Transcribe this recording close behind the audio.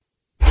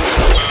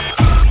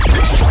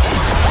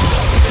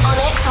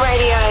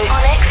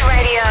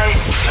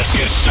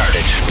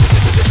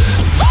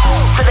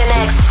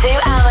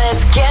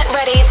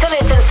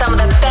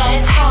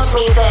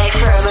Dance music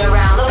from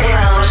around the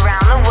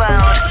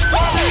world.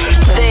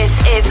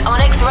 This is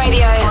Onyx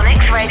Radio.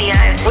 Onyx Radio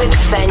with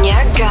Xenia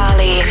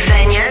Ghali.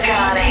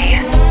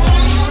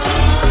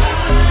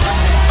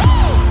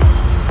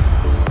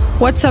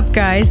 What's up,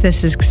 guys?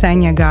 This is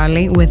Xenia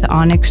Ghali with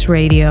Onyx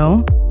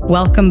Radio.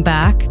 Welcome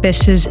back.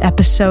 This is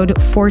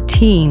episode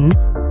 14.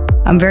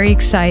 I'm very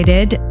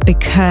excited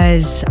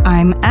because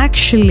I'm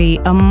actually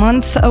a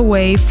month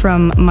away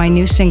from my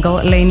new single,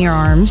 Lay in Your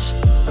Arms.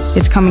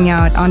 It's coming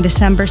out on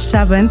December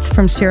 7th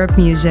from Syrup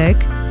Music.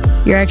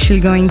 You're actually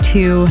going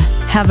to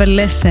have a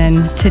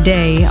listen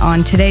today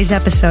on today's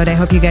episode. I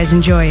hope you guys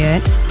enjoy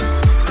it.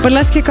 But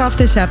let's kick off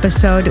this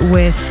episode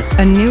with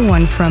a new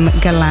one from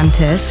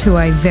Galantis, who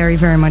I very,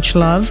 very much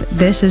love.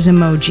 This is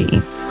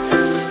Emoji.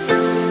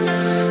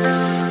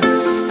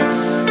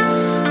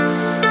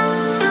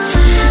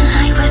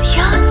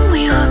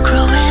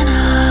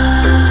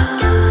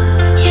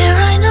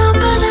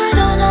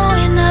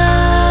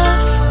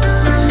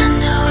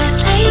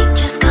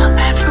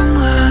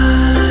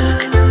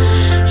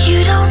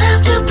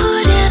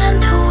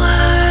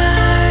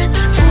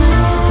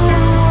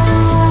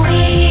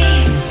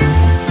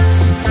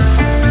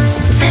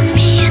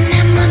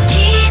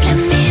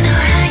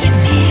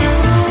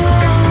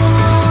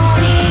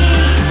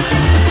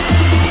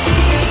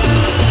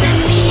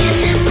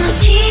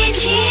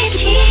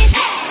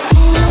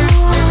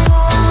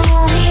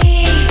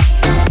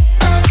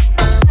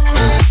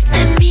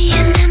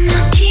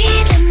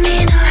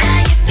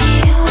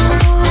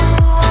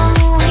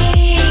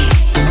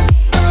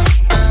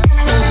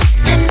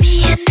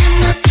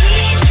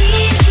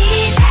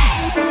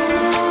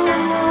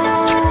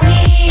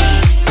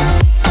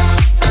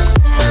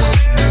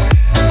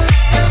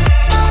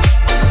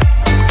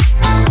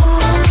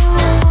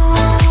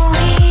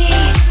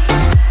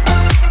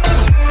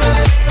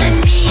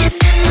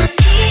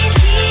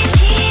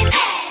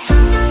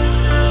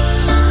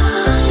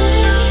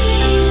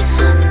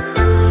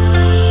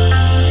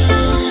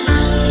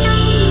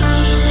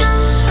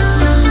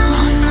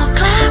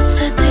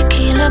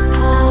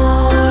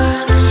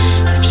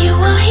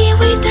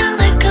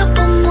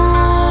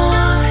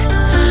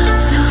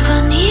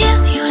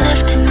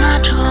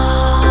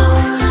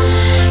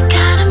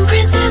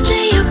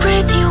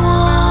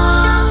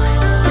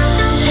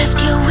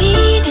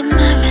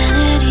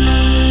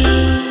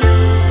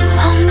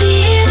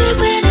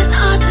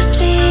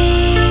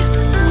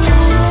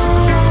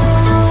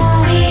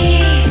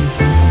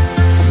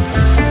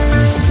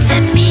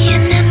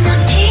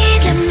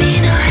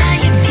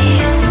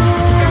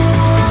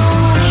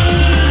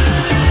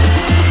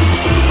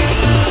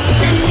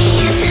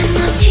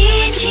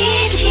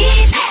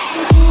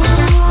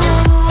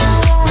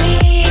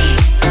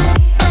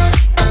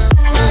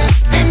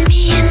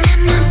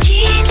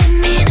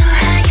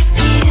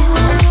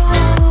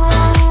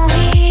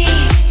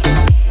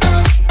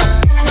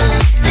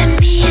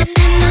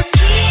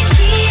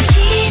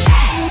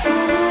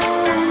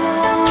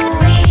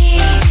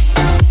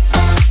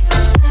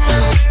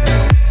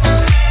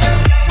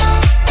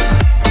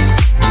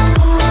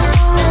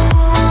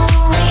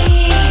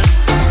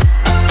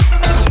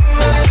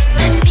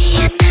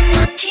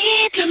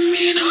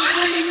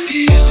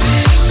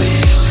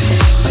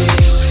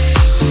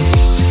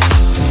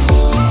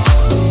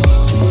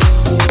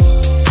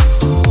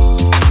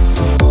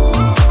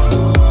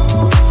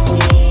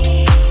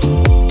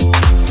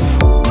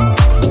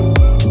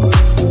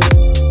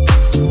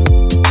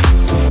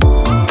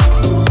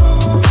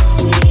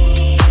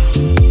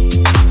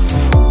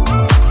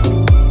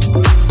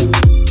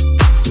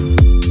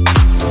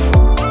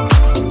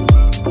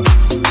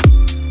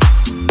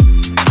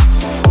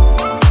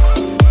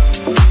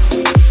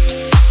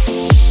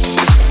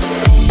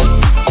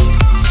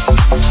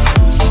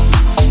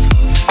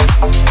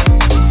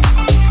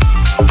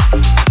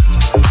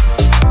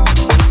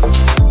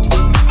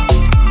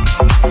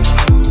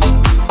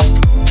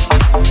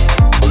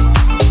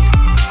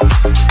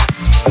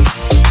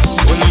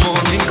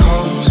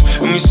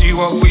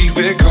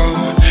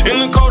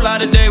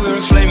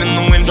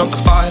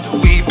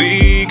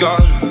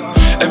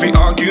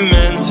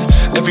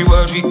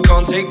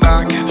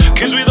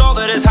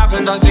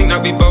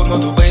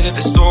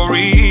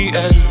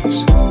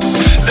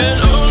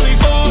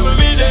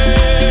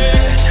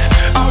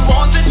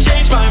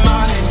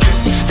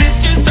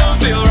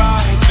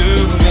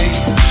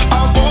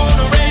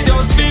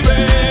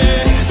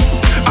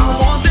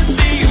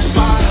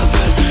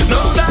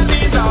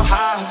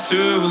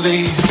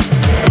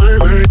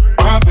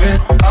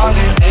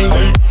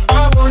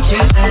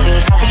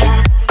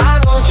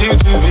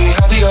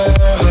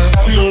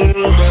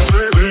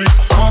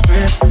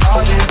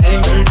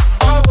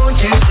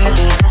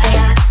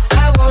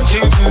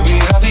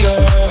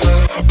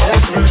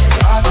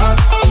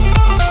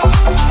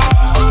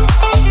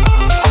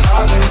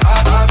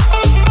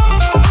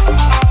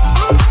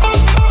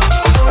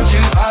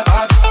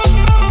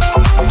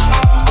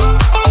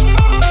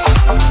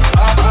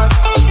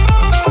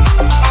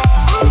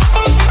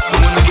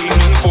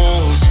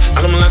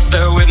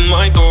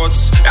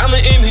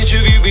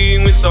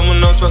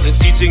 someone else lost, well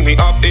it's eating me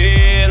up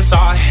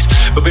inside.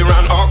 But we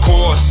ran our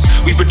course,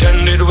 we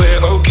pretended we're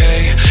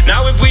okay.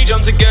 Now if we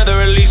jump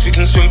together, at least we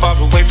can swim far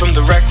away from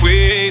the wreck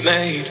we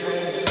made.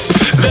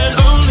 Then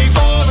only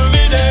for a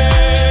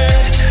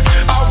minute,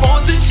 I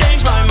want to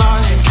change my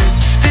mind, 'cause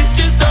this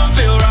just don't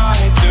feel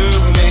right to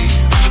me.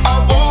 I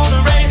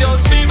wanna raise your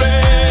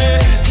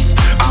spirits,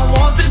 I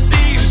want to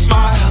see you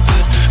smile,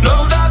 but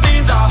no, that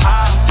means I'll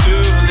have to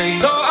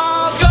leave. So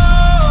I'll go,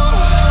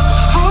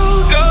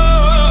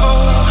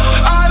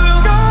 I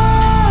will go.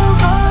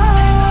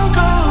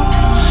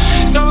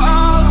 So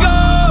I'll go,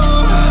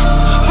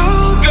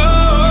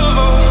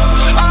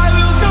 I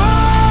will go.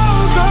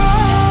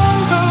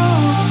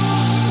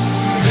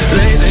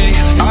 Lately,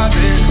 I've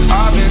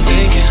been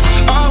thinking,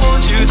 I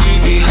want you to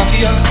be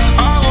happier,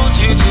 I want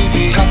you to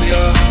be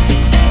happier.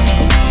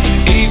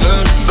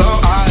 Even though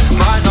I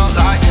might not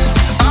like this,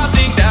 I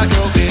think that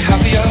you'll be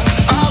happier.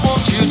 I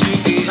want you to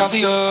be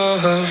happier.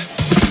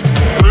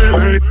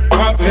 Lately,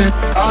 I've been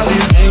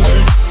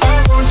thinking, I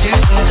want you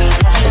to be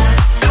happier,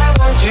 I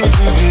want you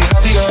to be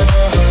happier.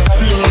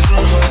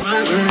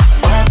 Lately,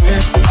 I've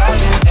been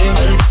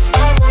thinking,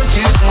 I want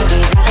you to be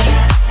happier,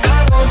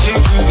 I want you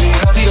to be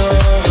happier.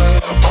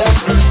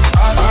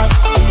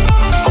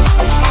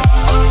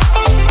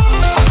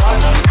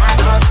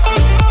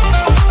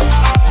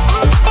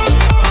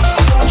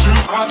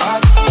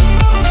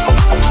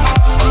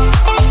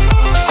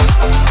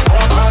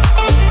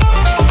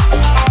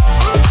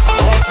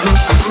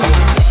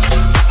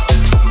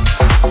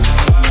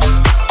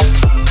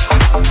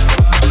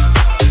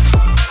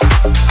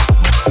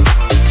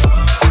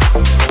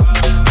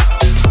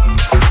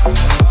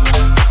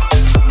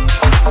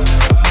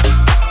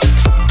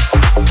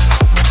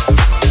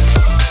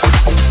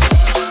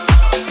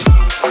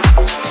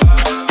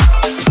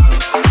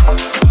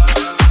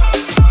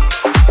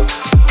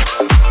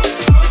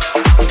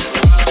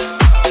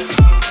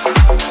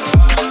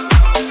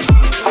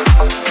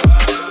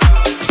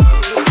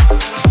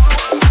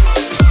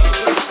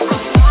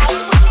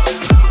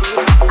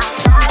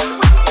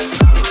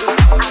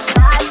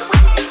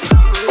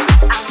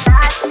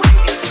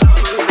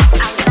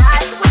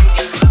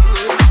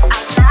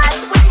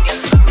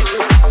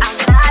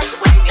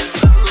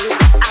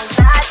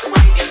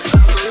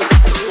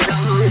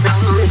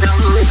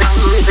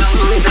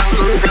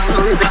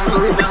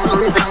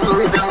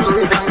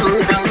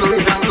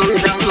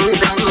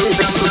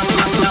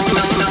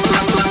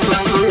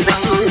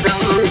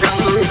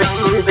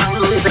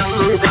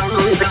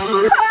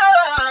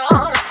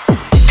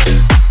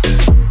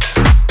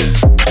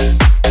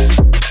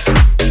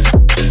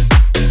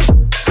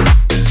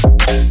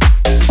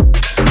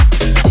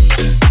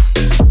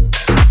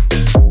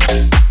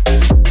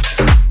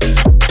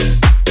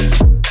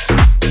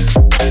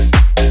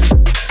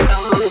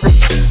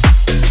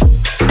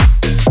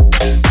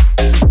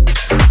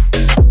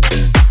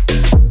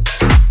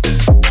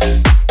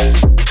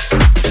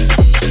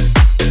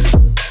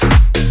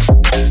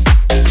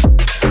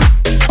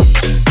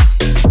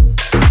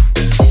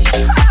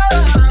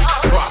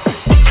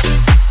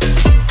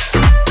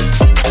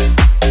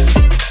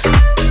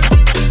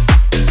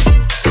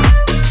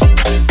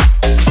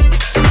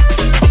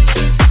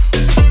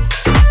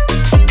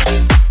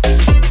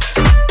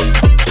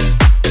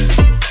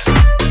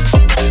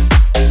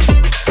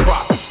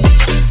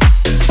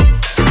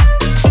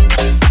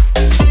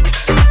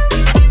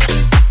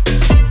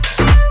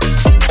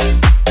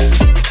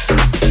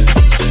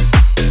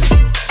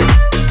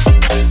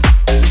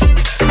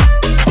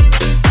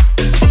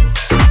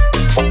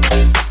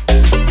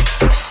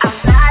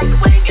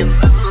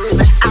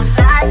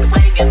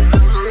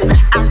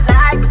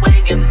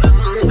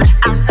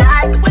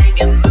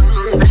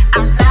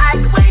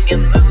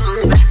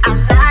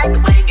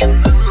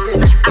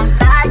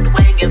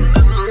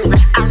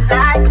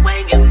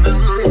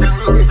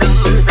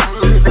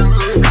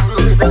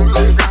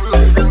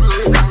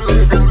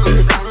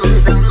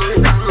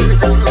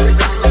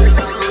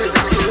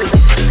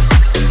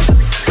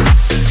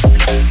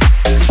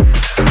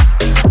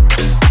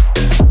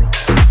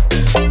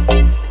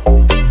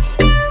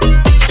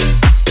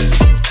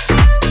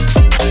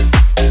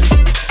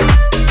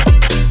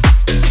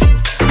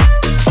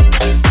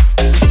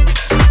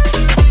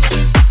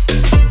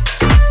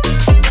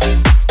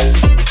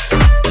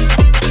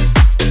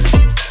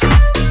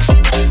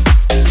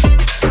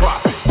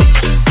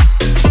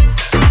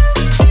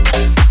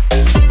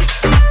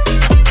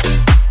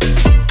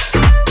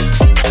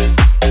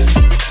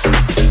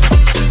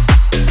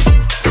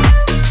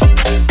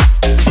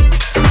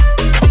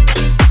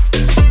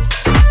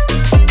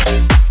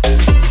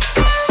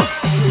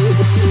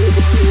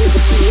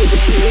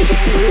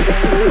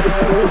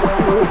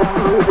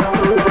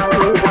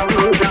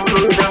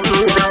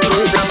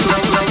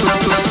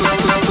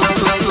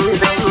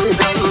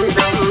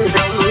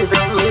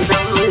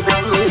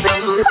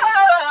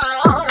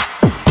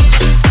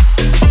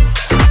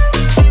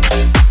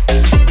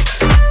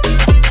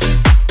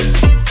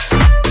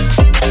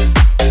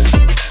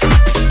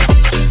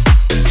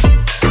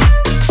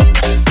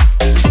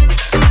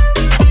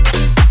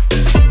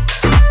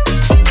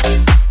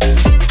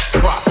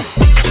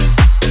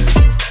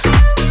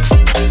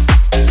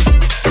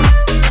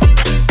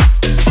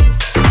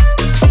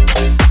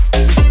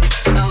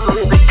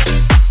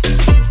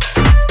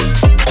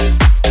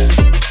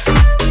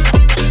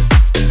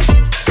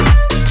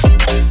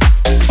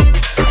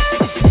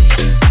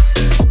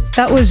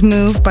 That was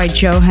Move by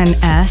Johan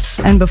S.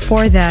 And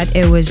before that,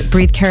 it was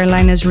Breathe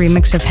Carolina's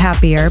remix of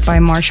Happier by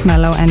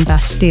Marshmello and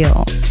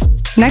Bastille.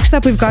 Next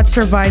up, we've got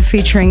Survive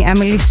featuring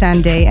Emily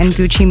Sandé and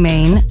Gucci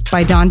Mane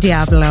by Don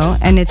Diablo,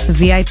 and it's the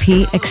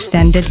VIP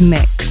Extended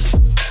Mix.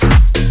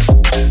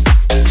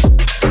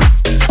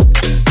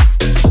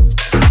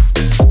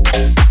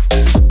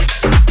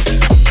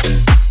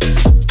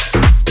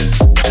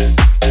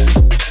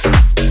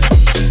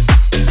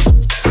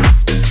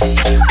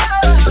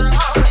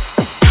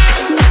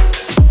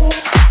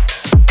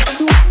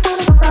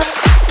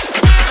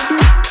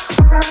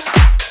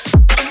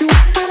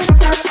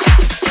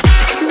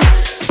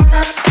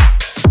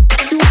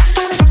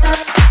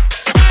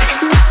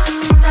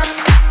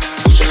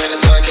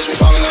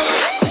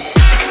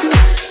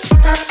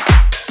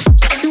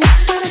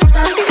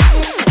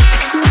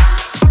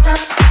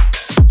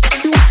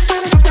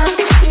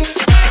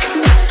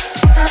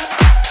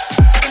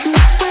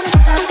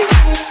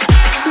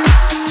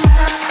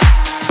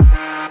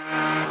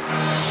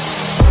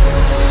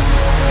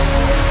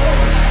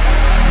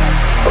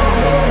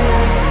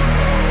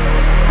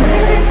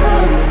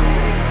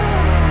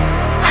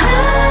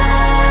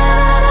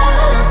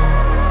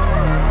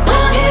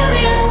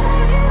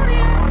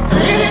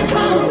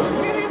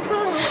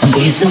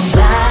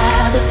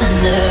 Survive the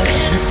thunder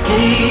and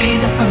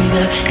escape the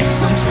hunger. And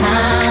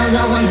sometimes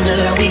I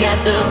wonder we got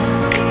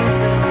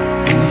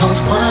who knows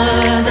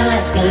what they'll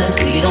ask us.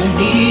 We don't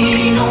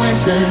need no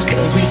answers,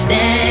 cause we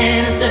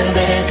stand and serve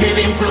as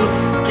living proof.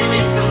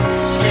 Living proof.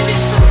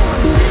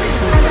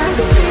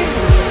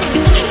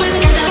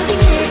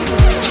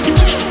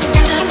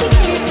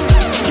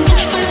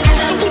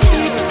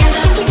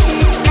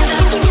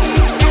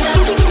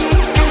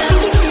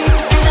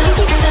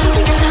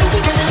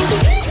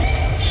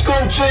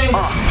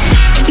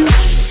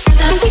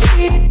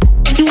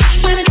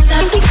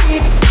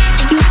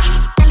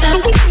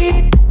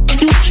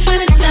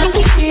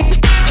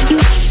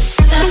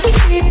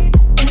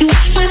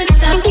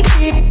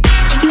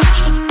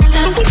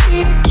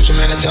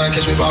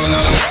 Catch me ballin'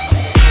 out of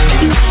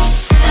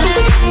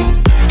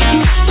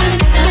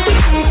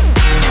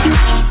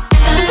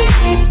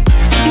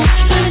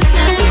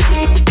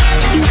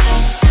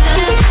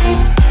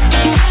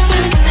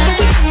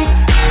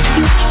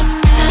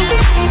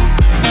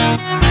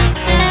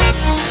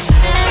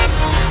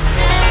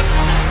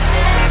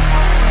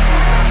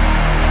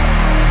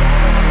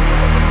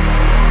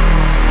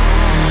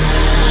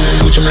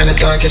man it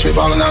done, catch me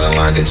ballin' out in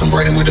line. Did Tom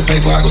Brady with the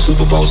paper, I go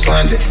Super Bowl,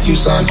 signed it. You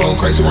signed bold,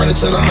 crazy, running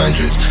to the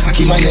hundreds. I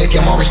keep my neck,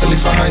 I'm always at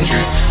least 100.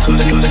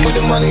 Hoodin' with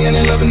the money and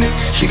they loving it.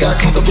 She got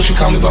comfortable, she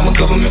called me by my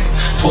government.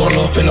 Pull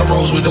up in the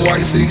Rolls with the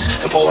white seats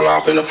and pull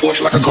off in the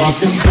Porsche like a car.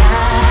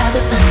 Survive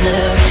the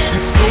thunder and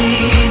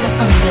escape the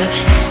hunger.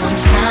 And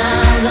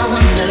sometimes I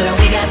wonder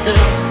we got who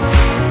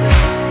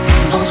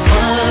knows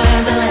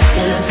what they'll ask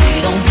us.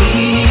 We don't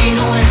need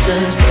no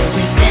answers, cause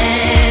we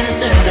stand and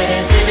serve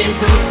as living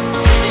proof.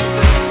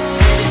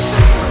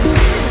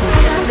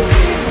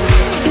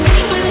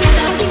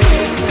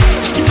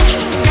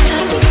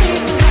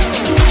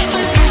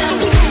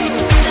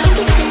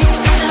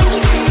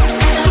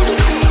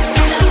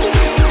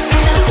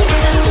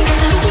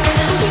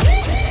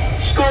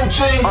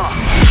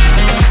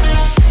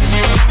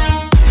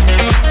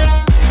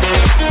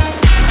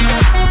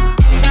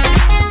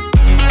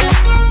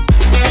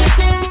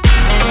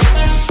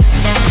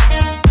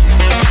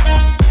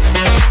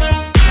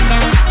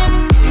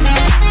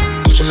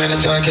 Man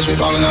and John, catch me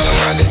ballin' out of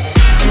London.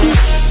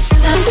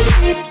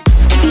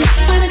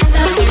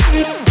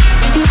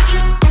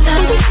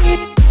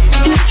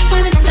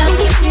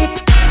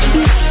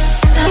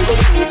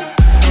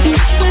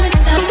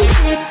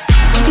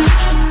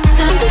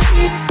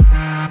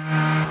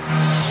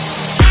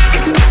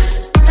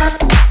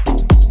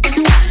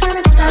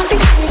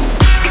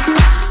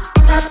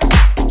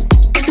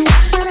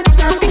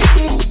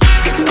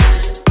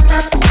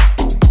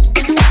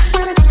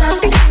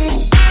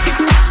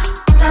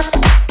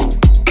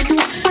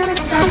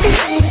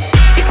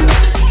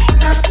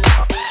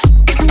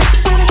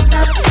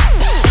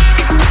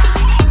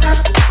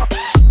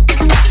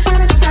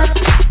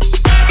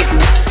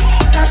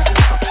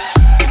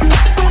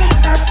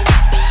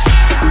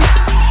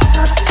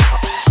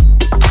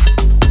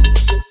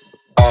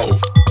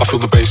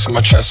 In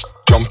my chest,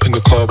 jump in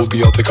the club, all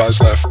the other guys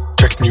left.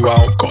 Checking you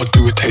out, gotta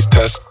do a taste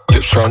test.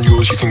 Lips around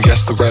yours, you can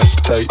guess the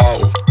rest. Say,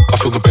 oh, I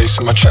feel the bass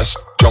in my chest.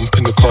 Jump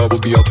in the club,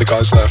 all the other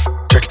guys left.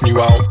 Checking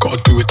you out,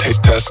 gotta do a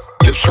taste test.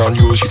 Lips around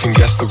yours, you can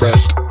guess the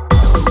rest.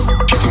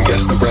 You can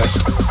guess the rest.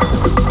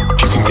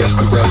 You can guess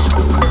the rest.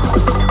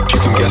 You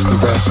can guess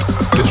the rest.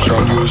 Lips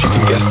around yours, you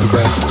can guess the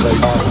rest. Say,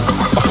 oh,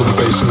 I feel the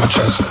bass in my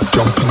chest.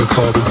 Jump in the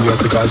club, all the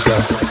other guys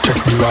left.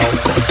 Checking you out,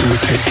 gotta do a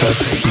taste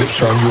test. Lips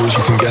around yours,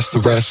 you can guess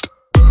the rest.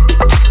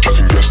 You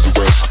can guess the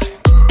rest.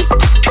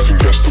 You can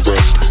guess the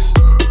rest.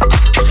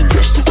 You can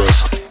guess the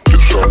rest.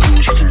 Lips around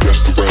yours, you can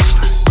guess the rest.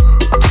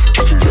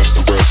 You can guess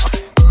the rest.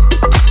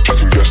 You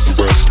can guess the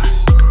rest.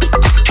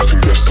 You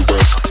can guess the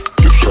rest.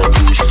 Lips around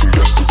yours, you can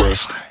guess the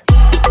rest.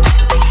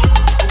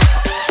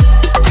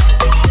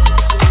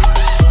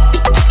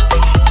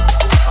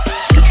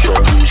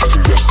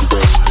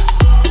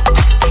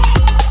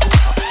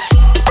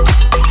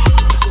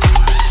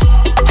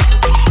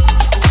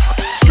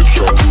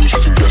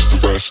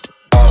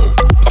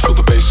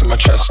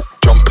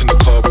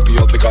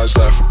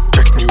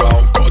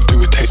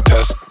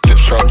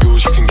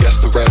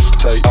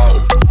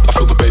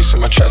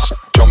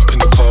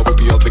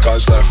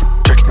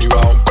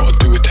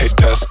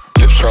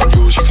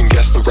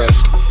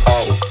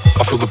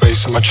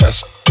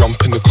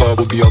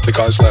 club, all the other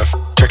guys left.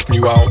 Checking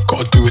you out,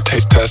 gotta do a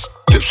taste test.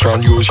 Lips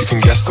around yours, you can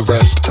guess the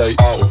rest. Say,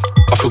 oh,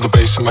 I feel the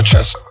bass in my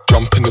chest.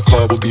 Jump in the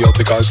club, all the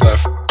other guys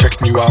left.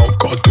 Checking you out,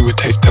 gotta do a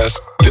taste test.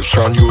 Lips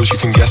around yours, you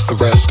can guess the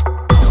rest.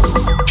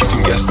 You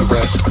can guess the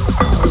rest.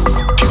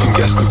 You can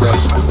guess the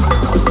rest.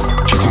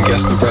 You can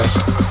guess the rest.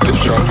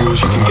 Lips around yours,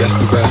 you can guess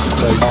the rest.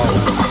 Say,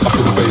 oh, I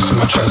feel the bass in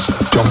my chest.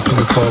 Jump in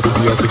the club, all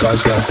the other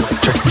guys left.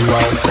 Checking you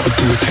out, gotta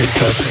do a taste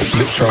test.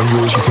 Lips around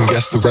yours, you can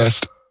guess the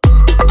rest.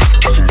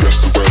 You can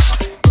guess the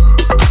rest.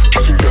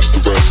 You can guess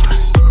the rest.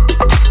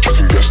 You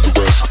can guess the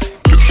rest.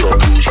 Lips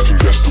around yours, you can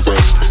guess the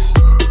rest.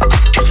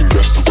 You can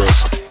guess the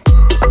rest.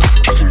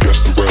 You can guess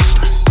the rest.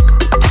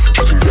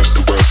 You can guess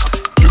the rest.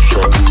 Lips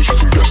around yours, you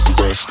can guess the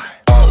rest.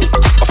 Oh,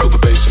 I feel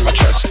the bass in my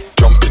chest.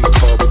 Jump in the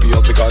club, all the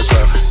other guys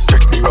left.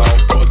 Checking you out,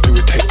 gotta do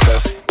a taste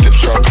test.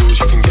 Lips around yours,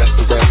 you can guess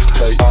the rest.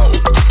 Say, oh,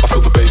 I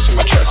feel the bass in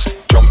my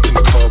chest. Jump in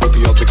the club, all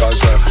the other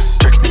guys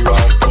left. Checking you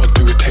out, gotta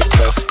do a taste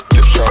test.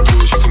 Lips around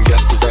yours, you can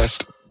guess the rest.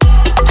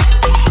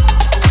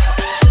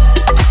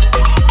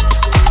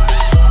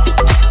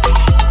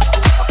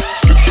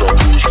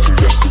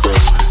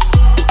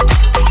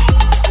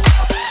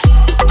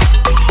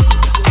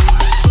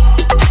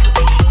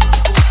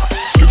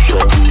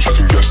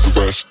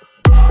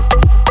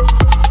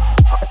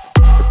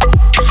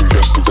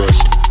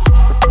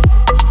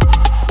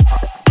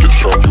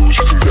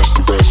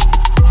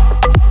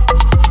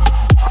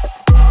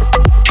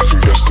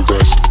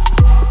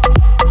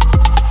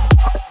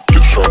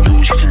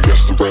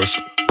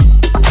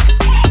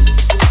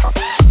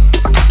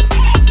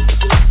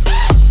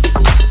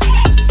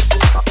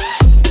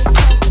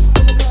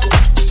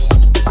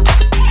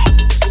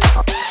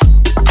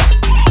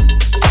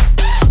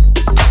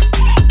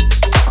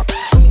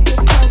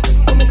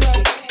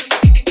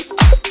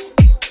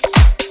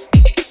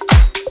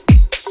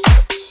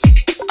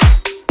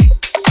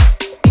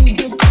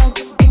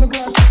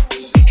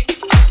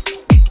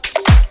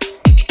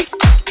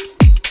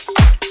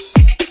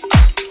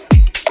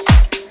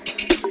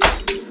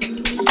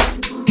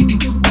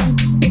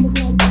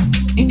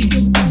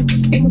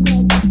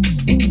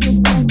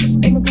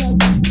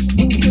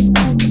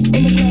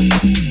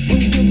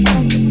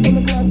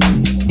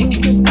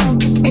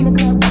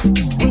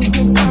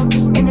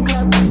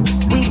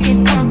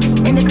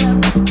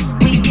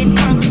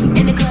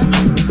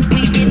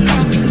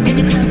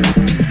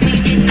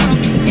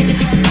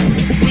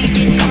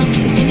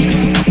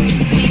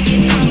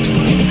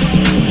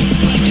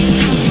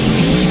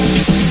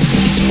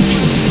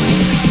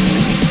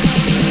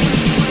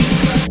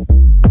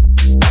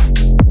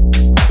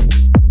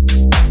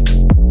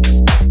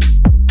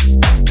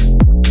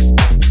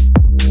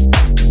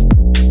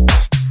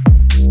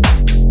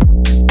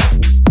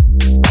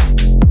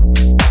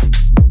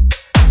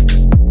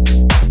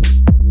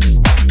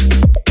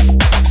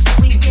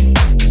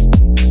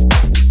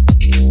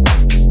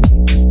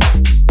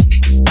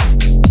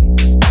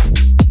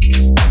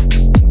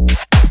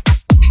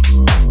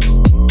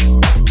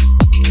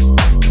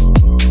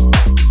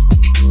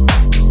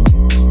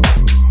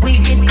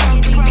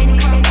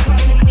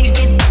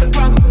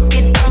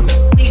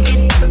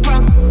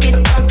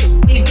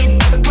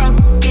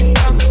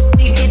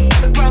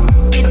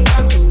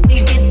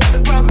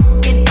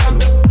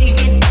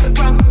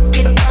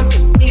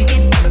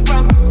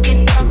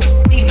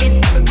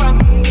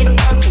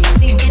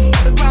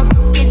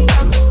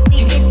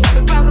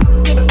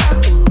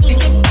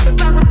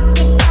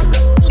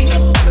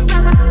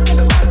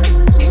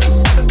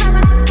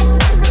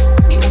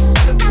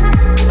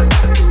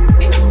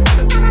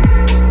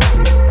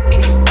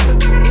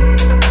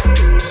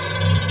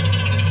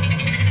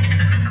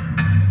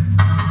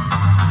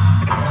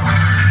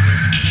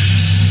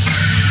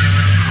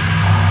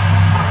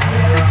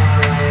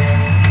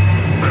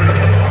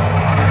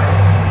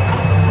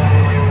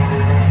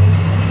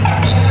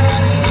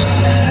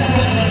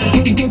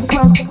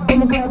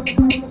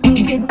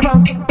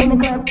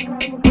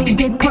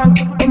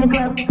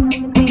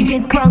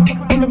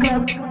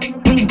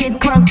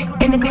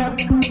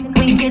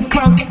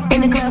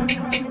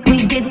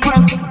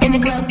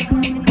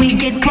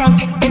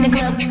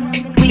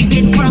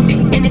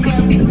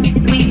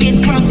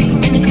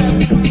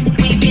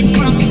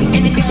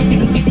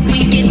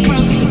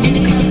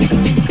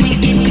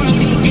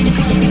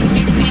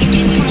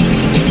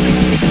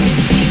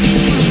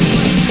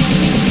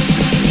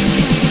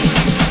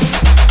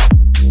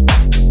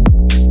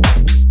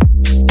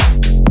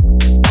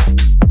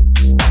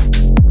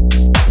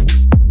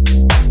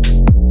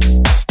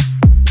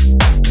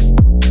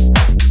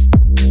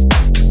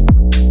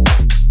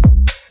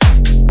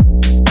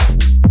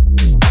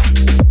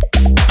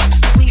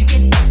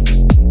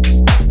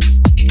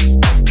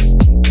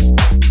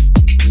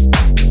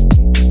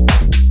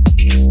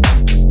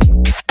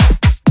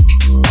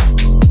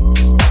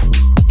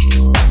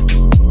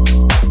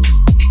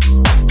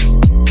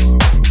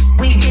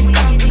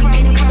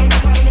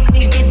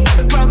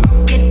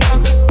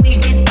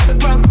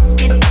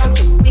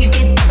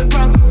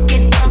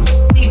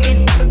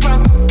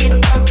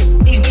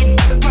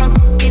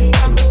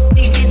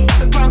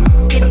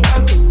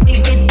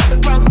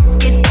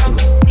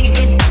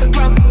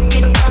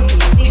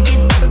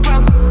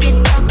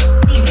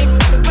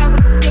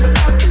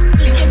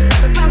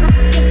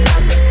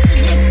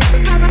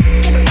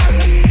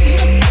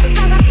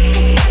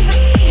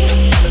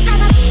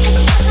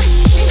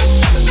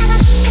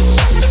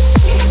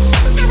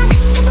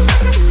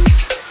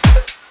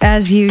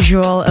 as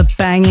usual, a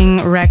banging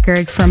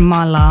record from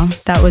Mala.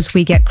 That was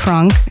We Get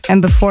Crunk.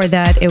 And before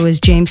that, it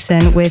was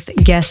Jameson with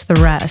Guess the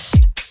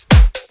Rest.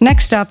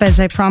 Next up, as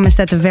I promised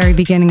at the very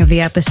beginning of the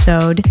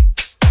episode,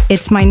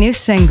 it's my new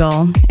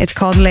single. It's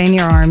called Lay in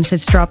Your Arms.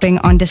 It's dropping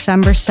on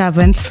December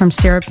 7th from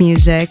Syrup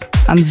Music.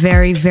 I'm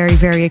very, very,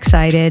 very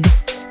excited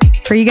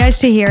for you guys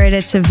to hear it.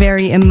 It's a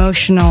very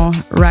emotional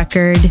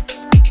record.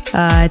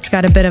 It's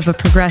got a bit of a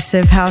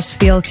progressive house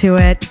feel to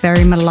it,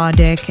 very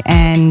melodic,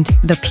 and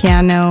the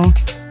piano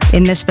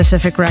in this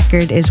specific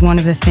record is one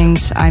of the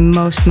things I'm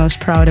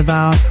most proud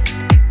about.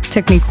 It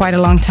took me quite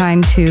a long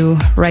time to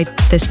write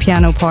this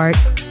piano part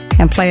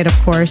and play it, of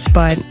course,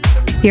 but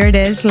here it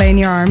is, Lay in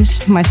Your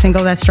Arms, my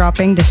single that's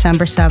dropping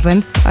December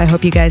 7th. I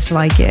hope you guys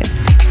like it.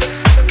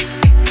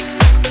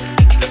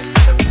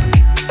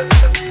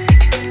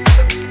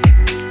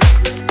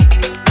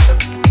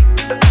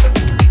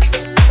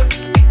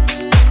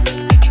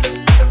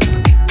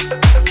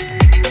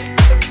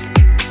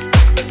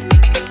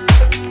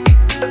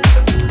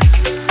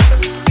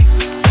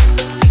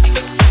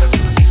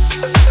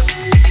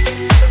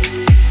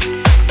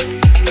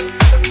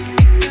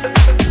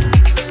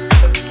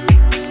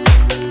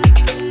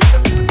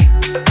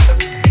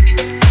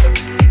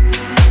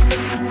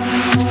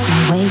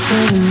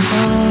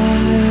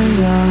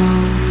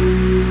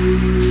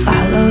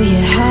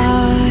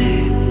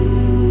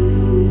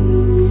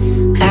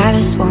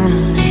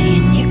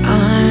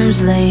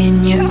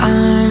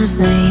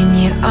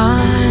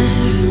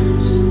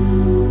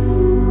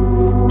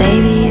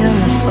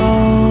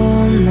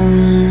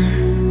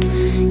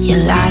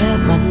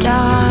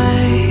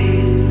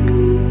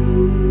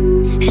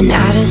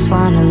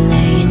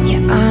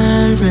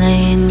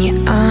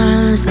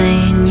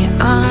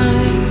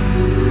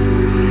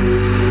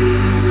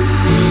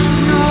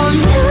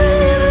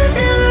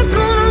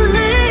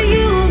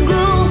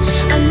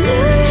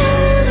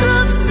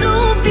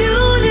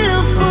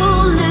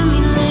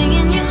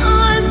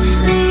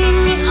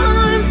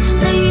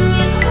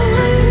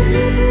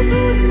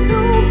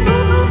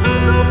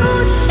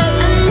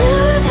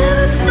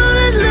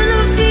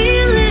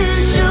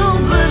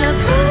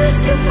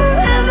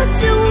 Forever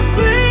to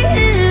agree,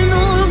 and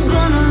all I'm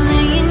gonna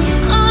lay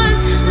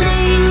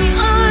in your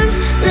arms,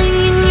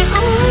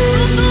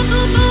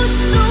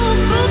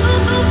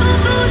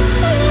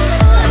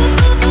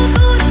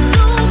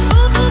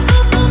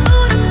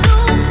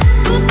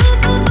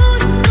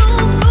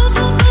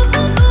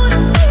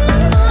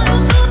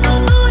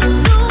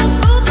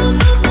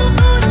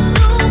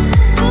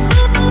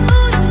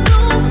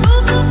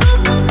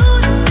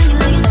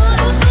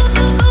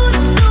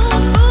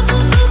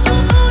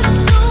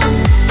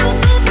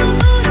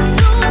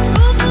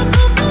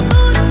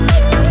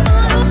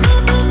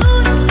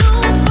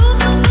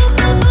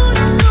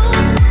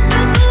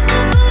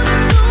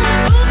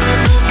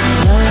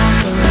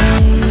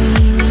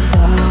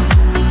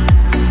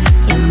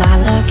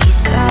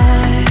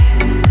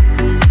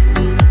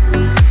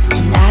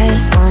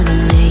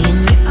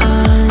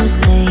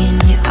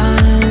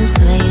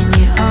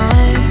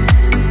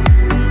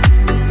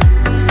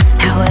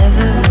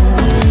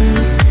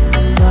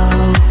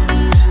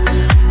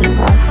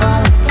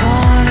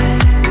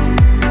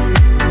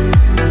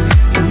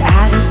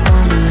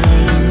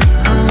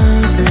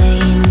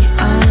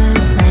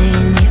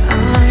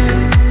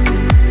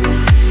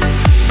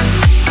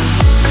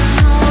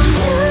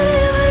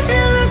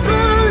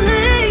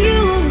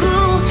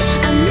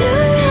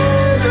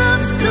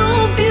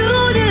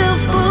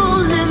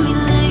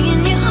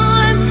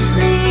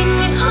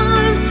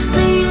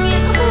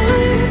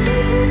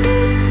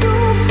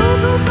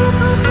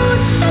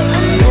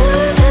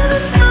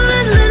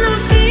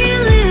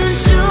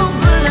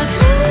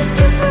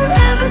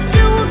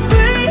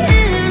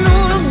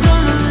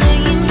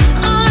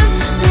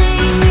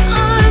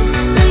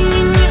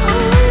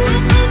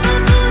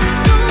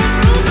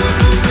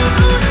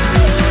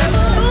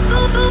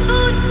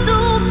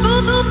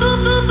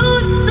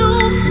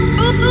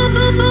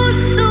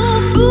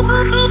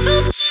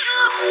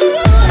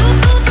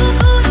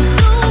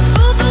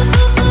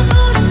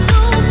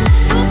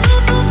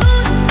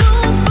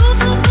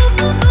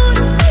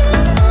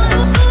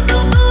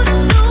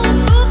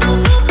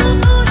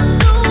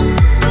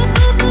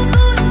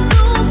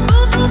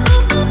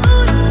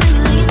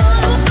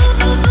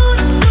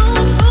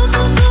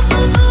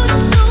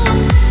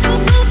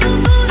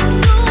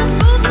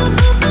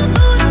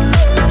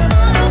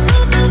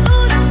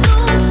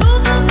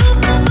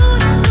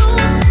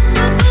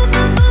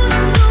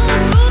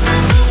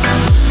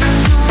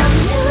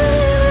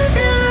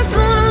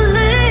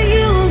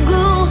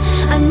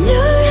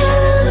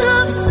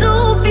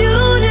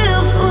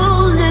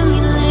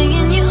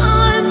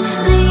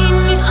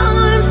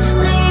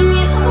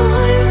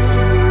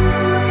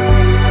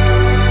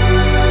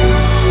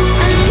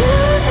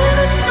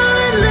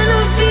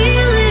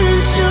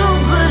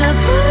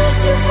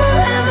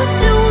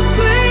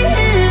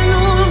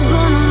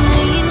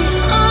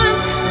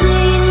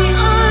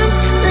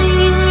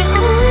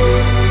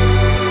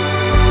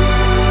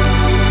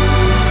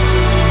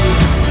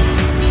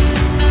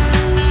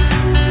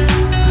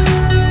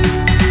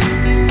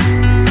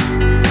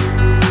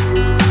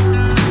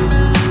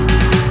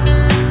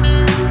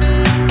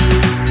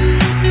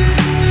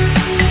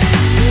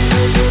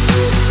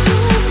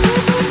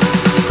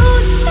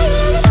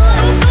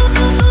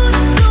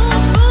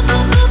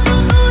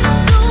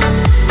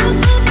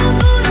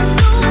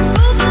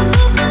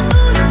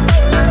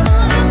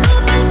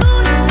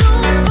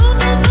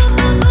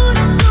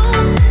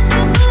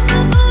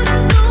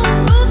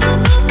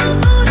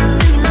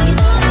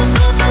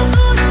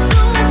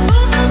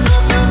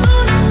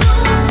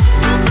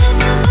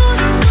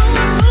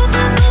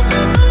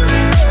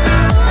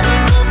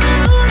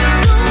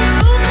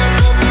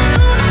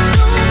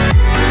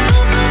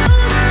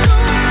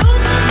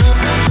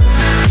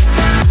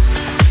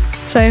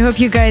 So I hope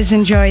you guys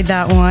enjoyed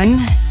that one.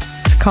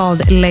 It's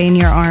called Lay in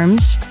Your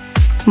Arms,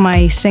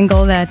 my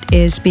single that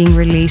is being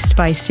released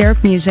by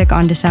Syrup Music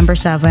on December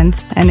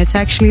 7th. And it's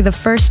actually the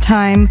first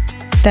time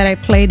that I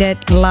played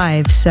it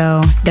live,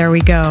 so there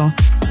we go.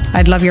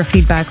 I'd love your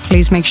feedback.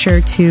 Please make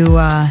sure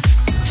to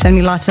send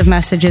me lots of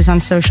messages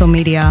on social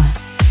media.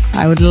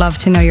 I would love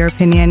to know your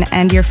opinion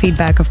and your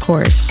feedback, of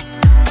course.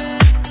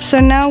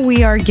 So now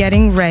we are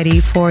getting ready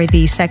for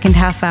the second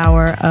half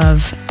hour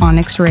of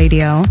Onyx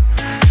Radio.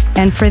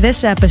 And for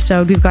this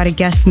episode, we've got a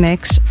guest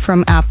mix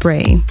from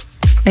Apray.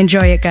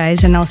 Enjoy it,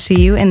 guys, and I'll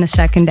see you in the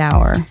second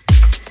hour.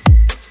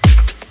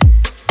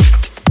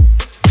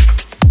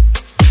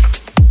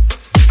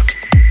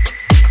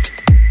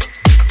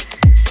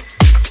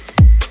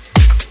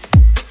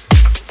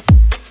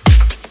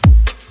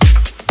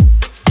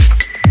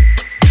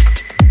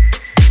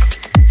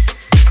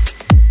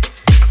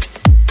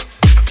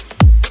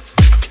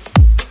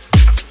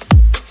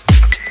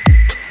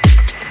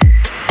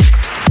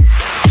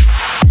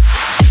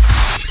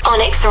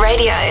 Onyx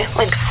Radio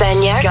with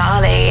Xenia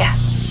Ghali.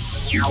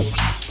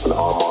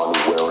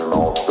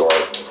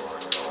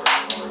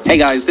 Hey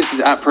guys, this is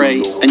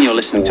Apray, and you're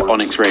listening to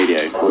Onyx Radio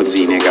with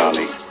Xenia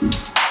Ghali.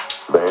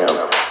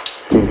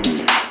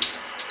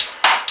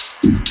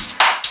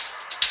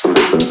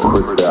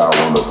 Chris Dow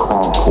on the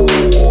Concord,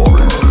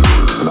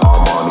 and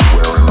Armani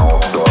wearing all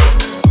dark.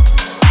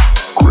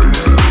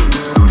 Gracie,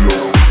 Studio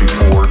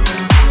 54,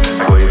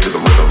 play to the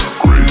rhythm.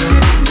 Gracie,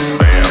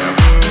 bam,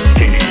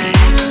 kinky.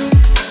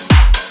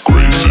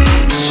 Gracie,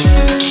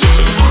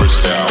 sipping Chris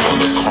Dow on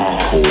the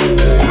Concord.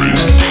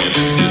 Gracie,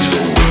 dance disco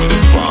with the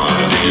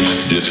divine, dance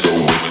disco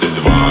with the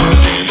divine,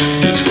 dance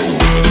disco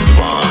with the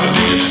divine,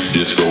 dance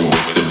disco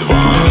with the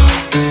divine.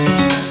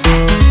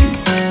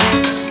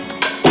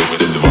 With the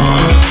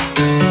divine.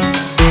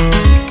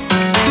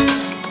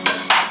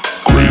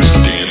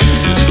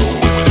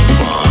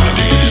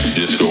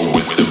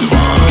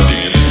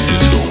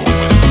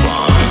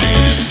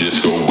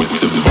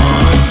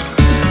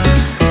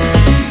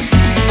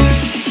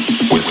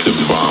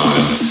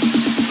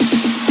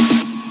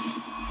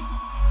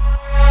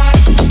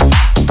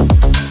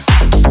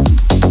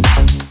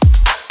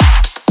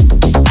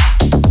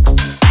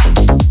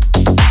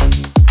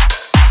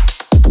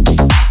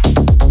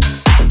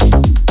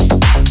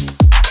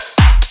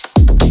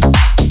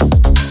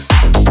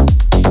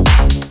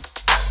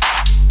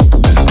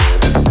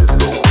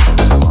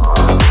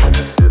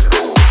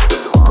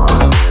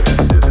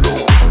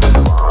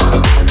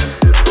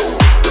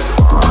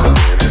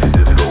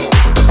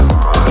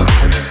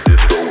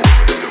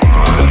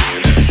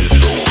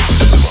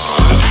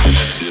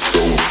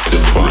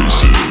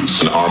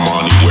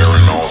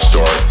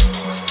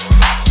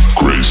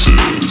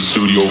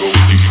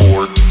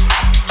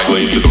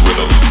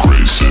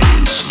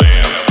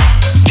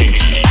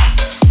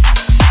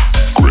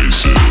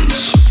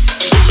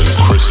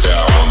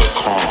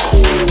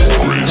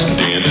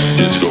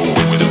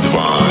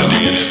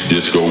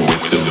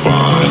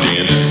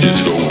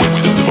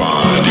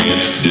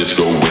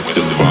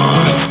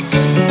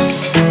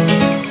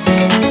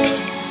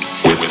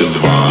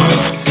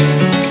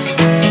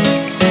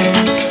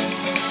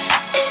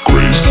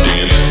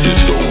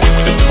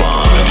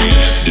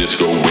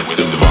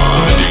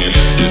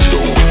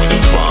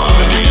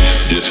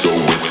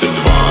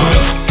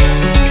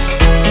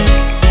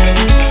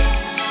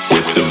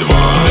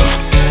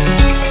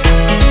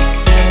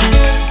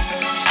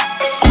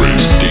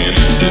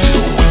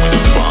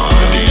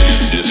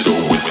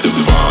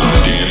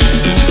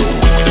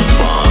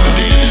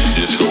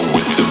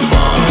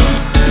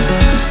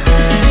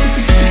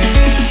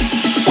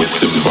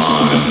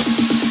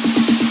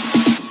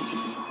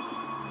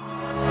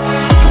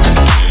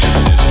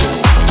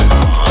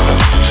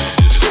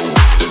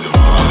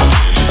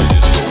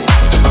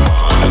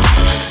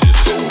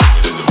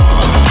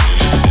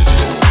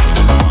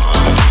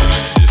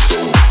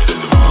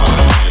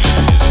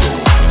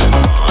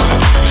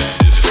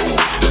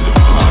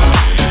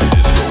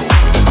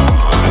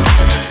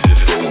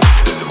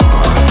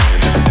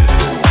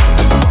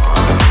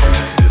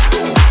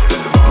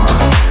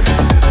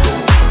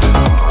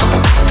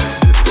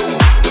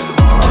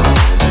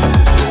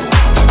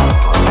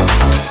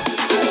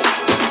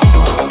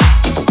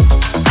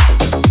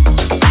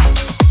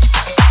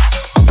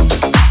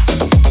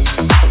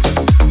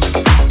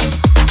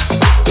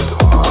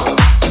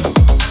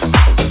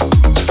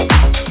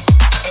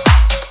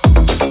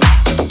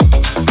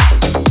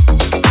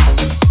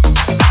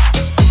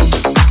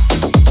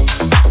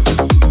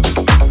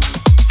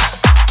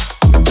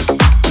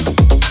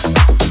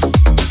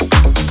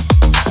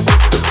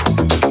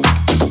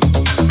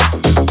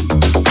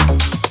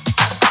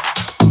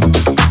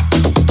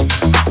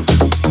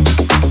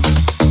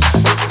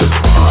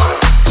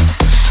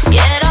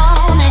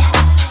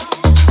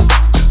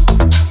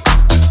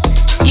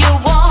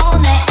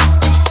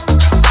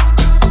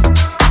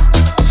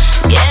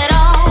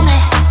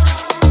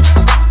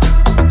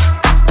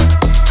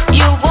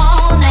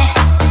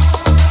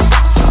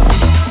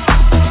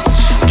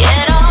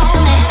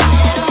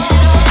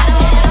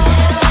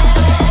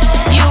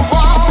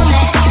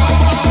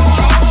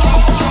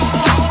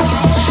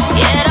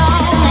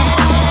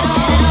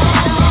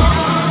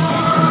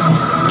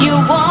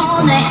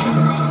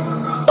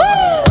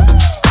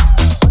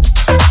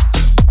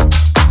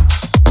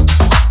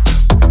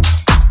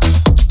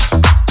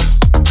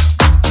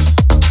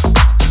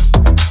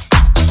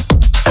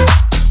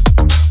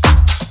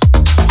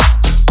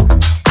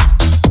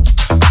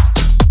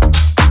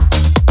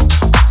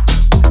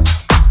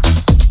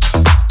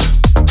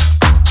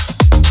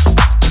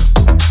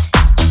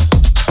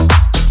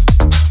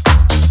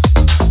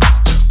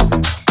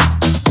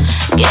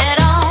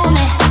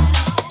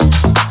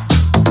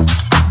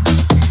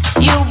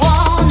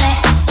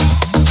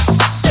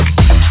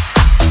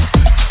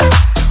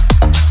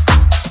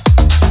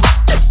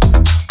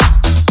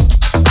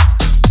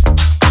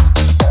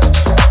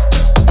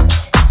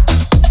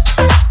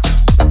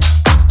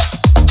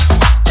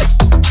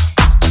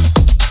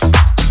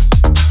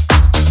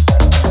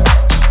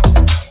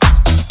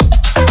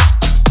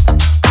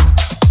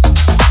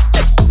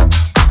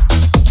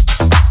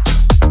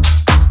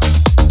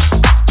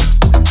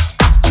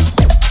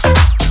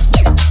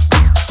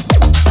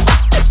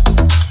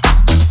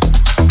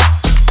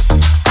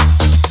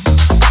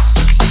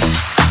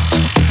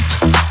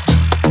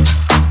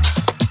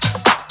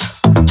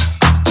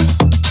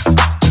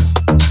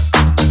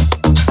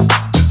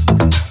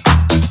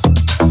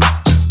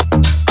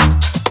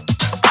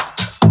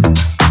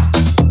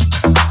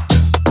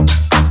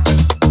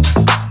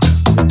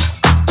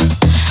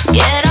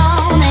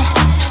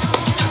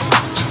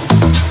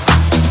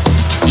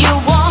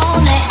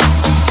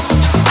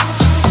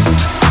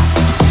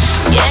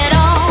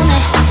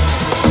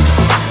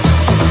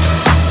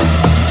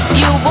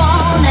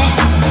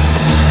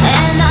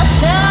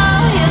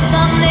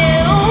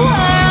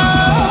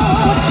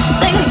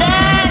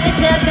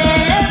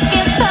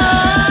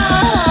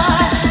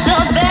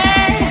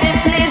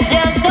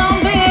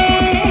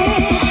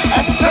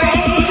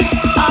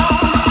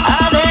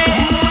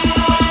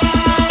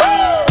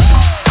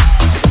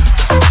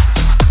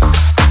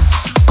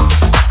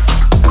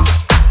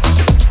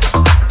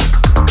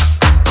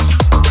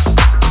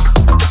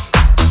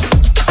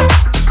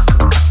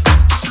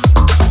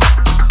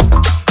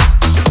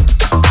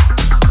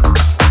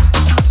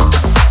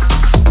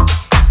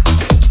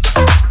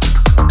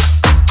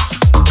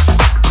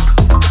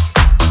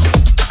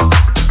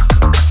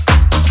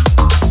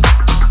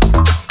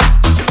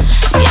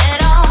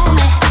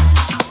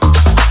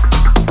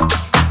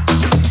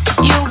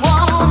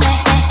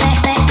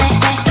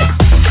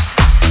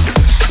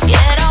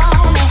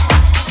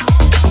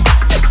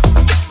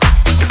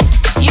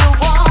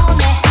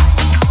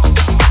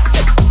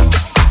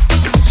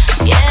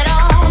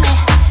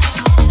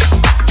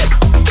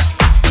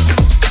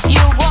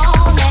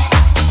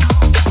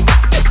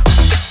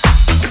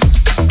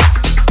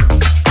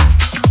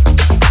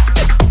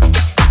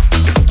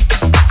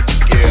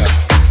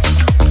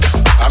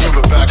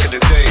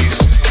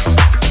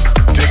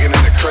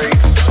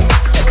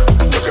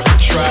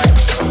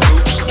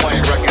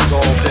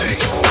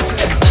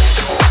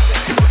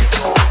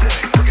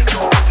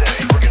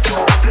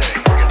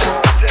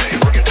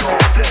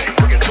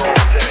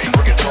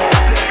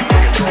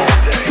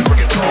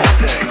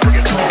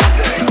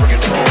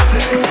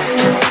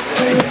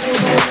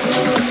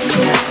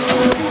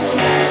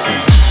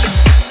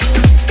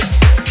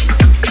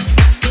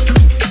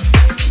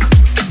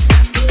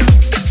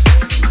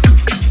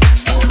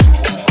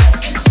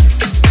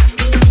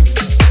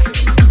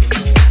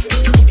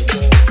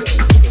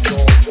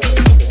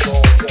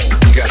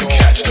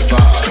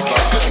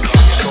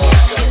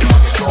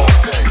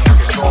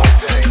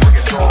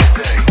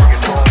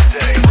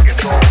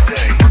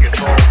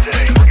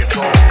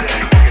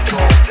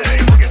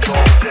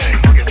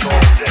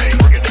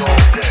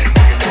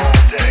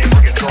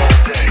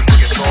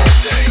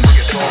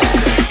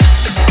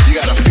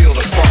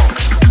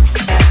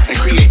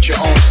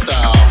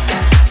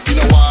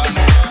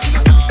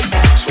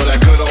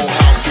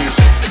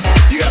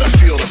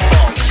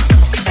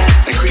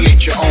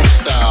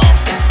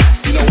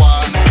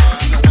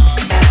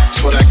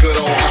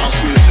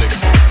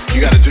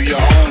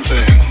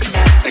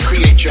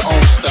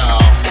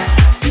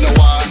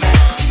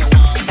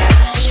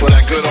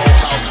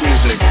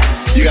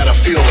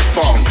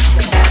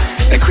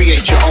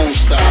 create your own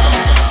style.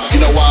 You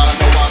know why?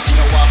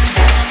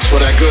 It's for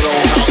that good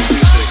old house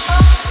music.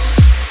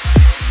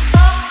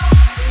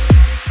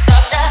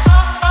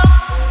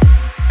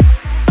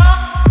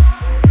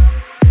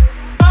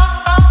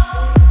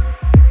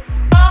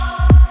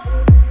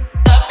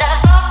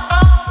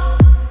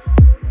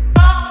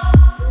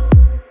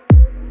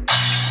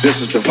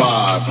 This is the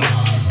vibe.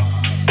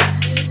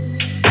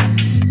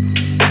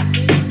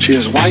 She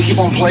is, why you keep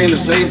on playing the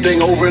same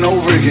thing over and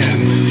over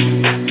again?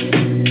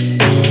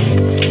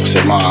 I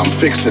said, Ma, I'm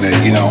fixing it,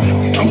 you know.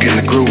 I'm getting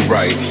the groove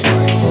right.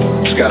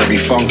 It's gotta be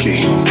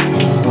funky.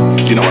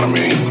 You know what I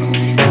mean?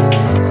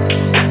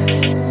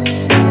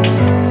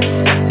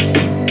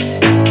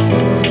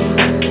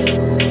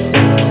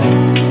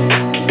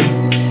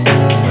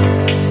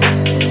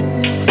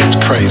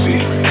 It's crazy.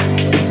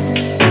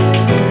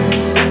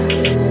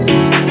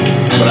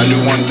 I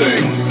knew one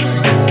thing.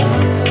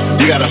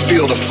 You gotta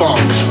feel the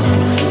funk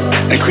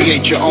and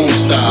create your own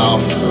style.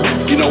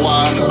 You know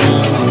why?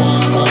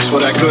 It's for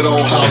that good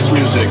old house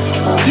music.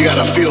 You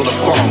gotta feel the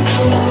funk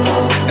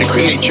and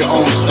create your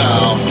own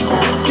style.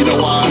 You know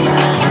why?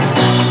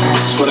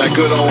 It's for that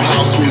good old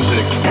house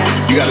music.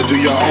 You gotta do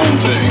your own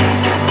thing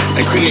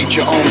and create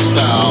your own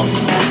style.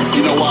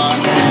 You know why?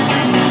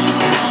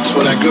 It's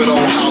for that good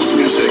old house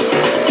music.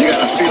 You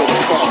gotta feel the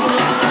funk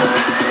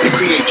and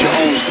create your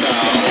own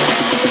style.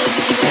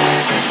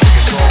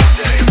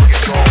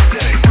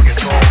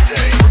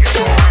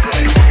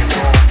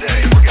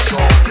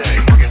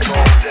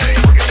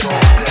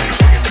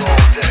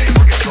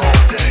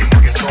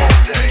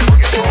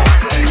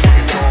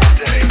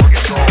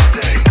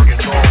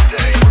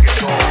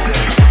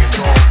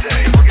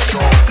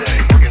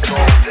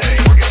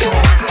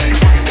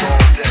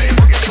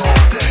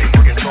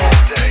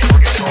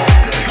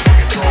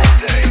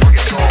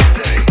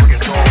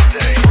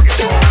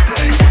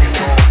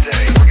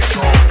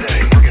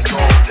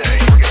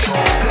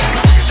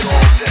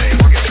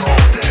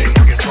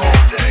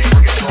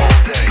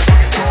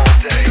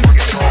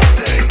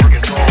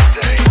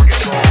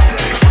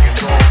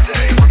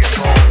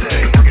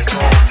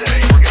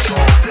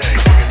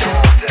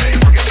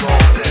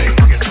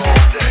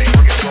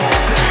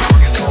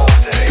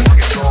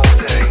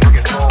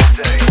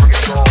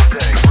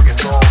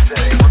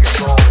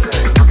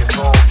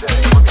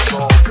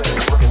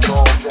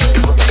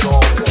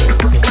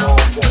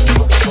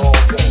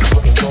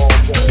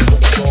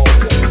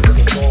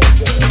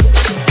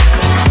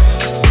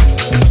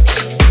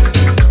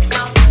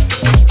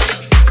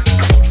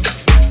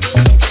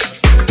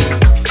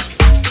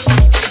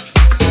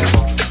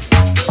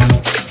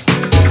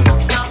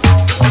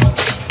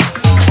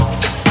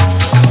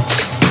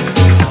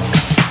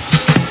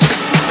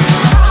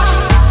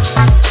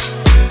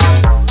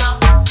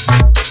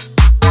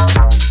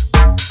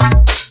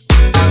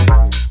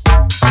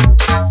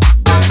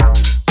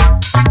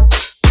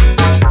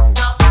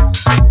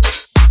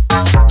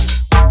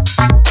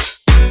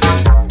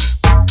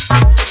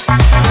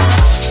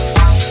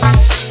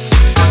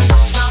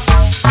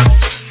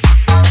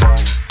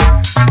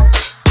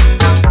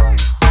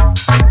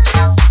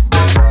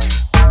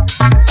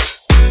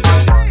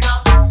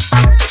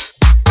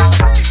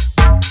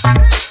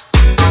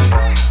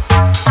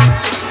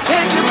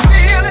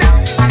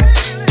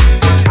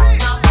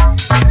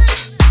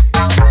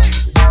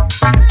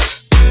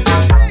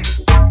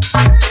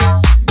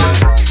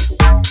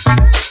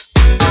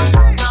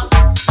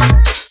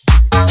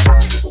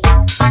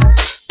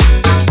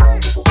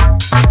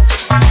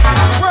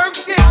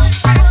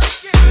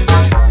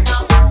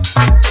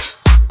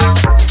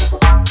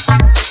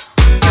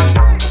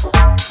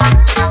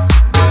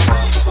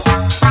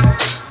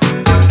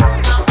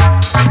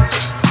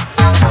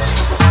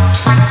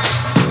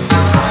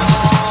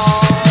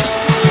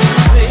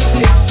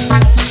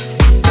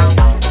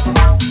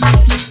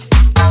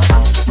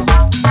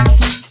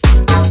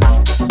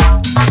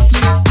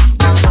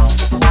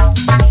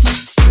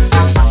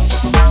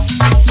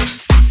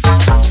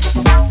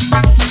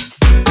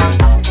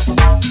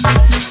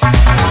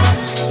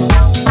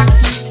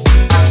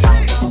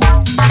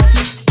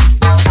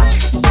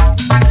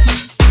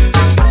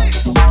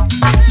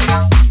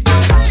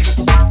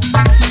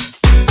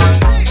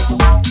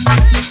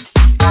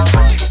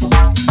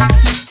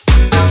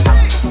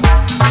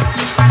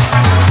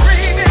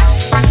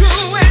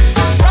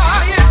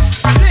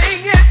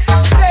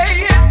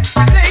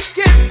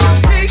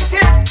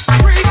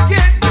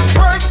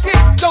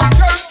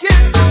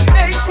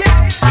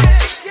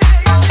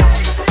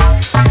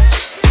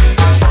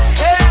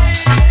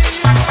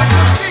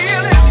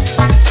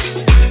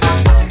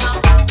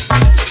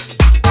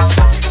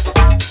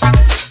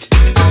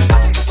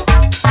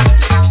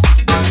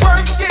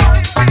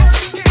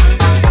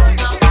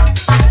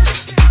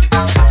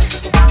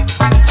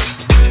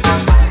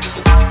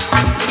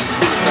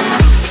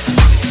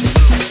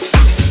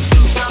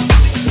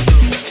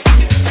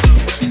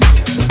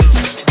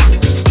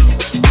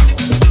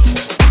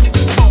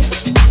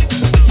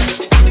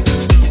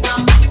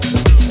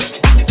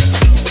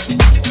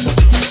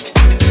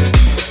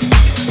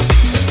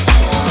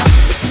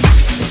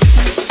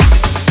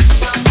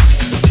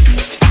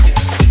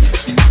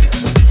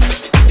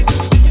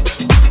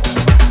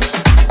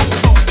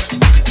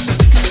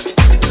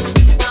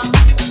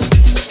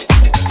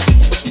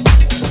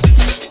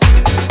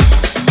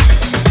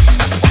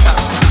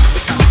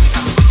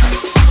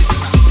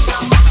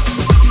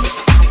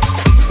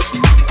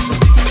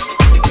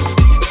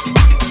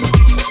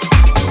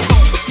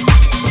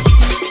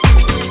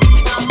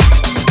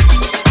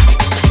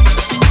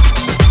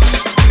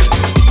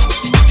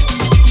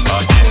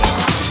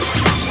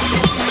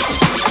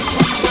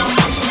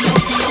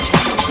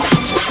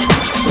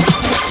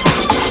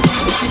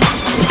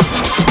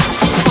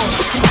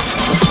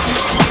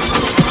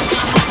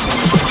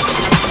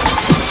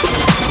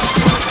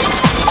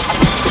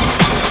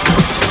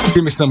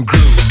 Give me some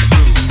groove.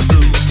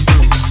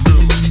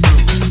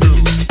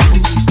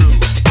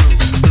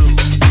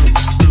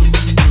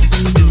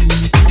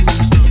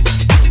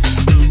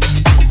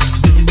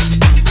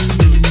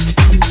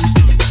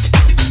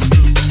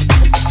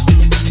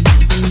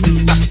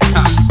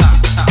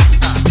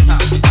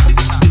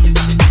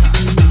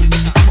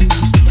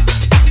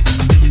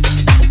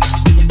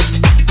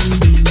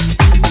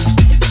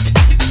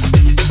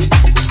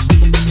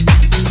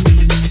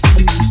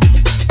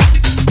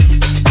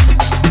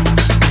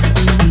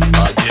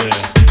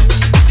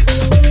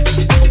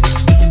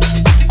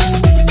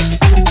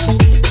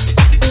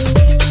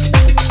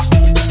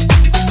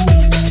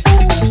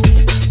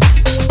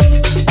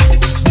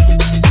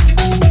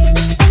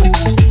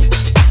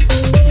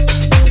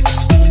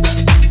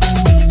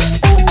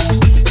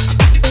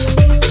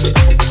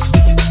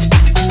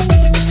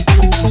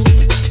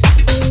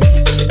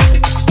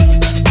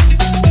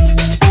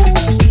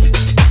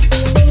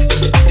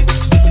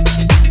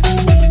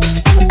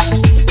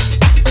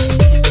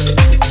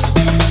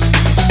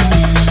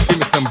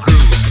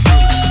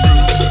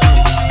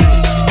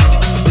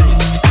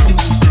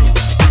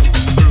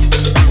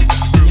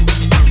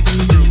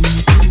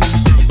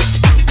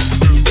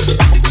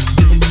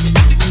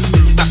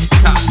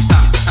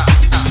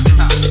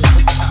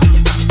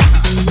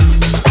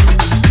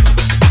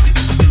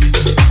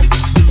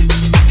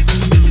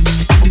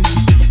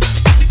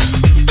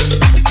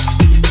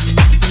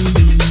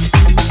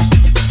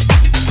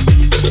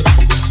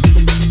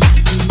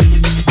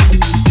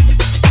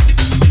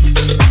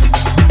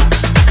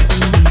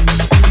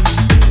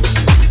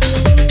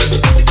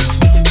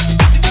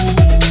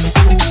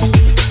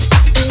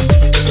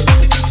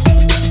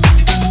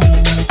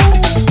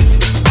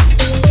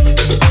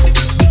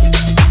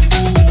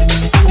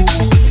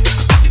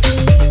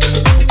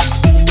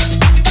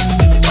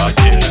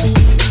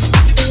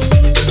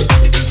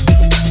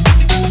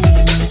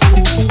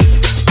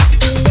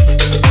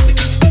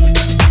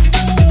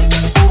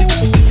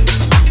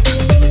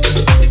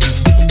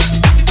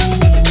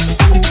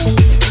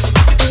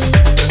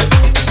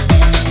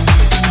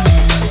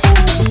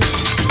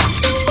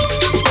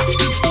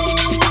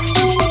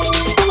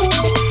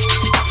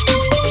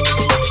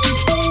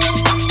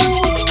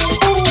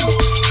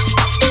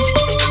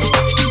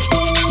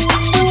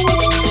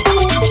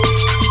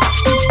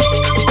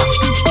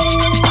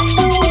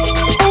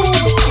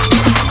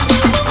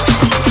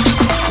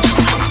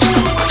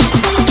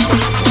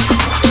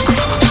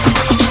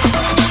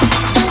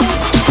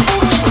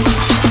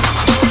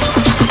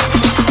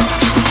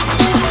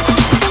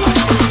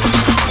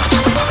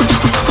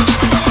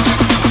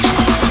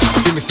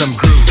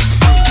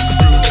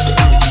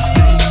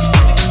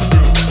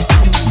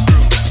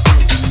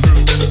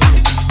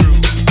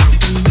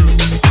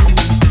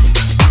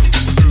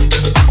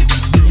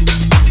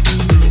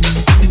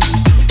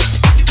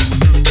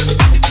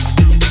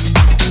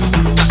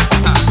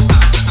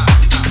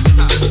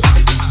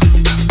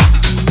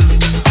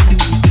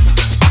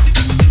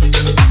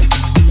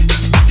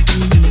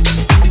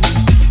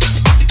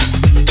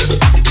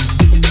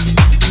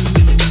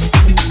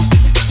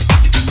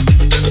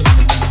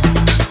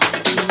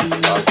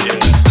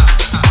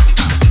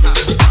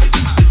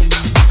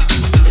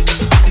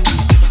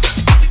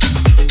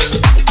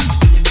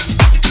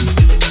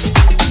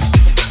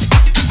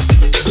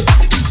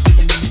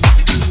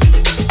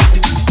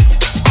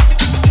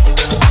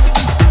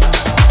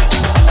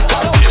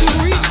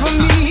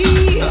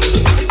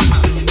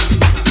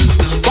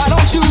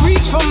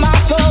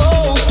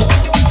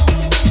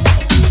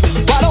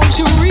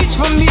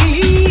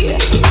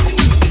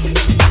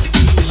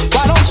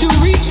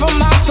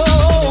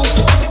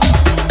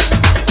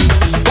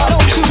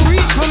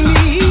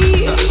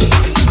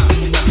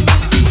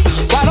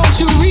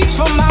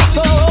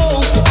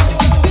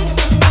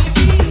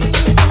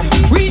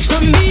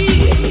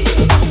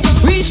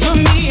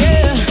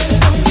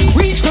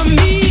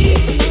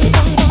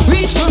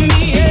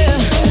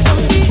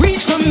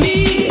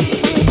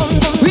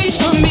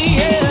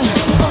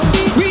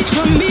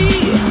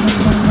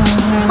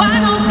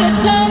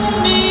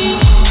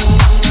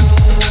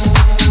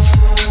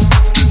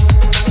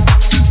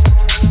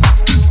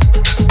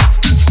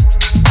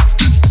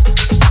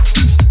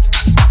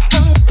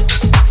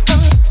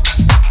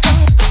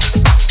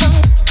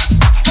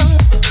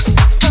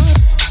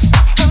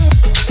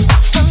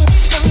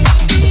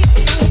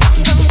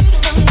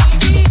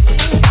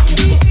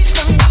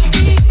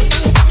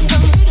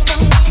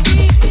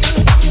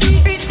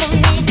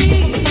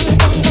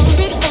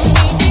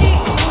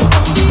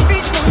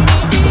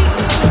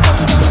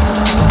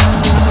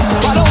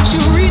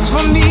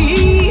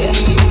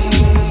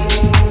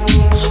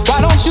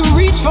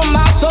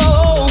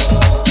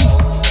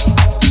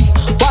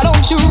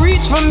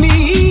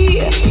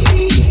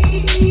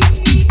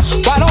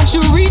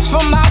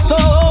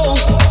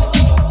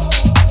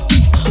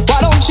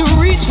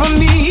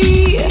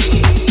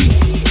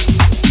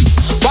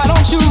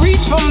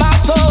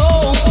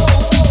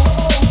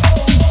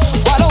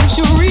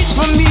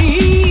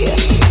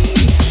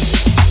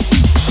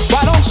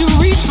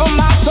 For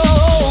my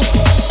soul,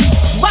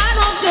 why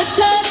don't you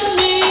touch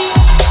me?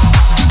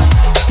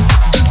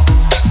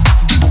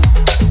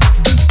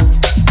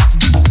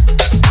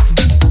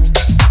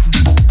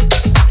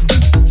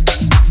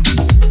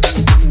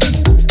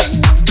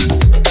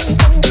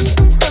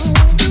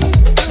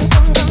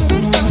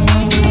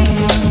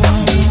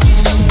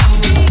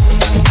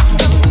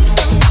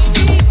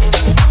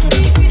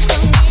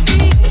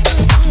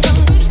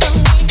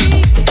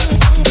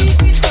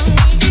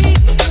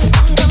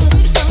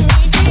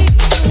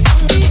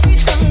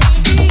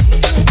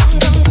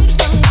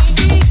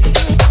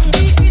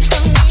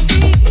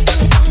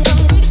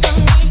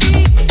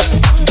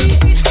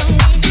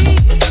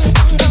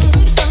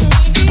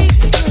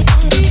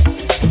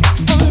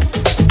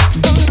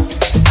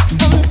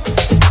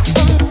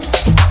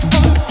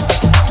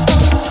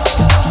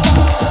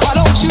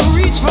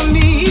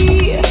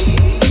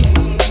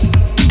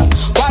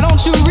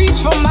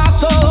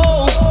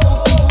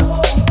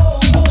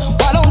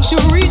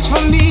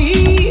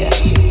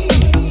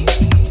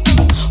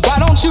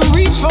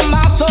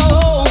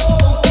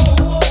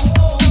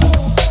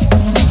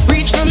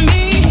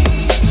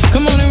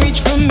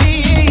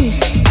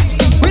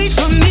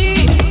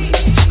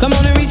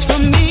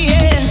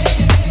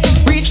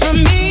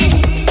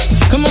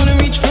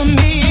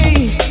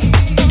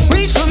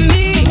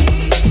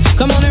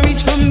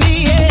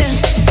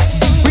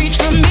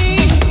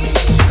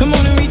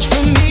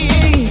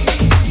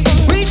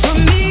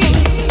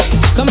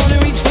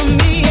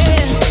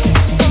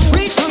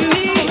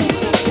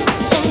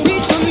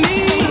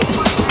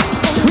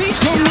 Reach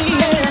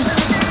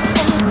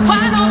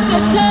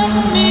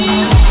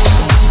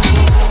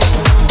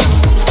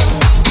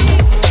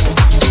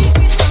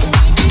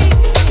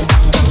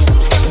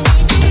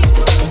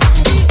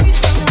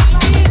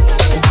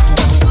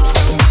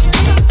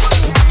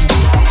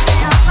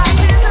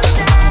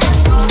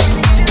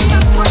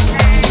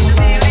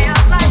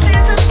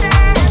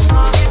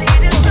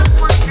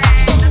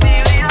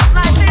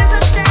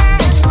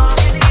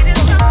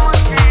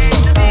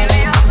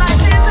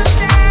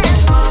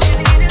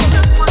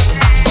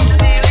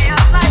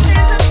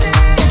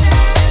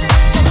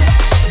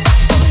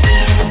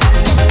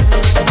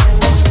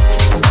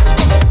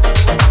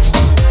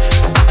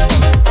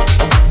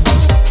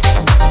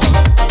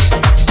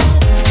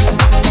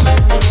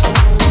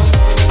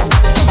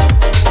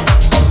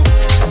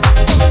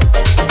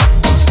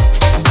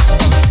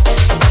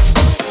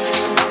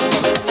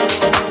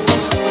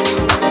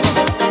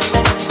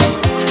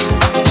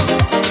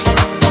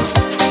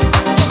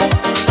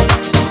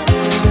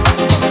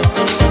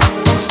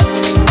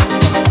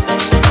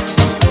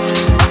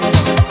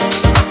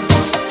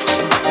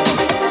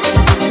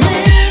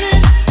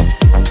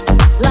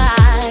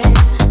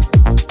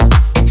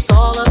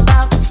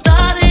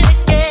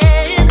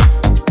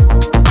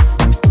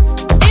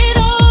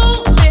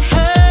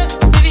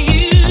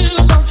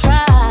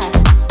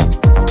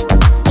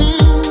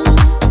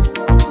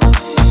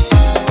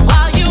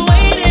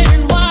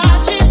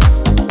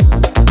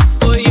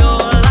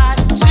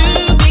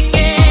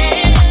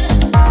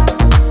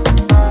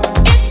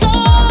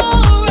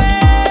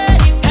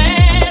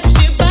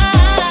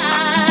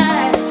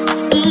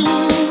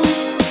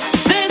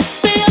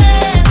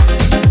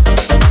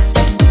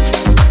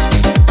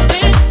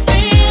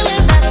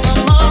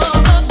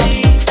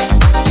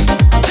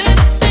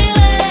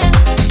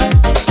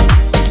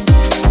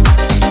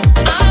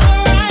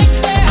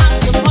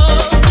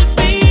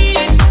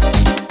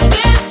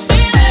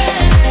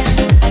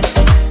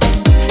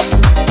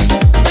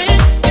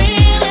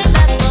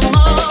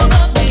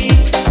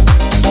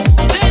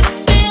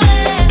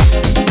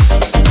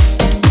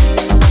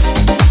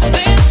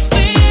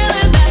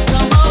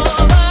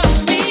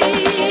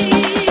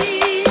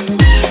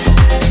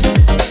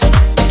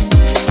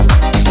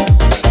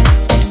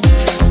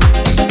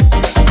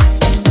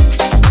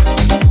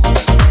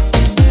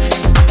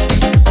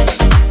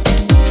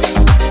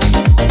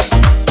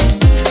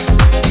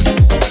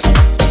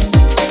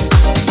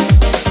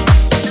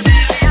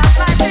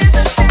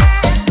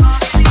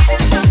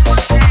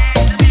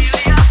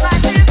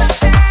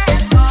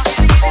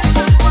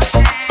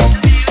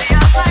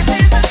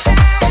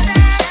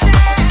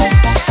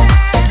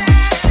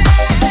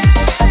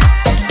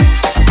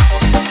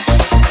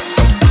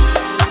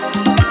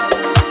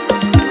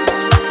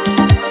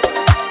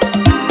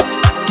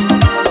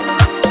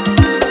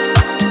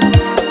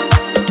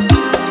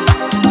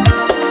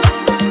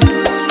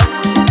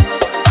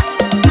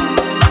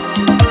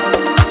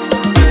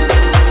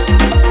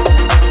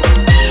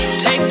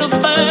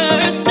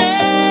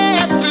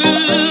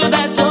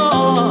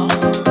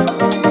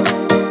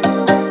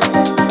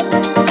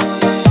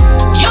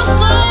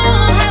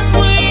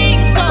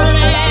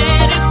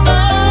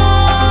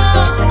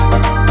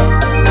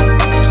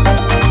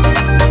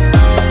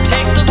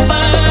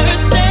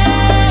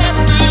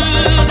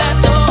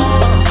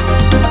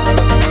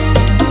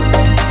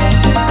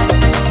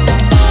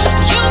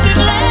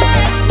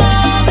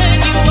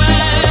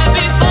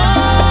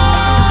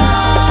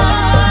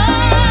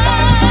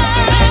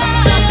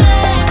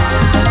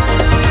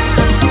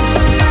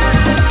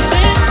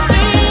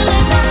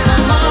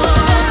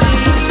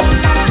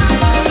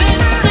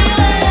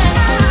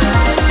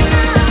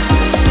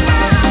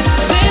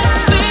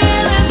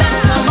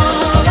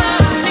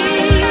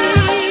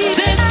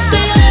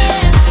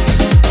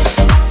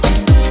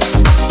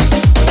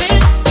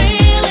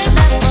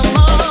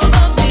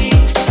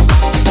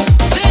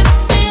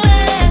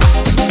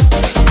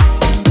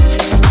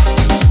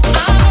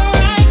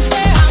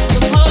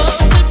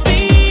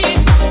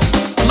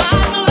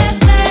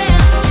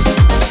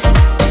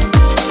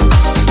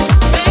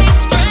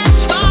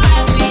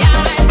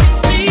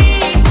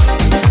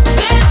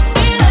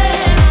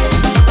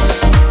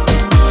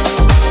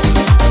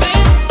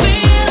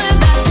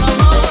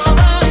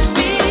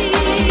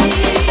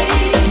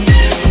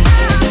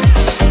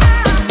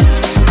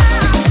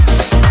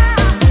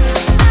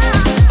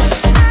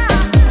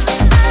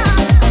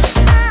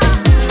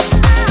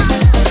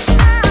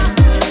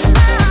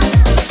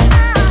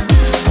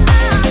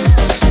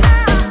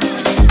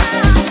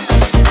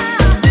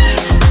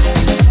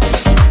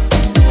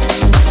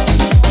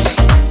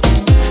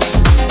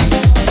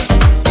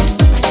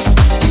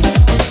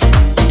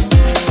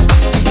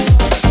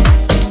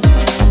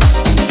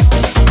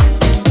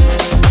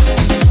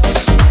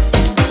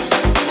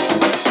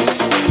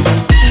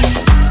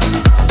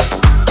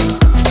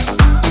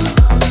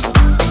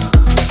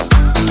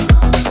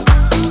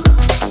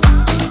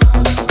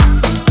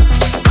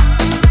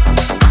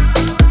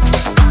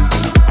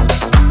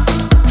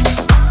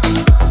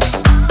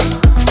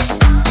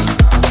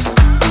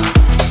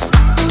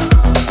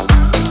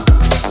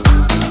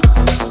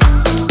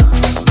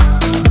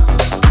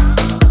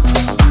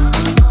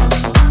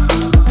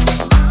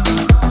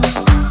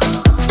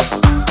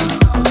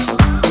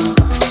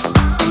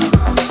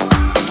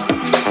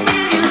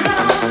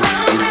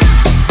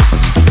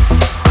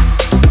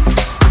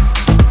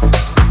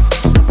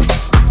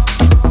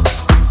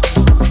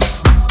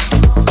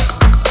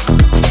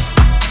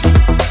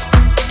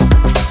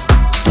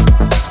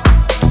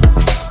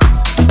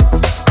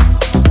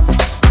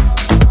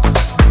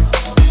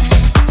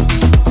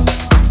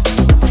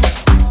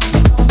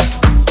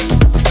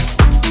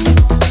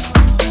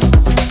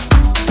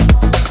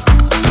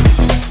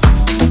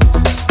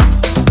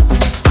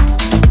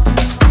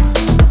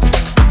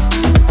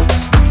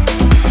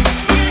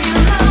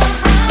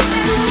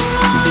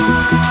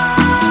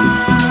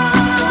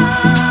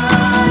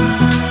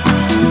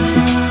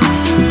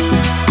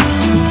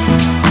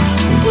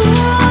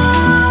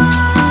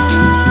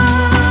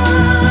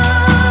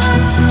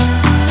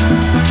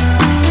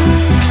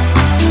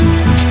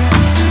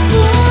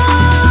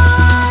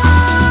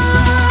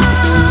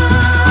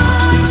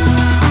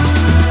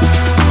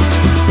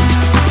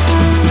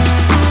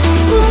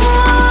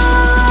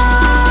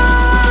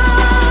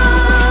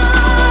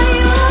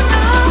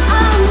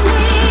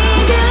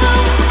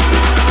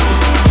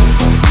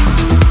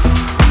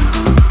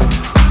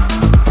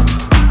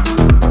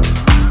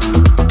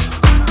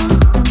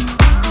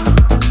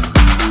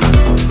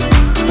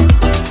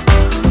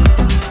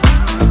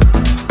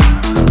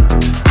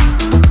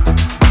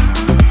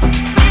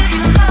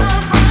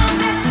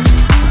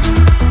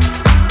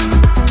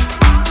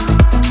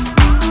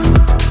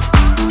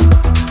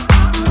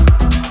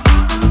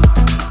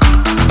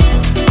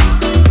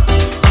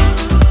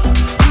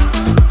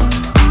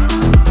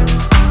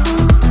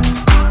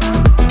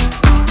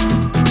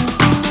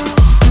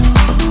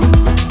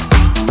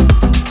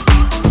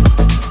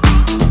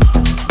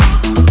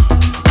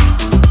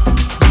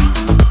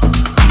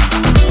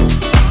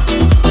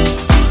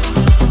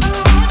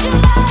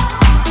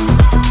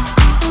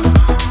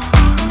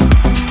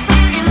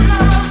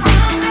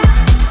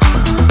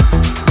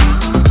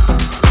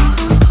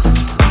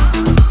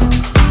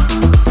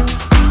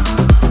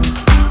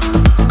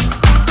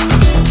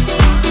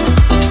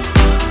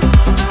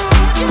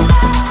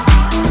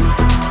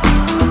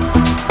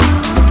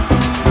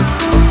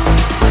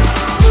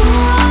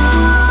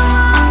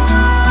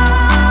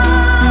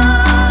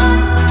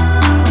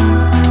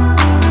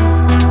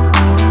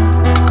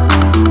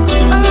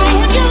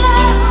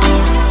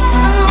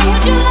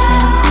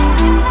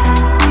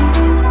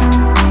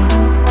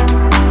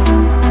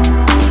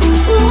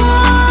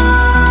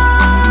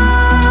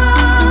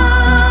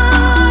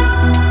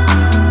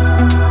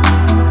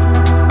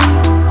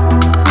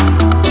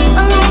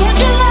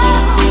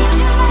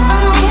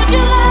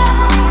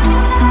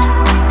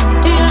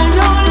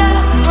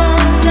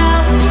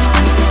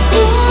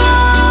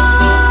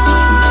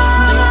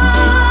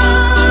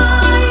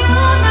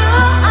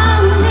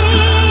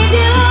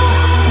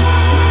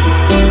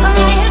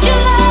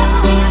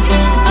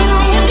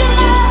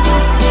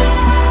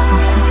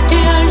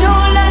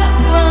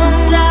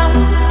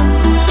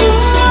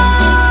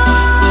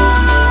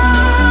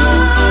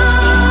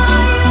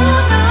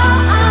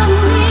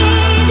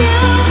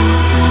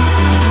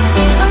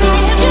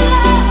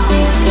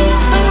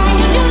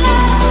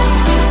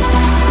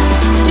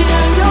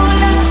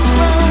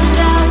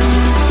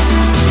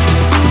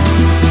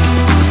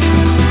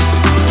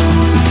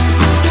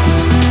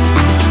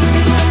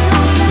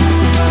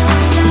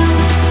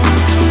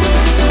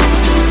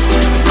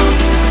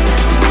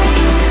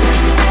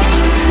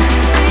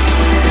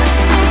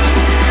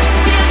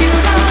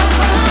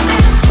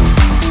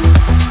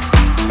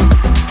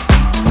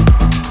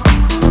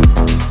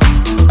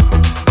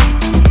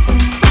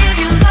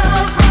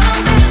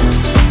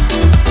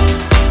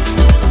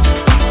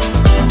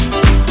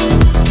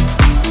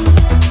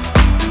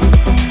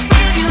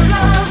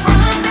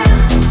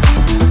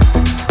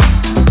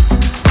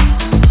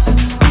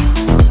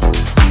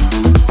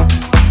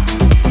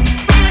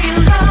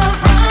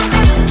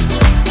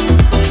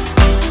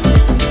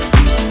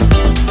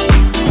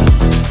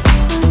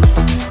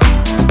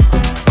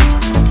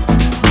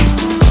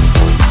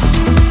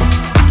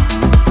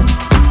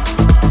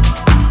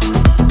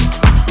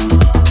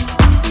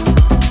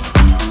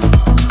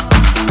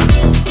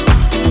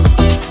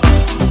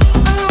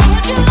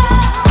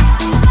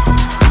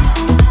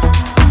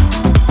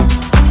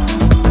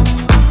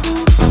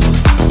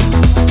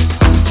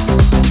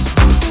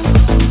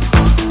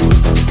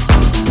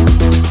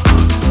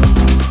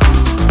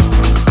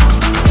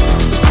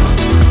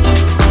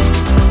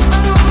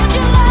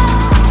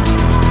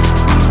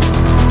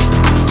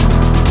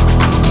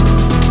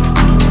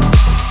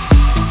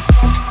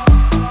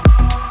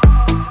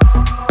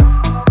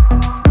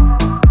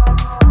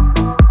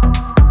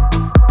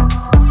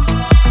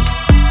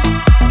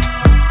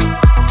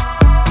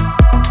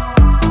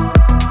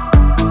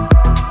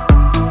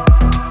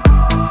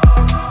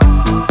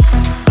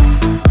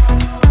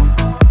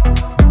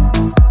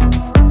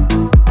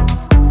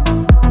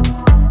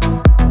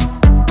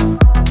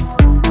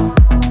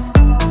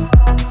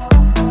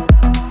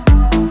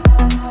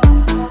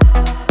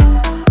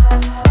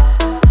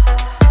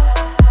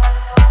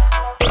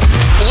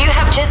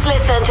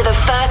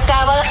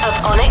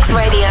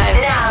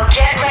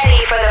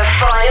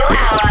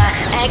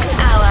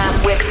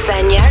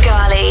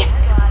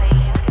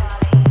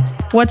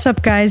What's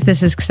up, guys?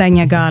 This is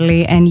Ksenia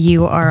Gali, and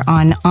you are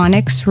on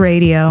Onyx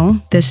Radio.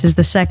 This is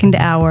the second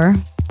hour.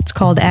 It's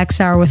called X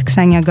Hour with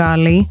Ksenia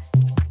Gali.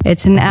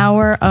 It's an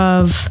hour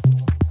of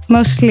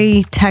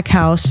mostly tech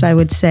house, I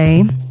would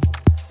say.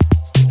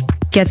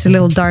 Gets a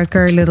little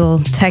darker, a little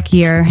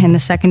techier in the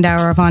second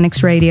hour of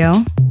Onyx Radio.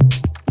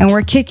 And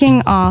we're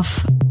kicking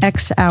off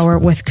X Hour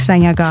with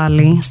Ksenia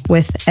Gali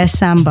with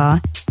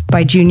Esamba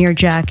by Junior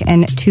Jack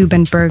and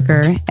Tubin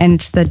Burger, and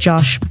it's the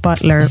Josh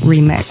Butler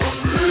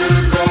remix.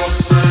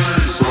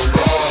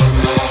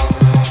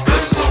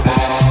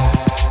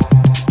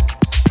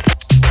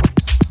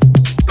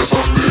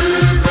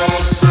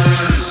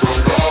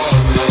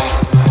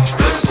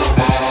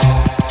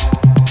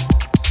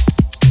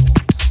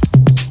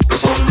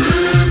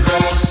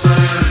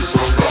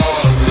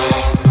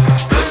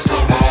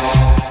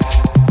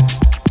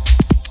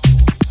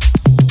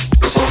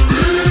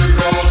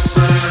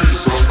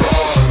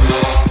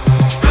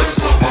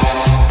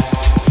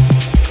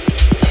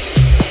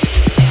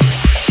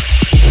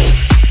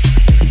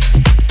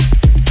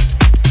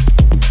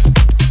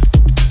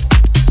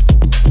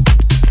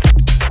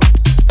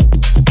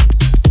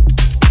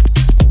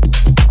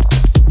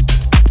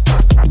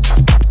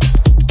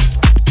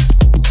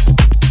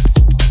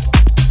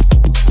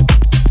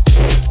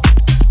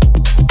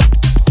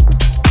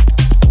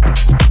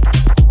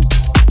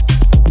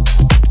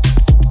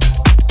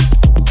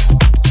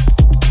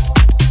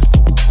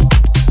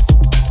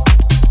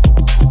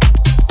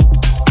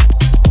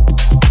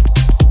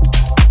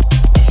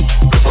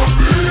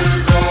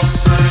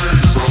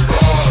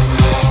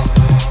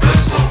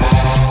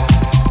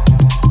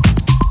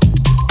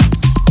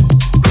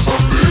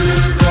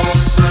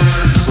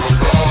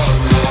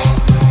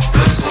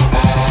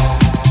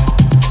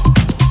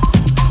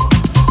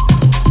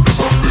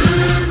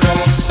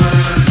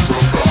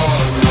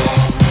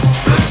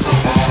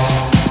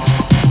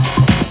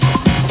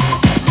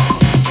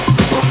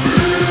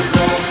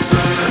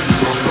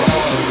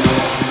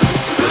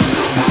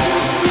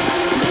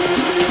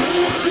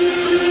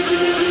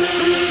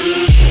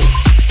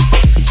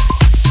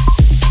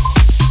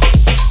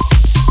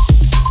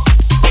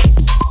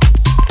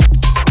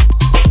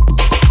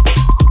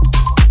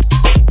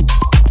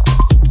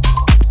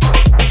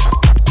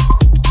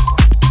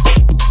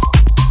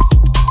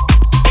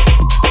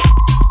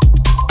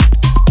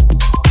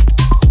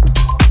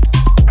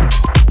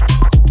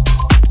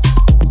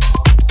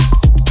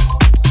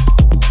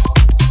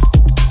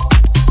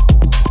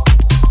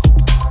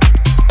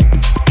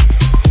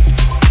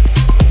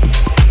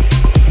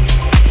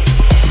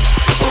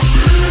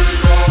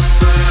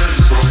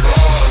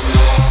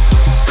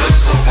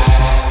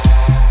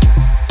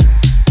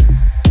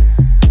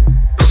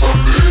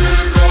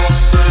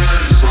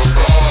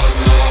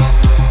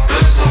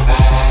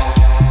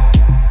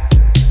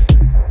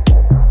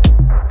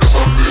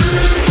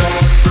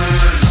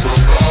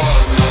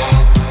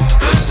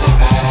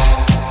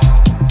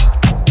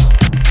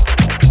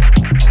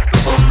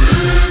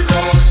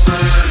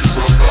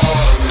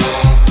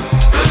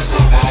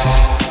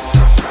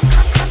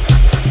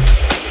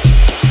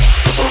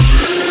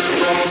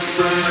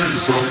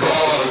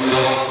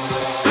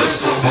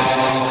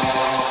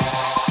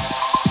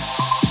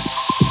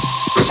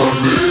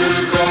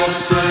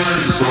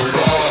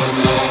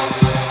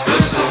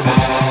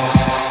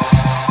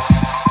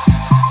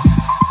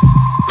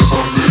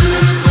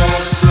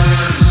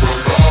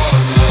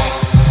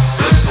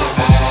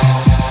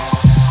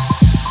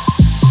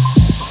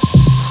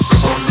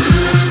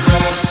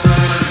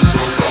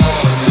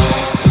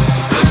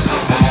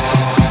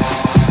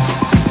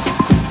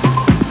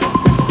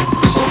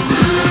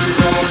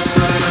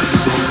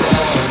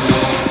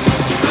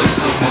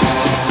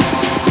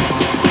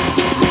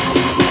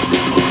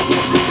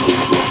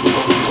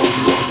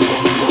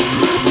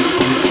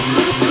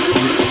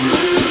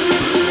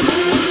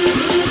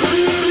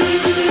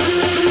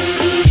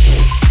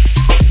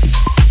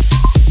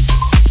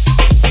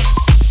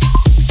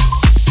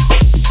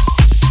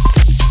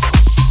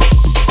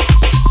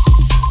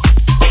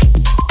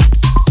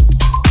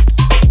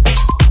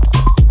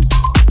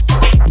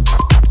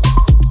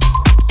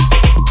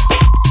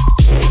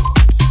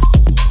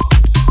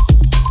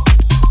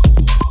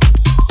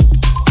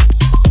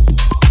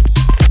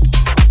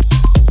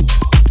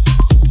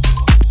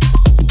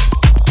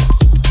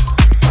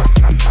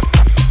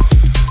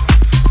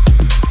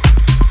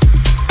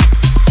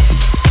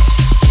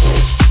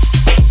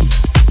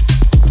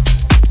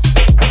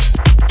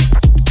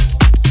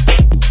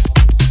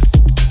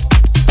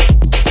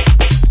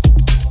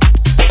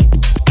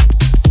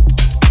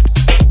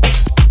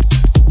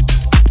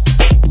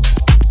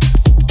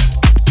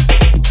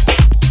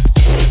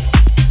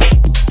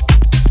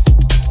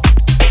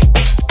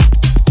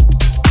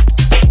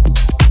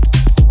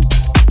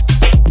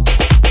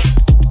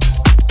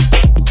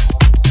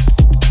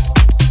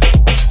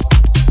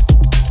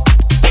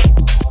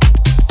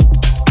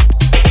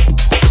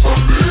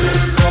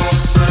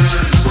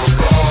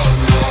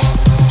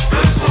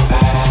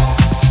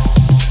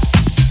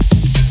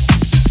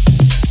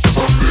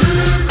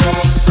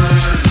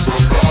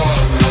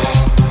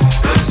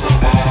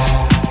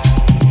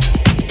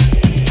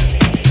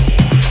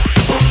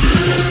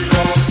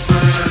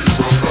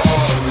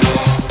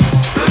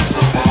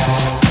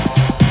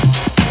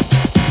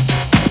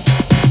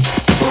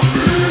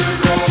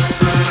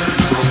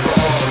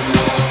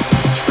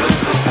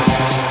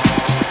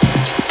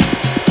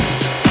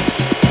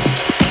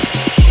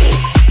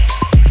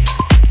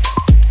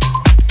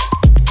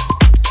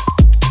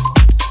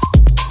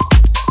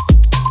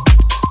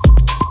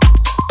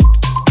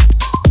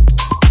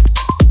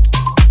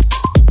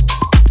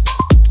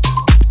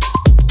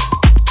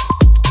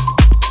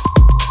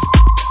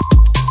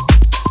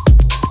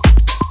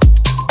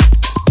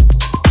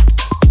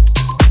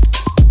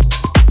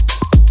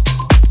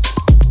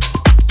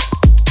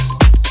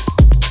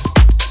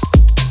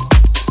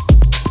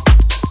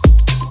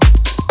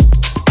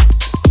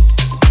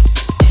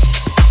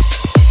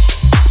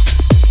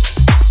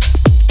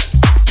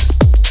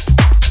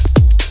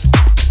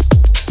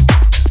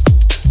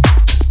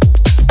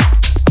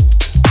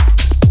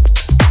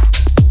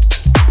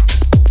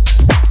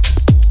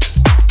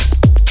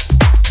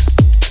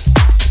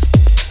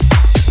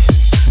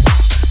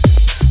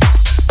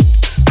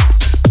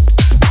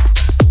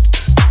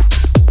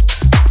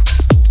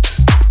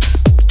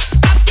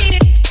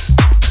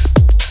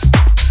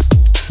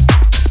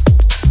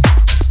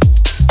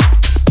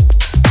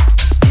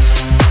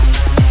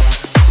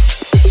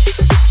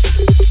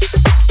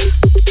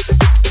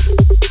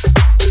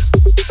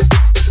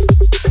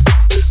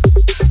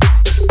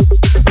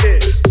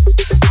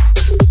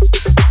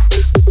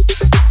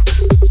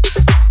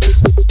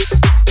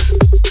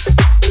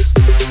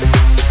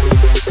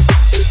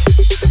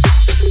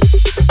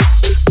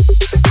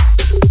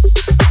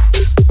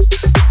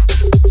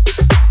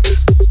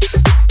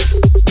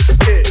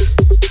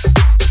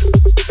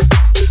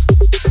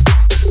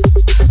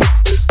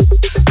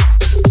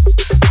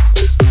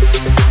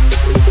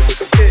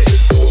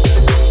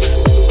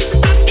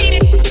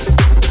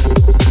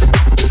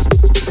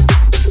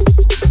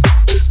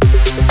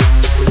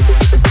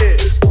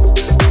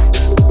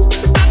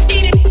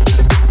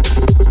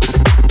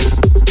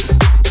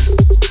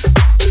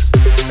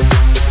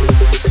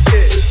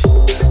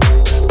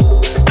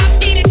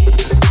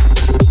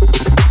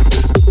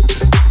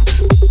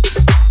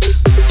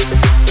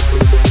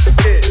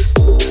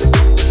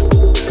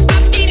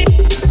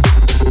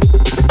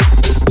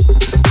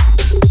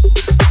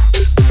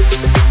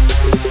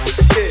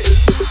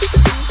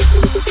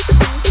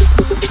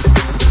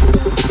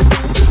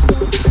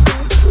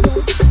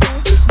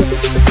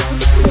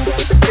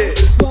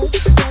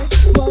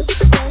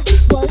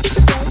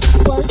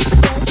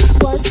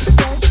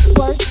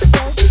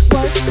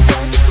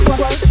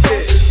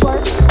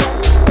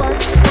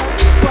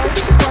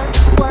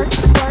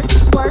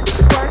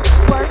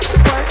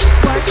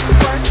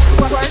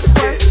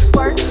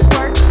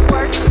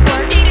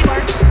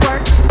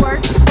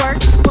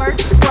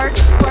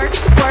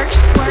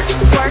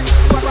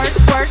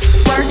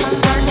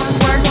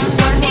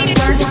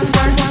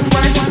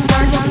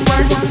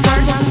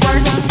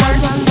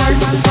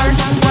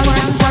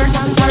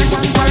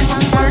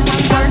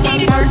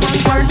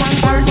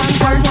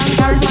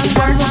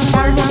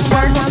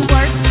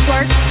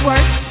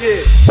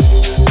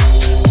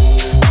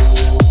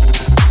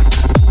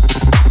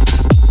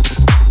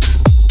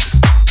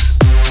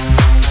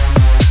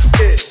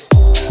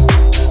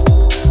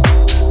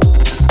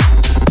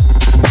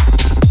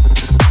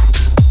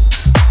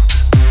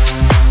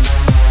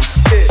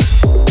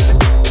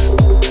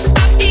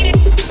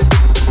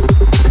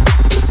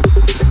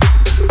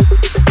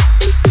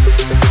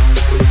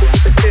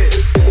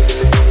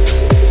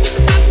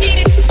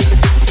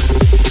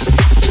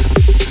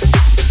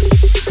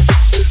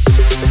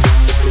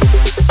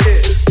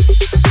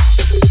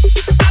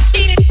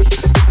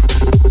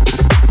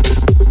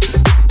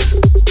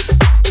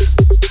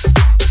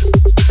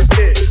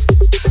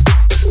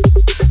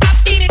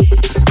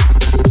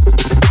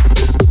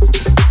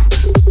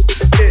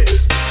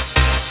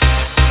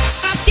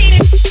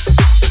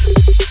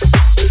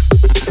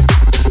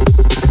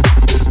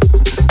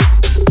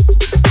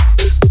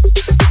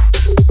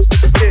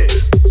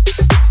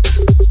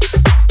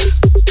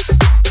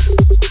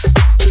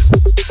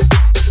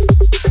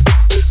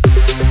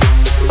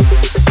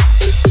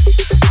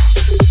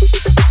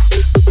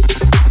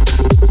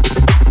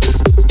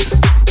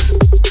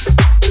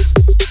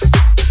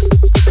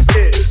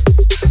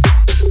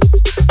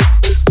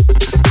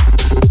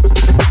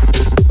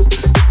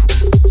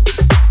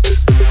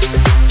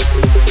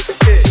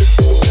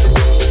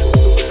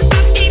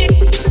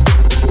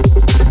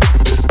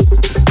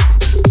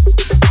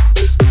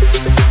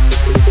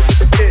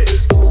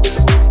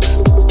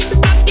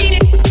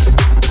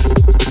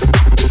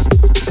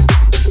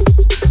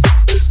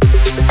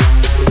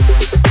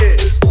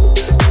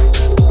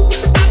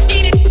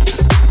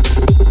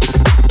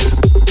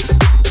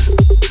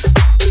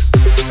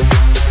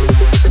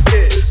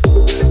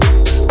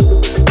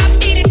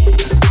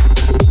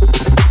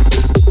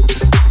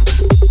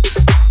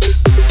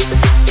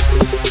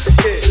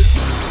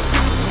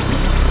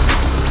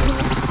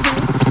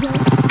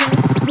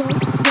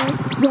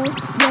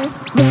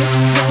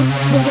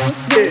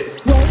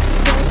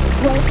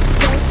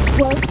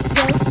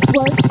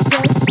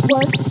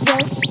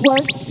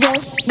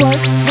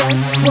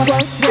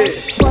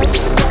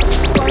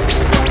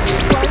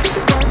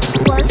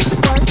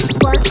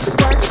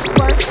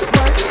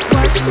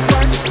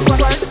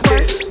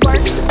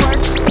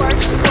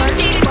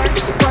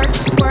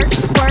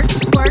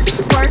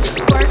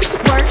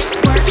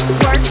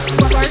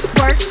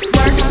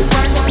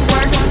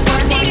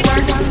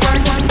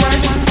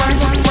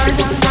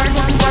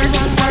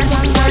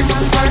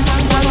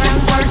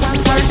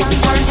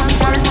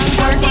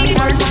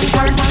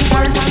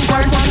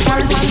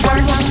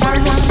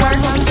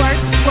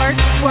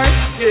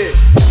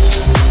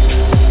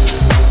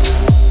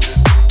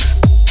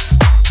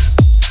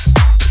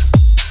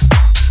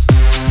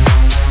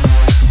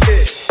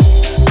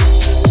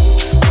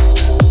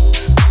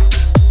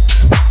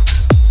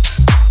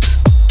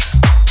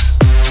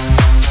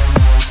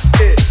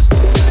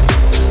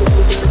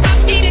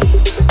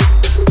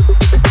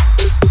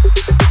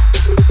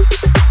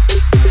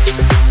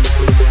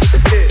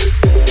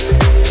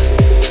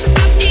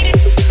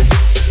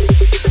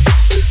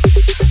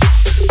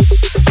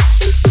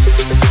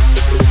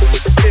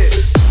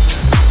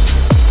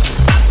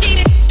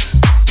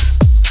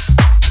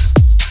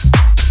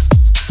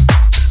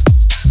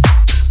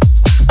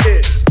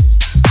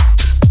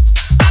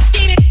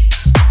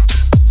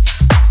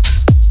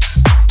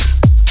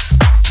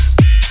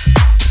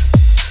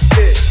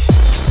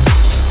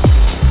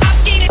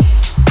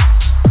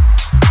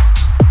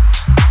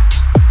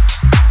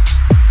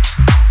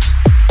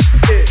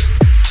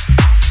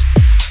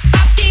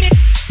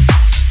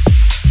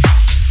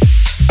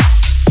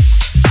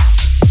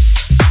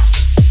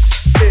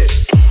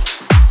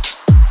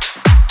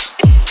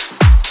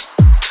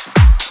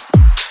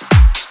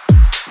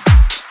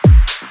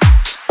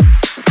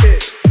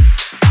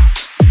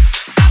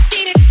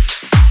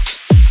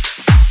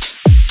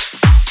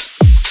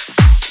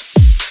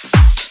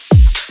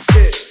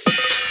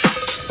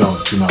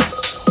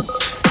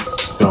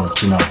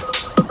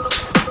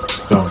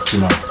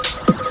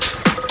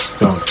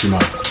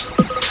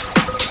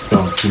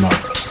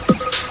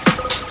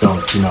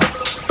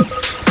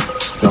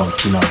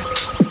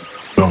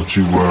 Don't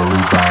you worry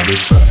about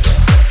it.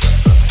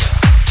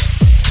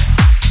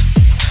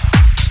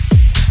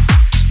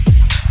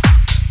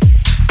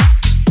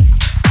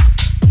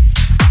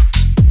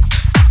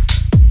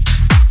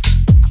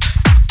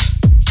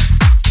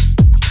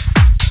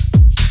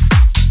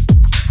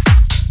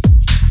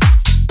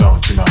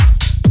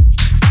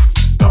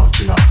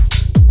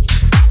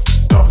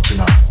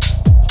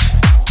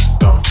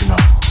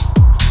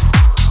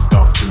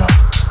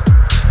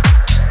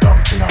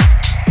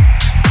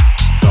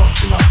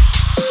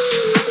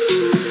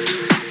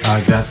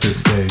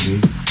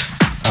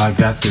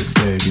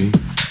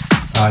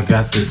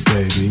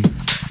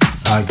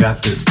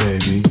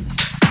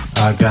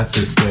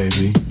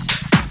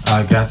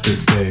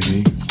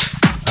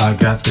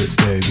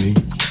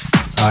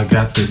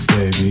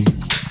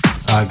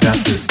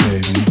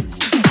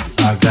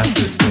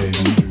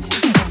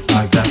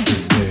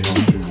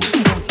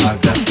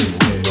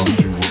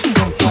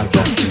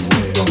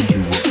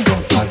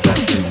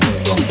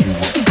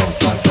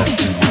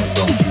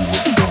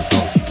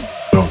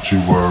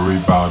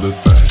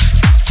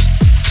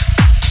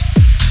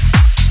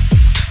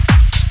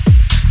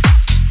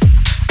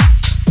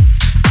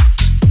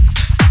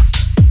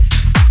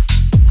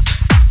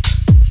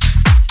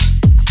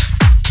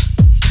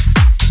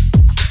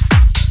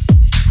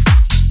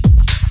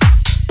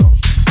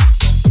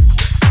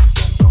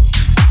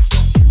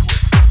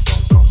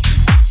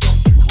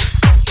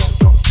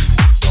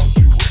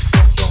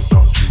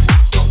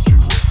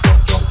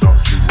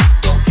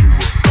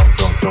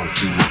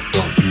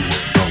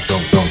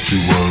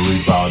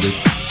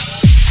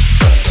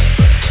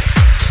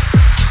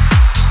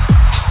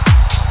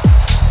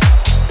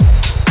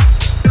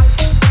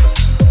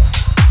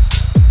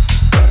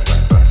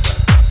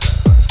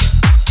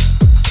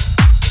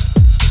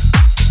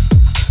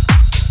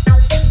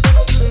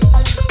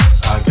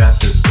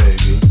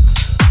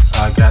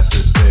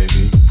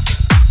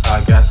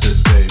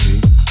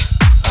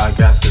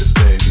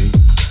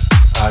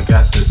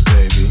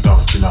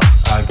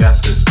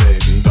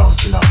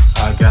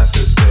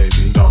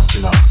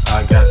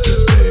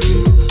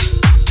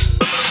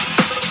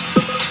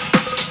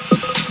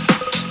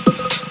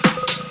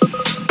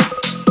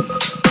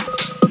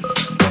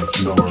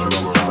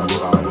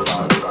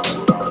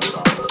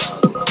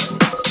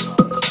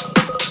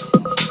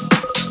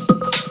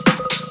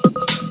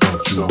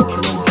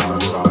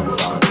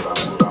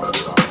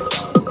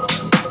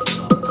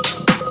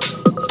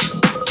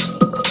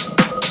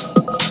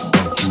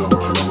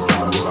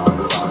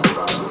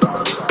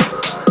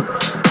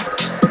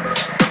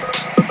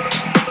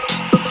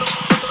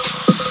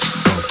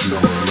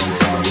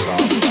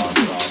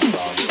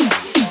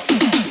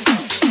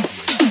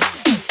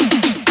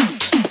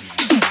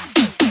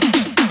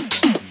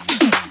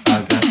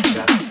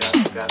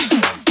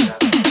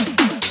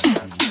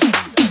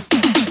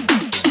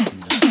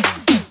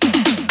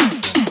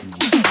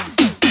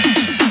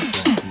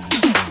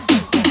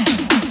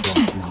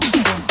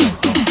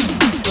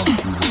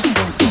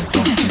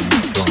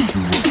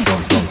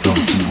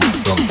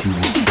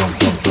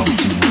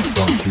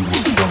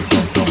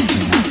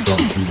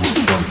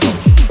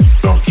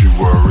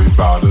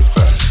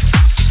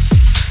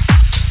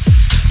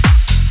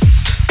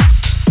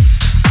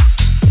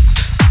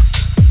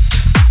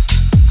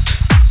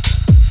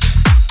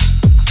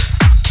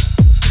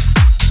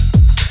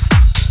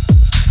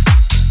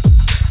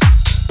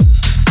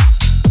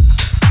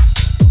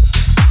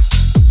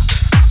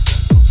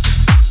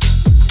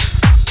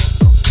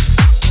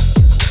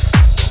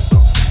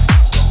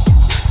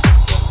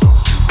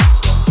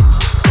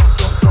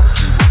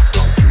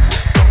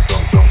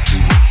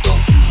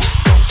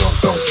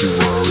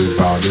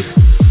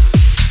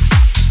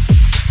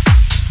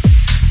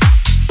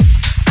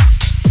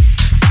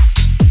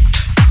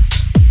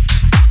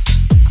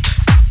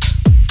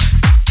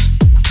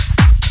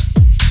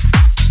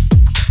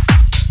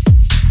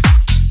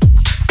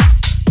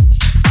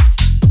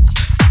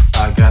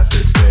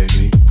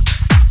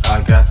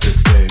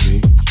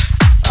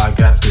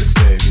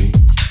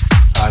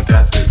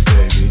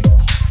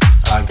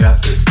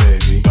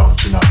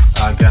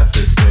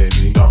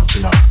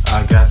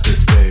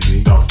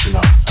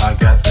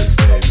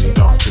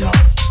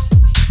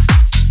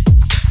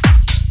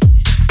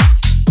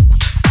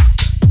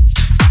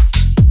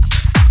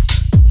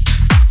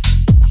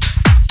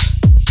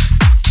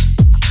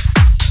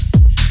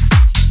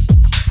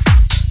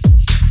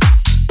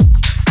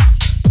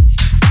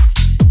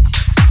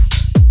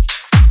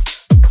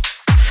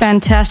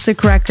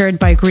 Fantastic record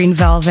by Green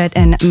Velvet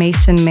and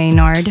Mason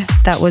Maynard.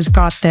 That was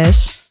Got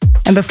This.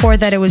 And before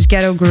that, it was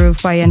Ghetto Groove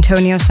by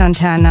Antonio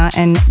Santana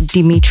and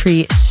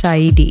Dimitri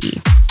Saidi.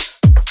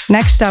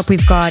 Next up,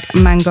 we've got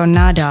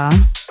Mangonada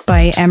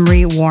by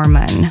Emery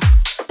Warman.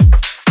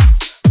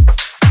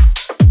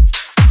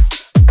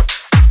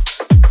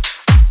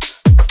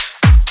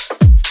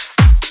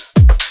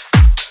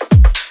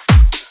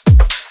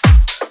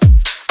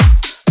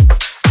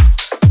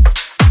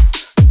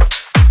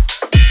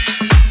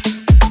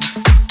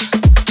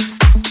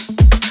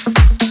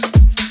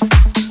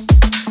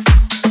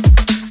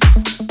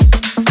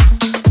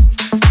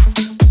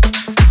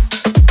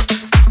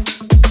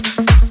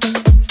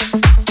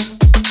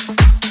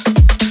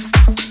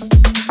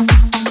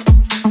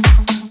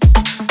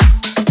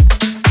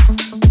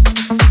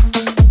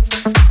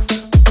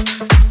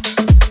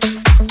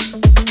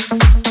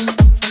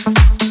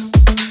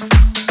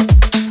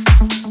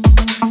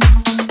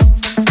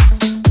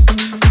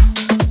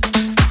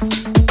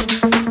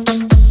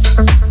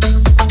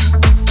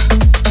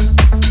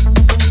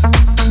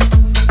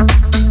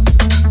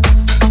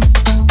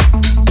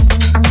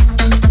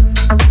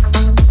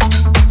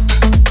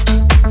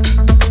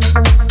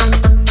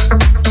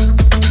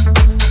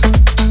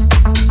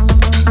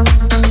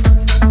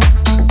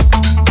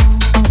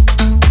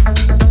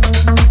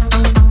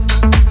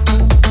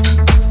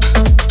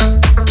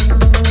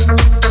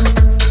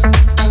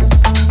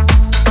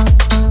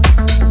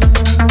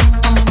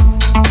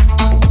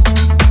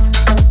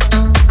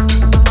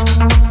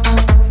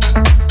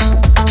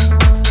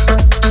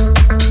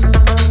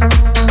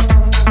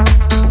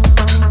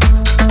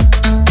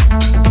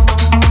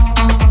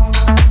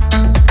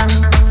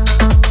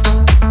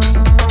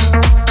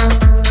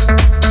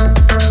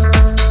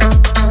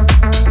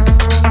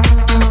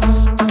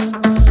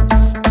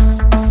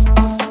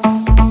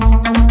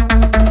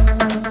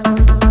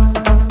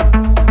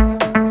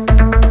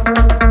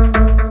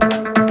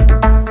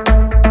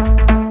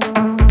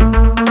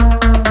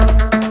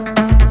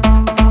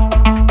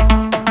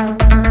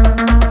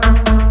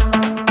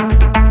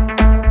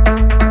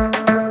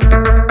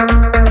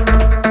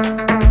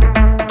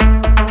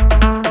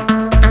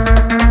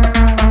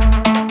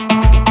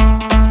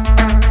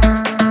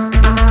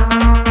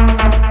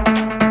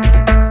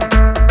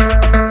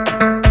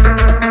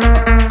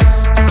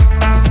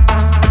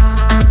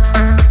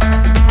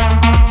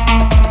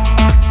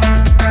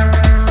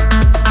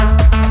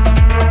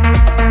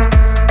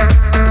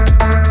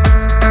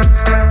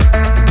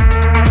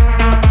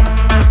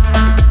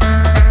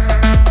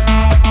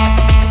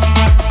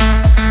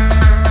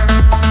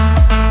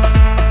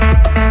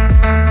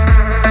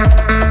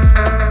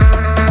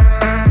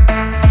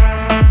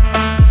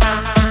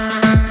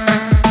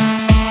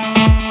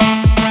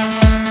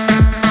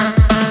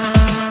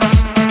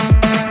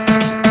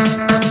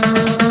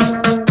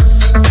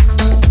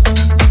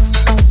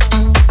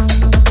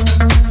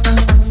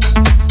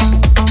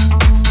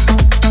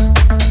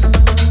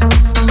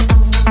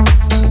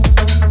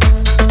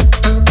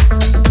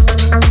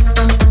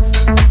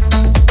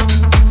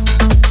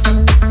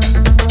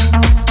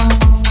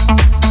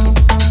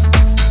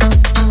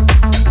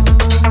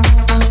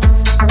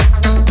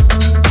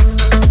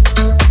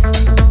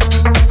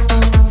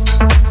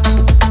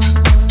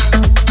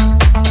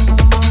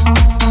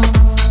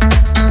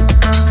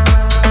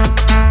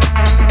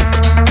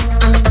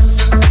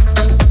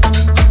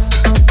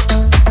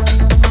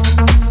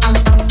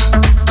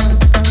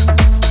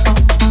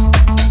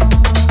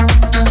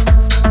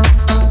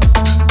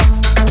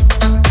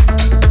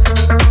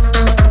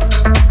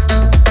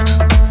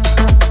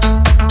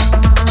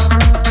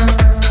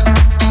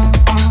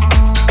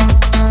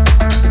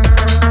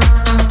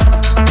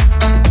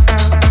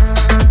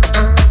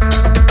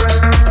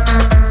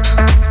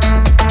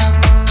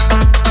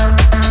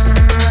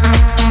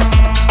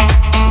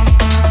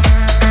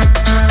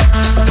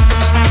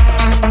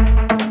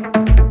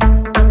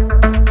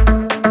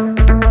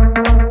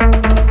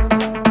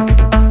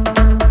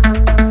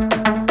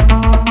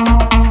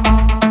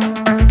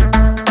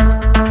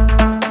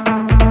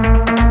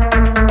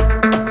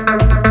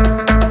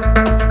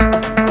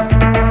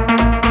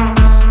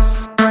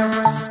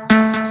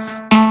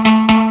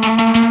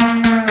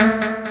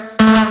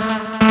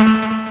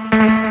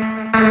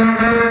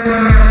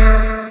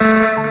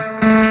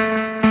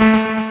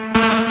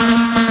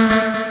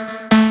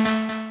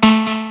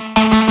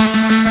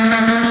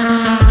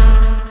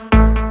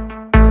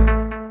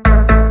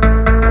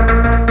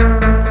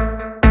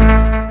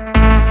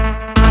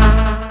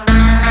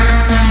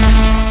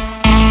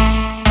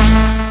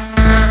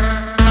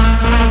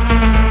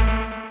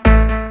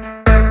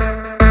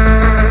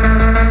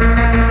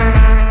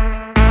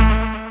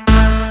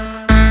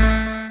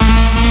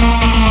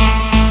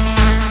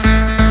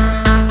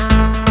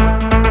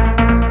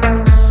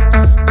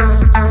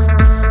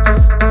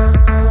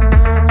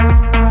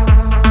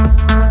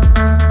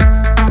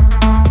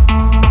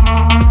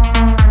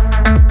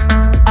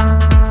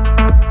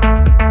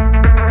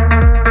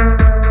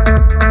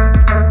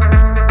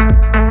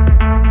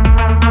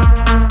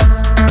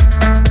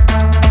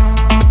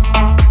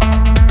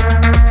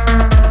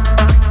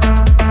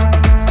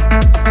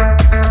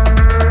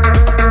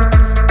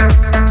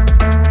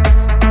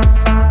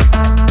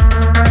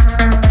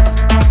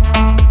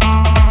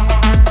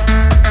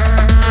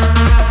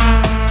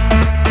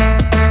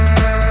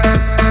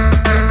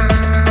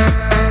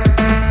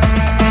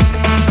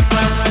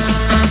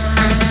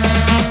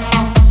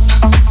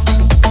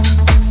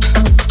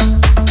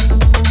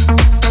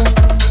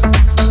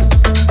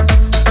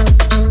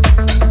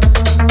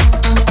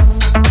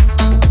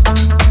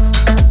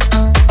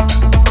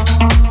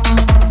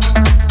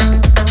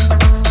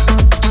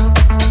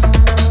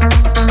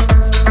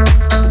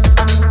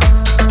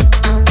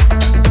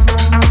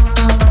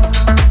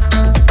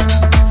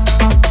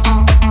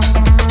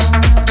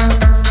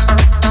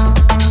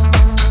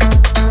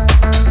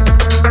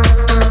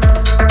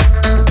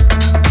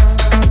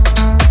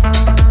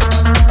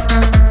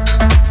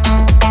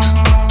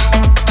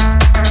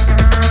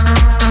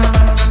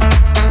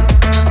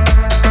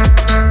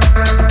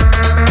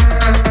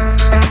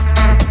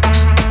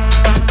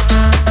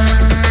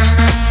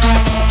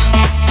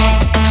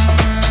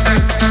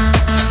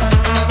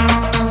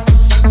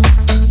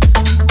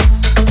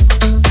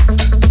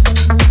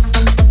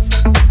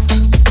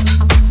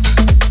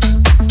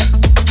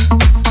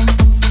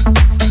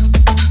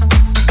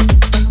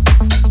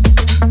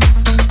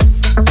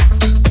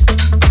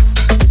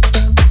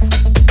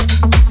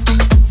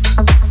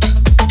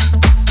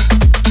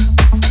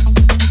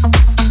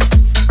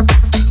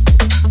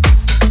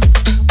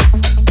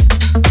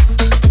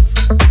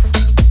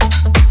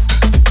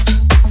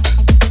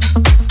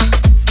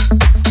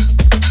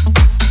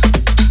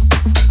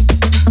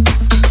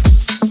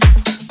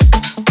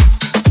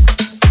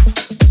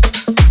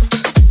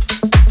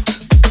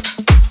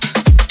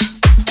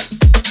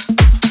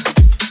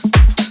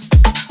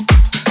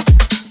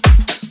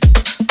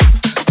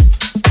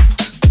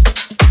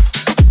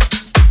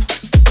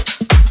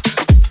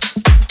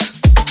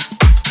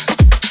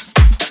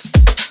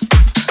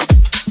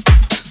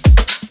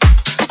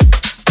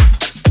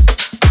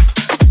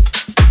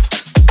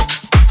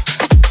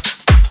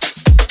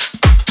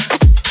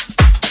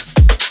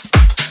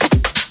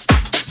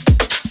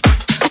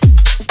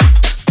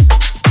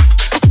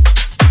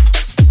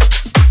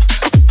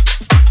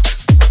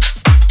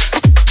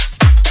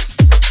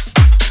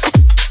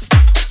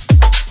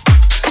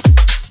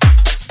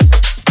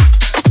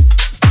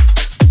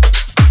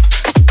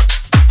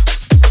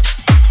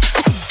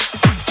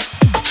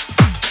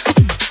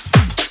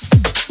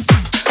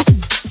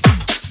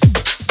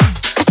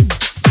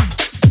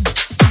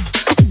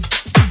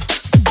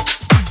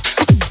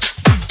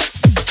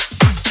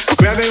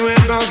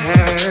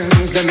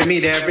 me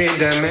that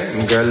rhythm,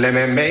 and girl, let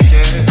me make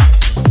it.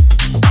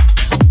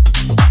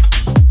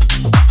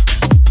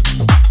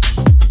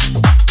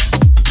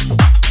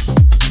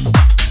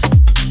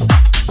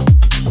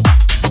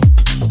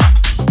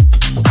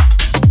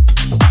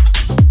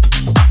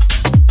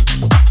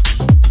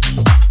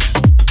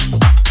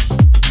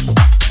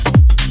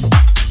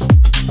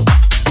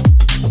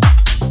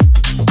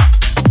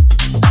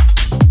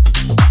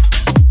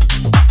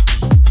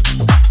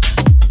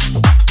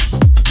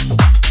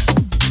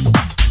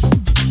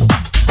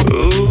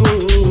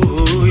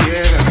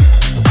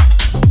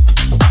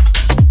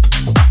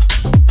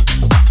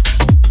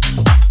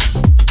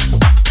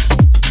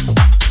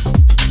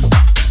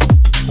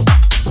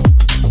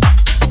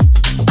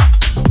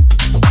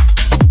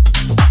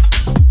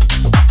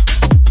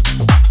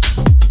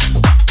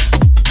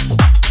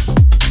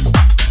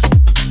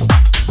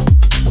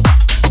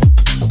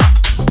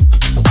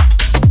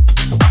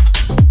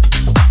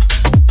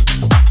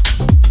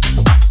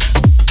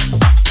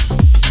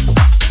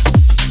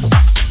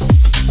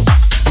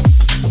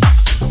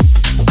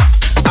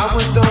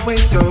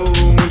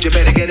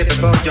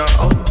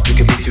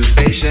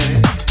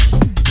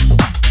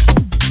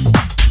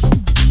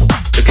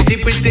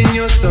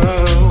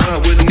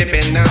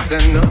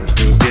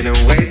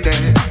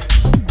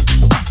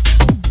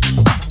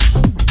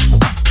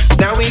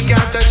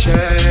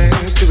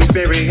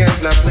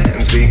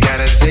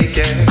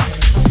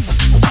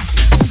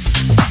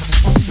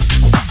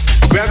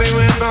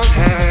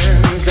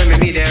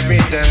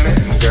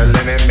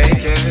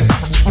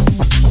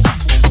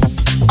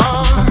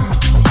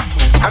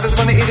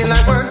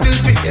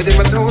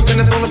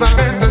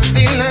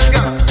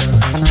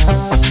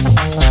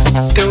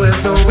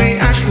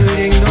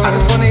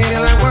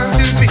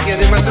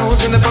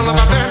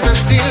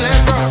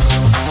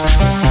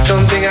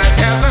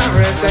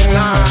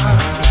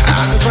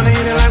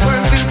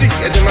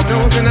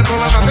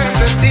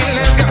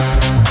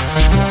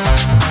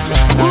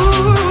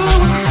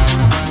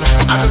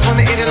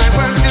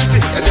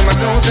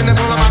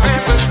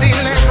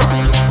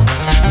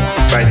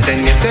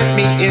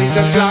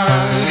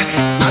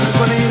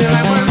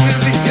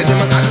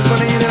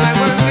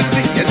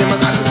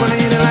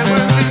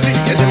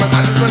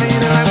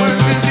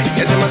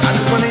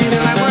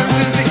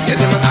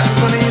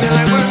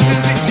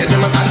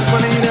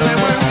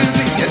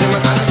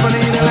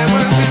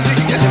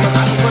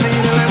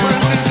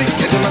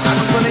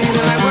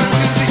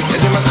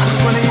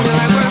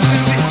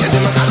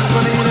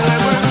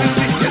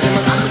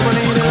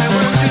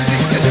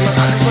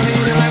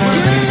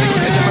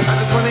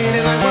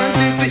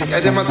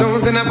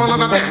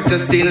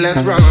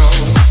 Let's roll.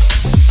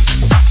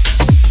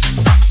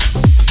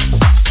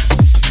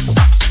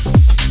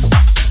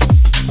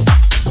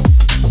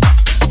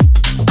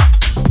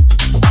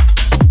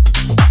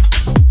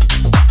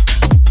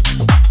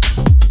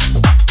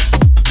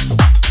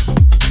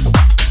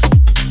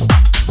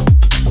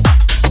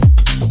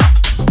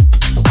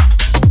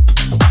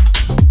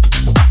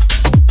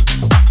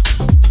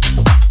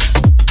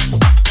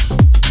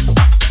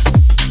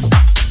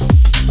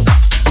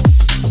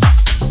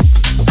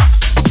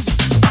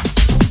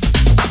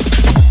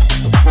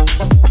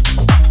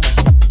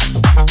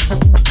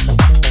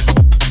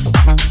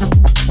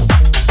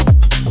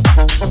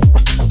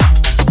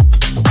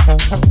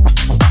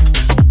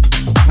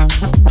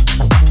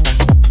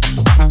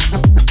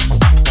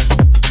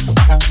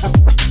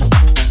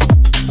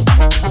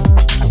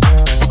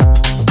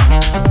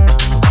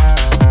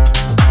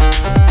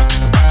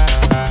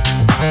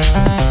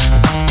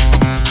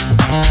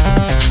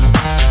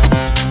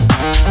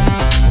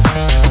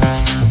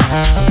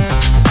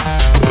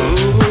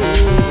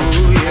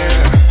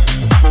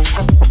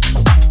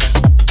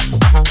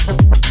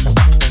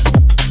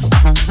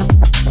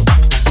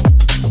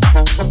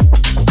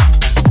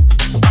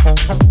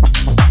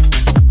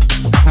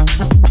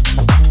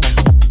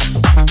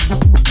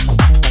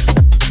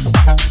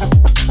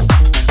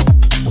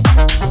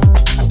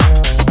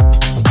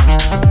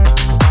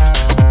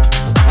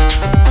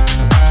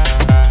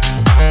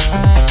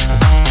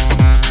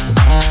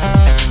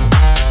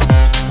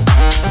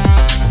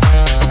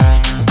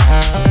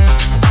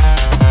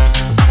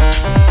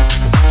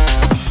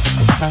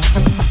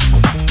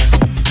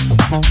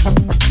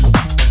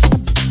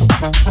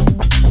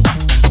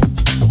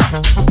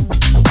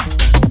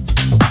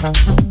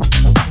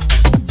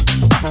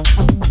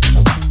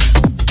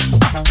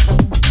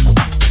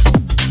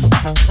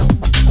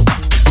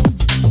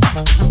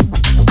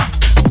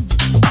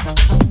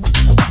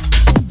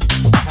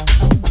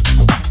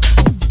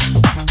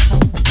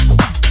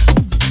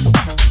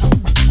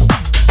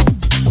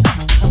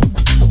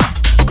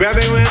 Grab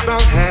it with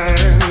both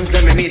hands,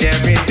 let me meet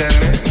every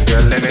time.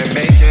 Girl, let me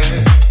make it.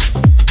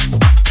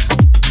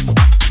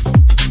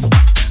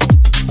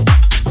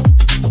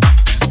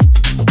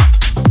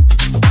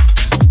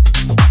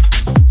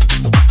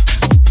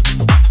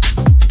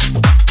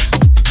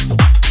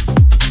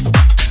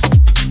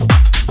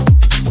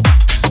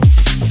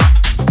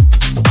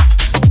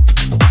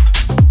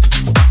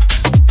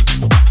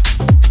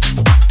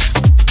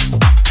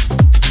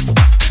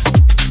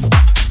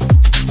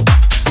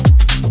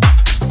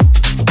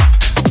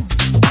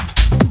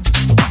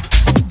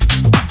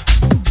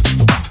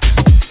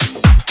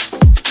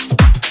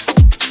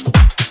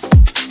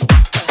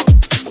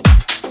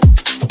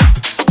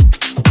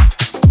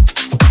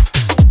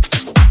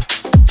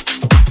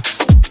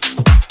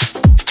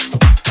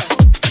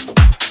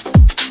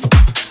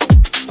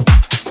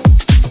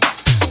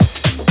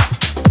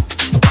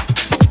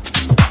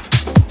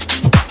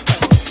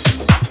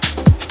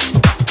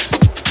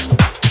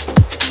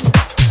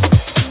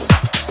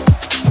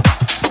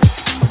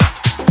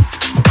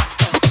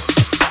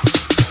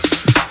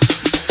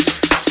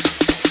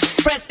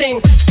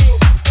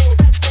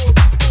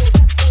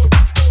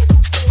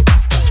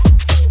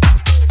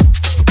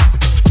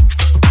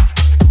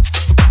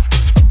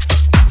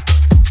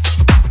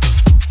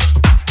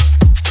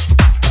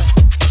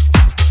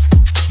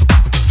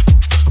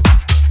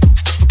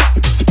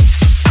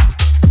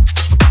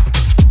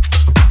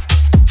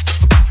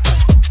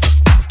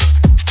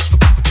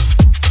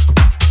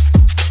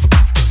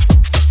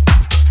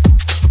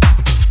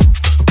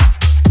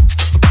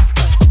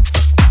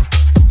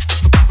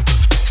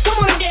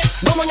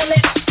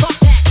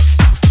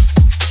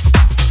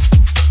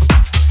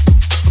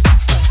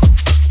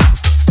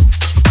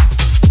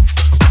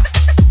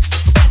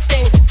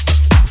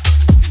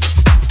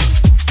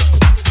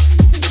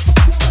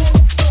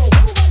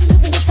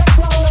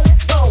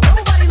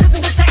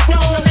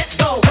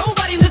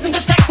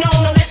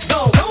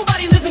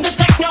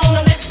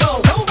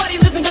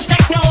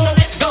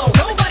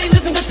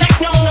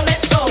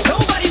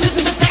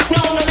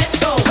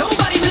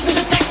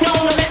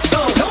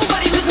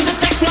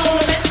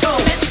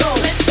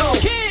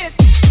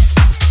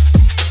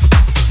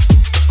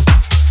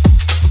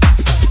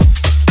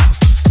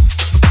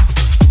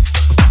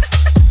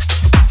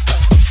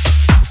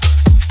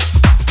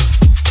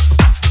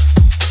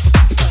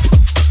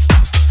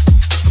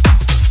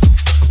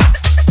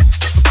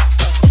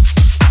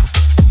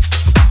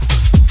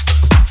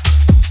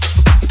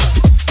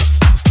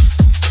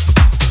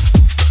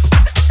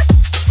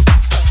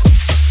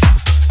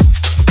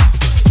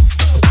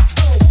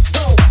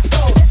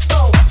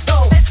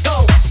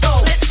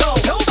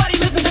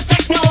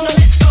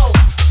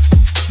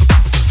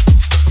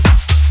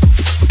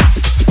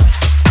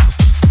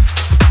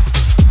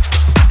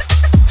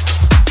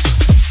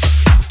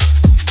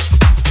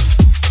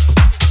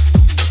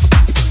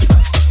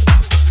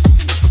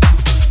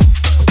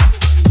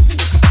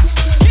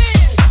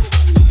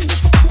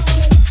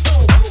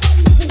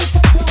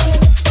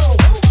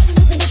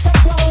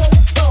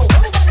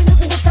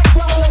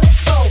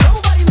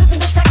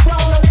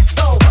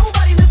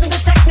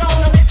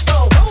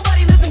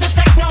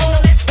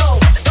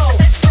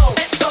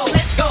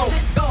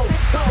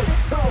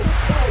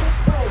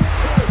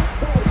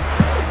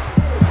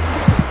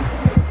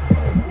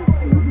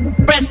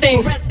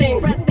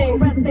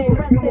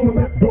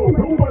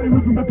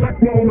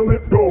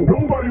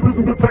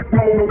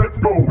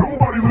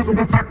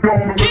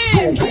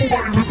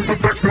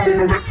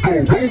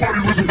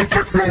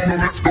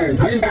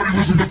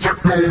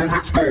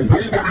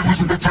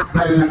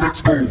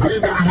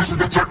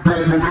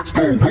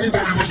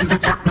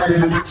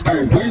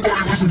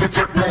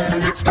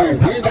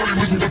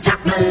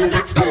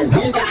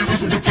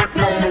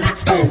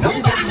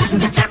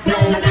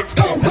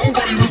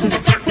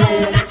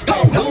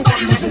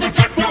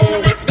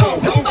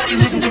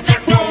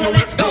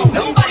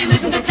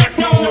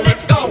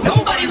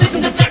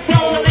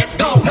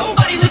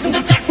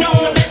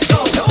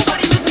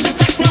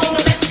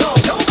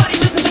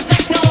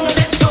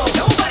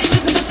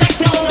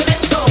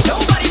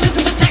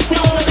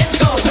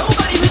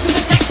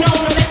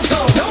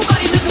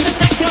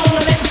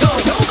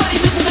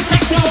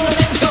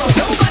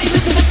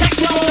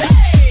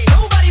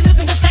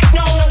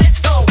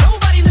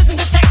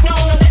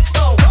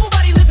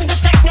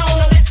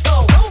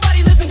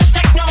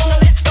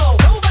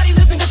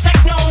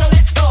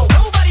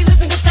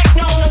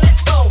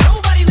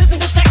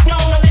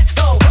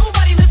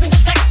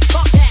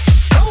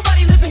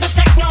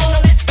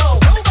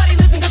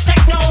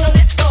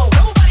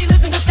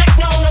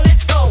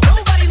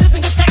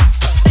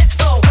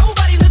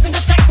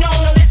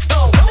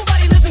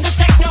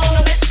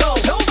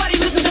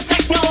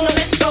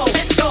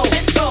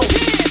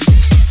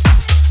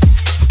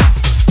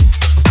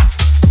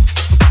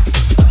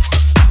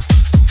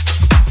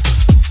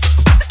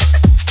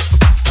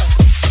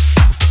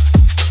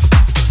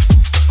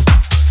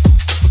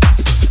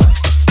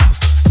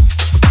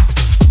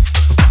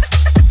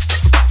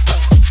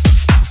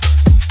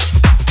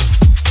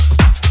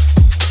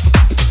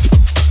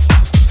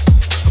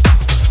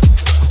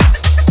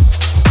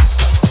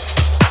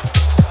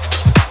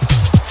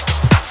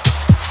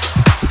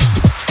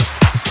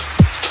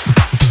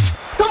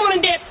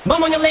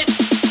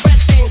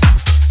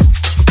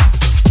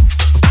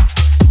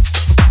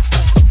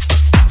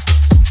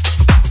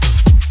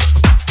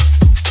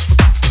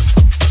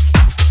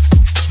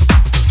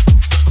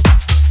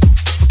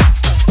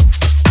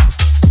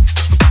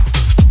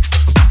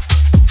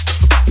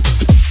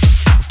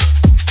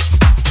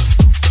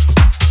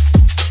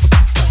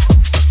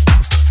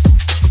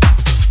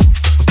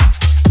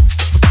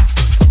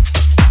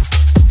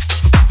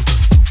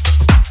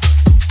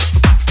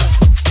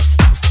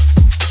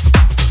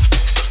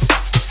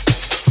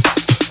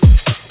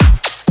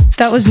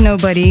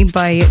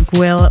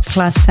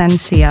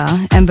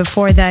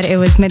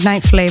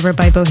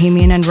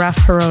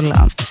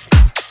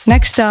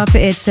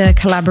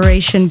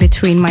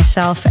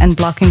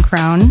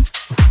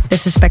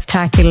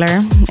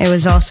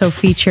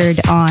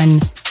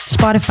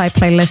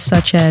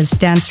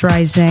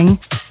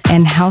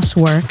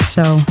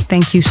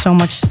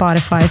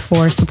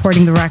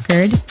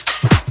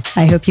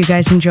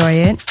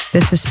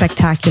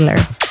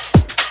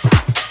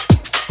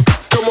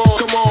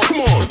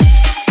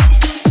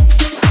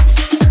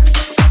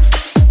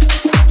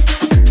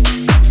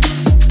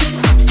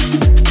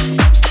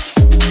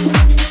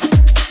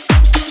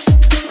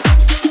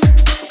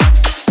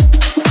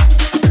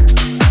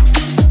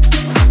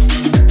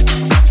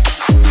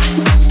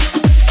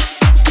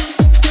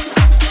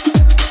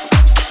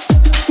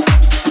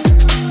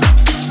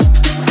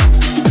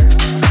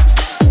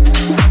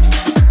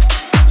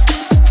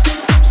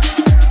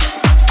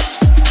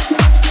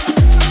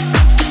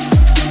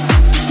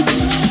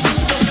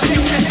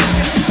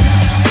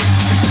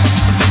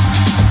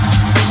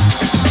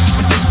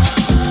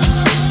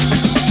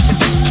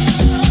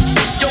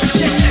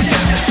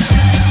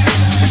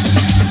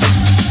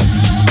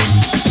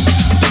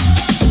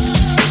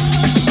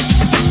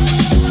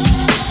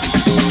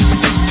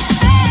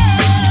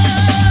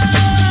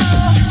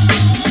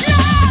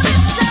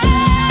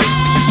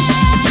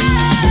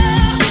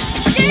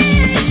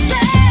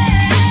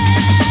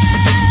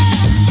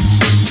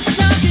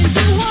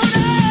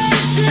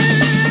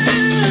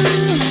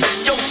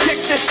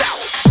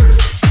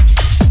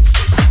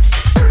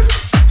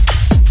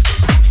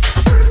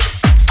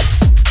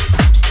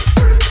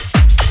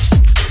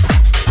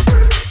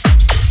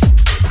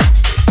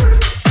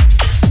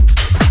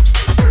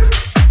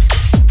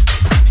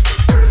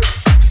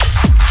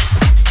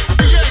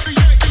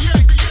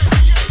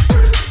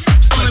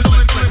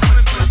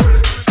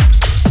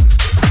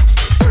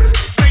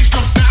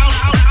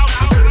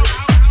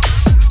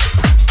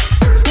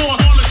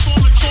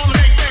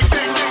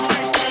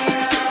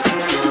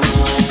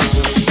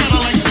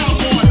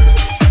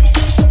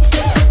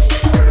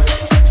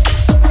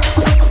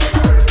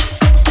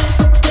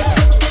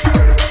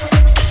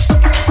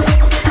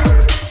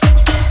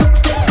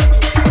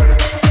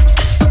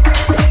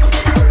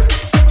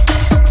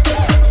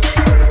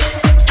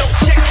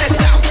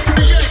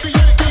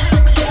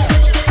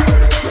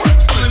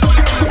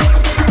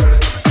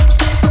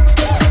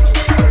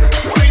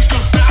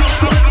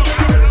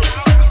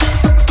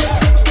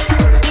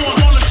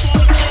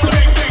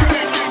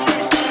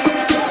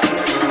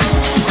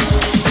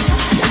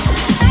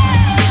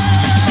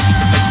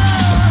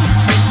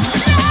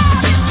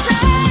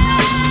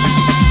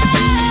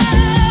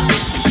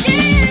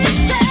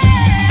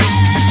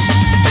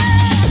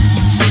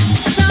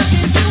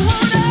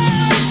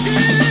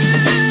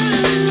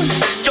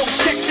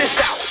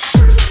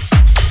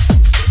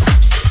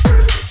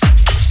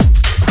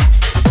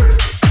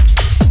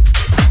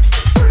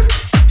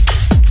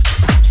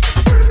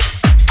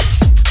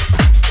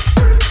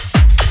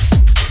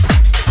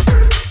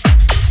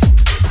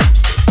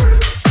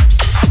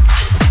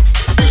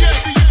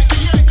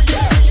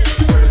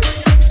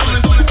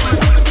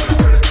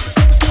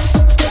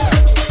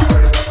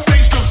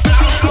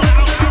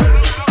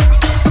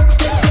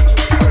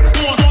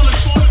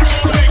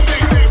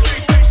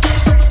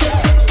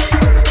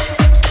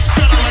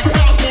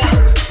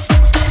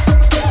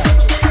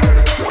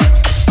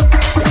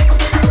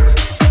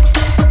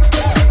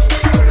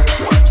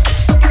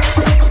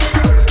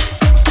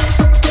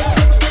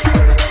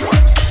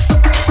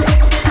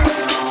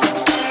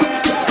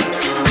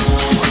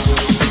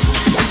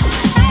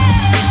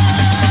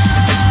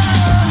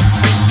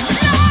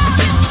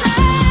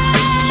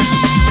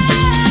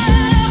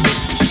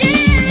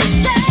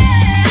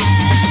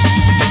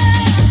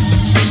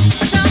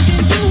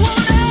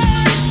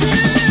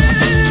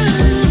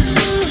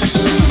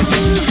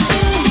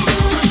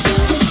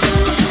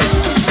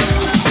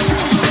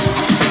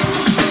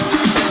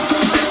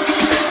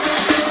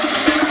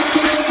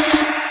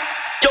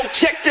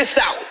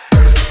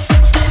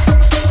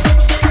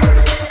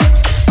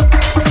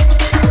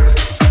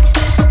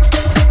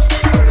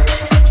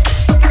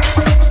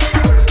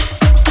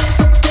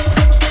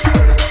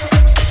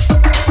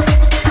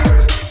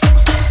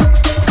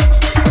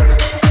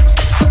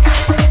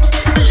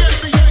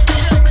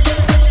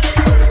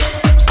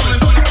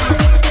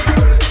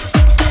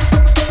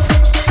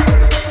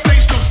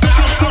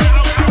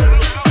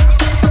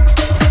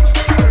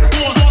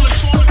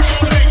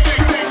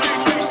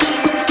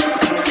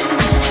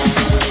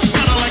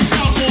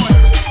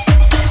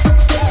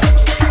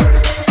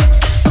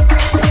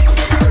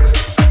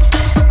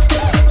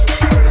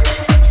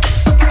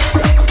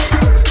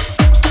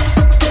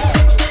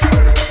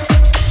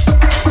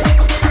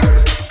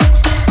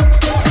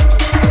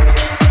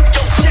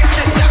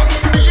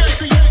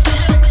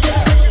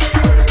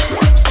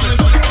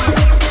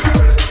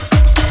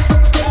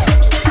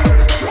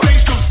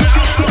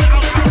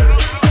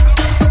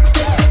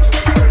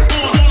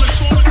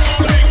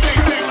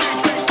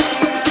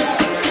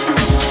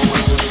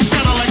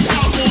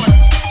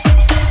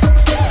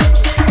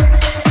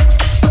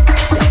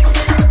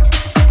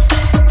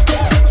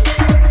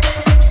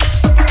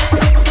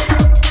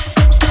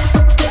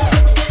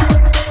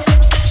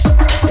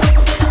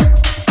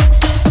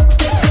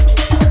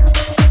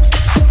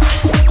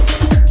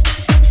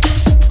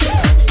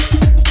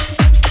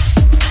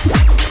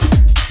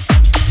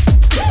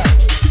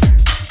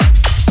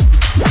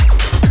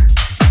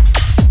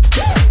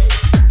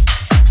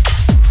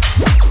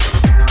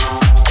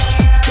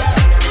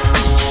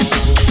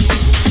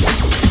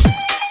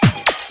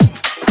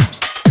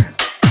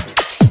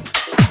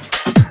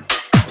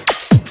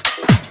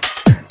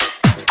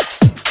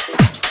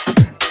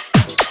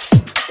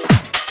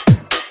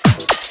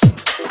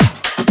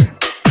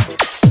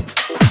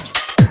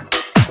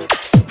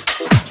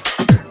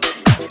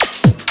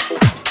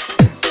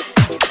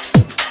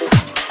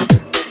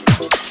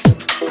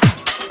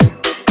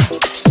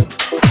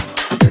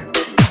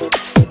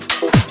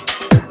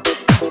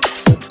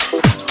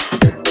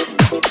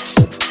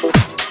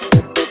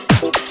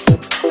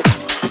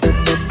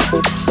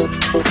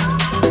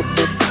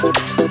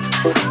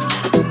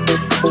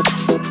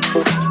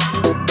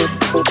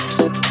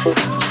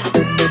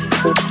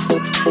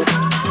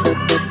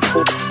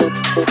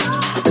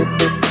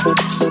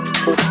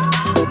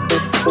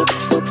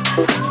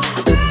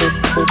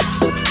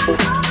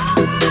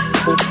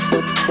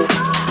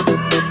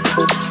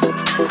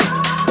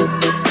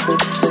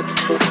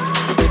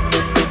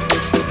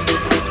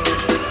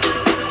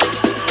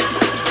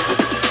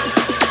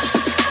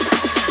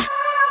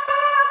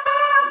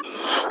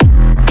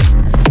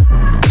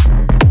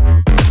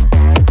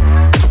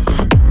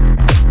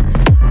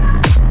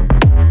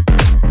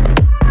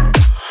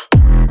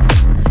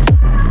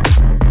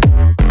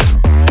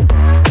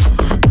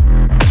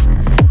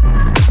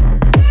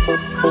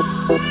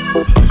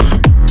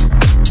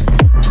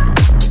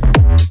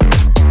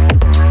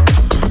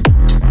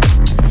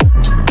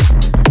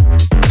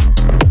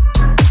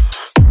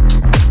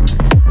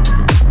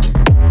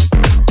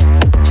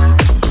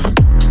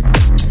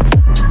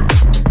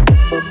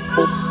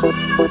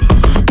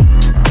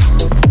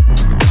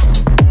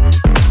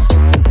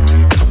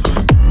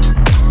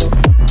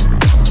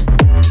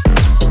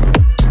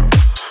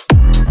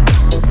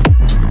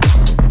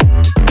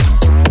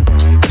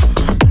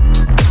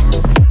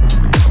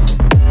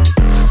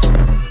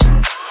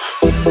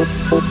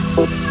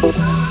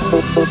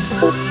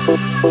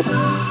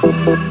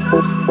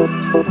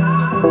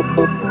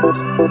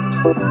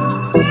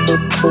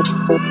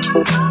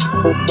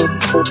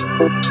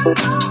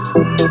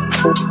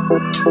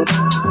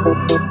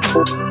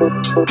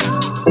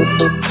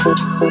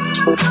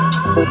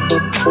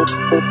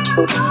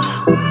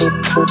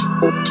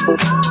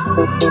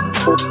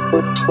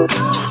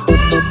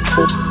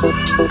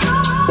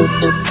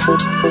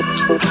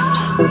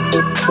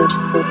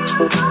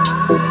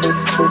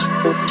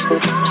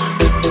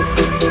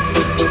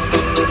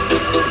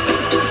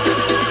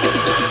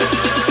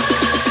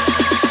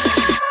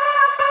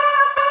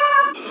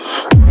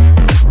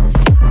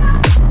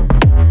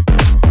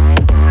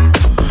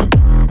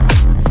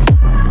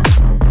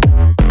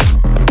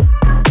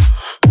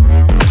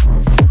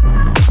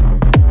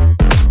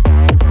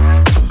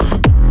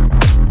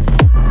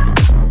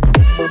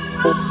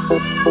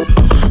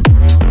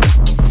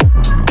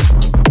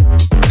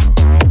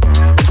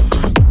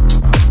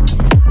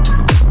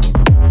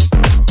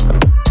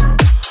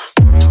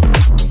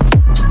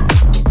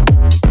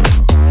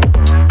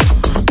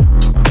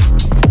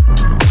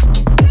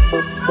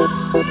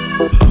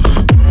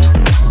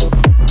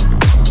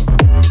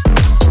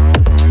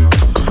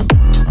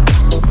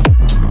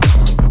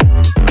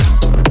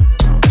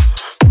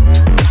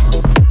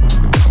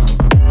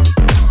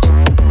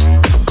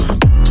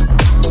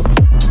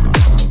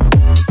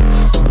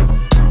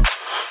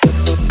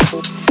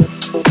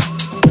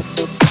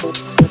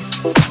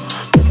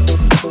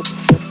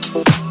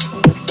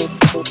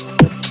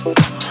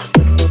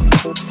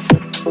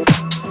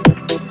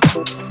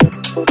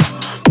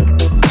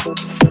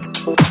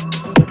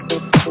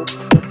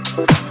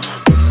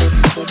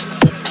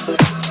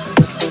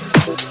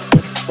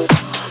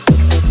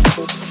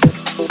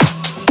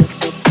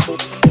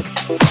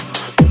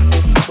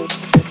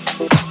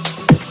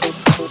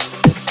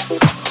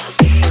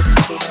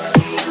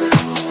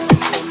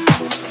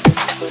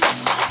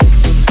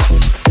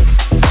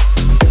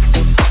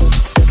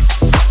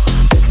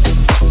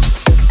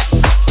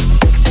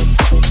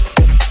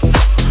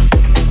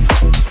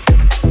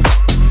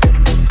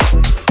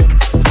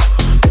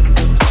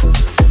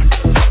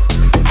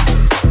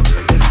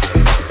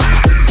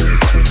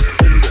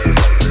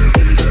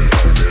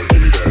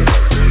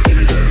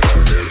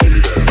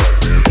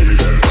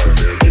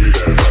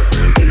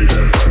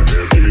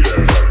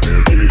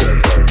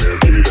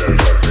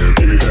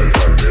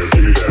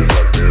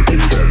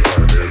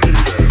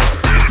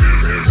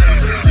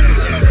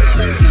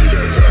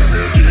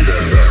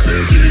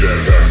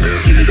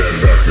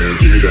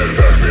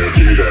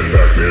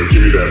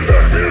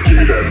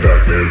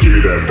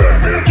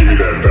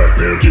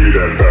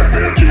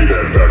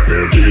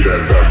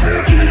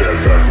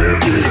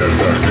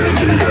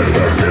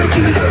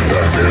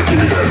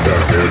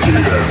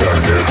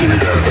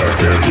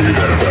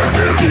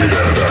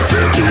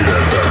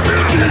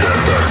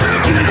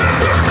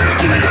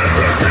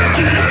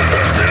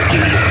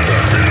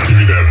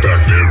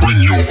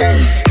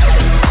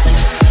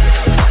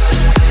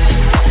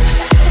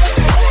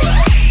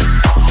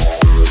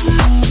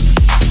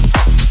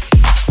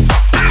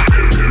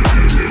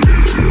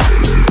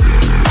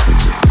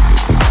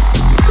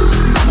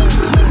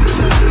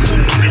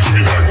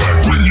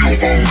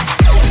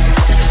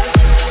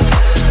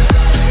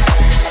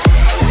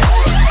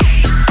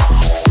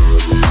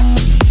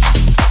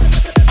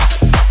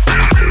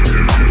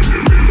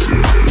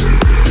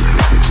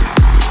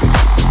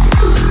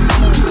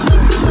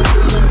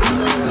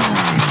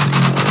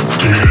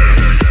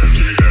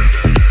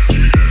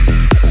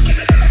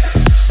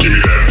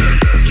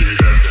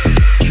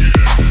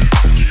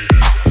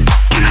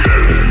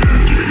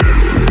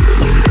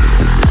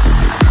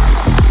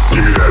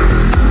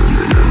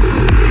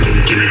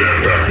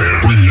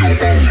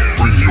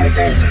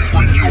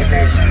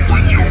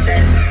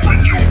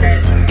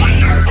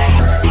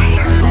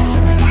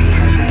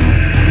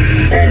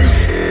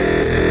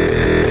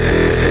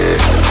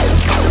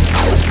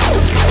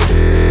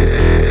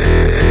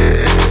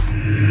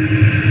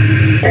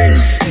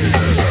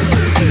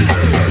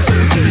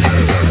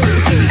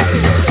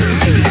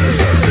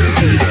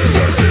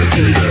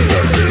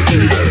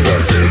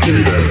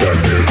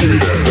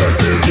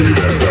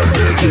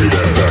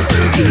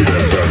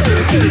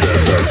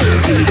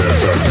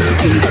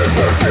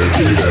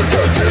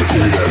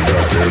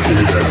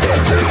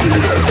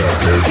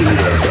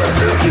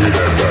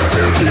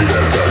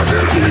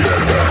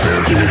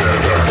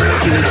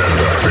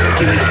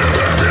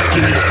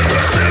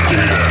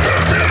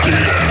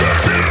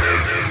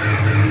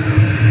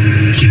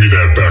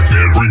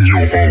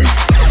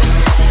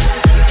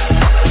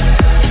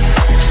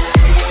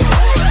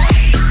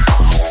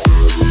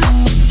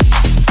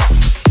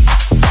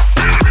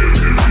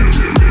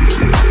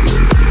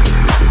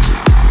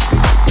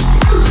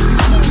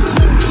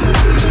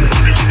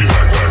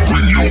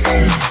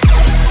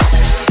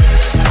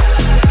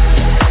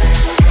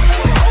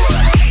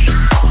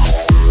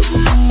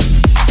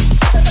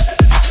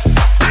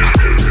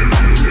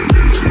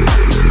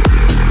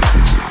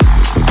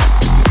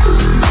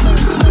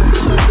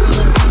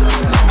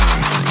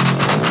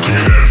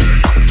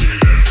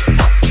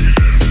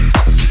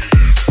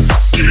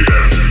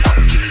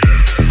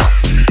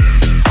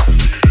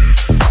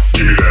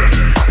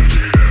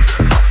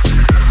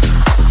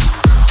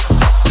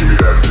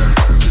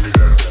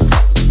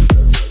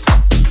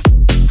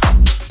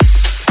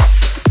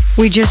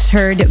 We just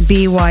heard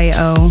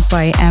BYO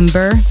by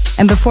Ember,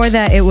 and before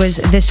that it was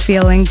This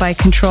Feeling by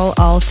Control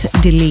Alt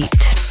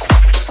Delete.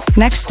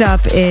 Next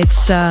up,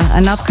 it's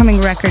an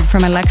upcoming record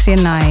from Alexia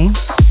Nye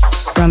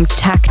from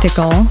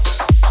Tactical.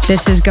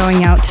 This is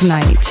Going Out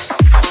Tonight.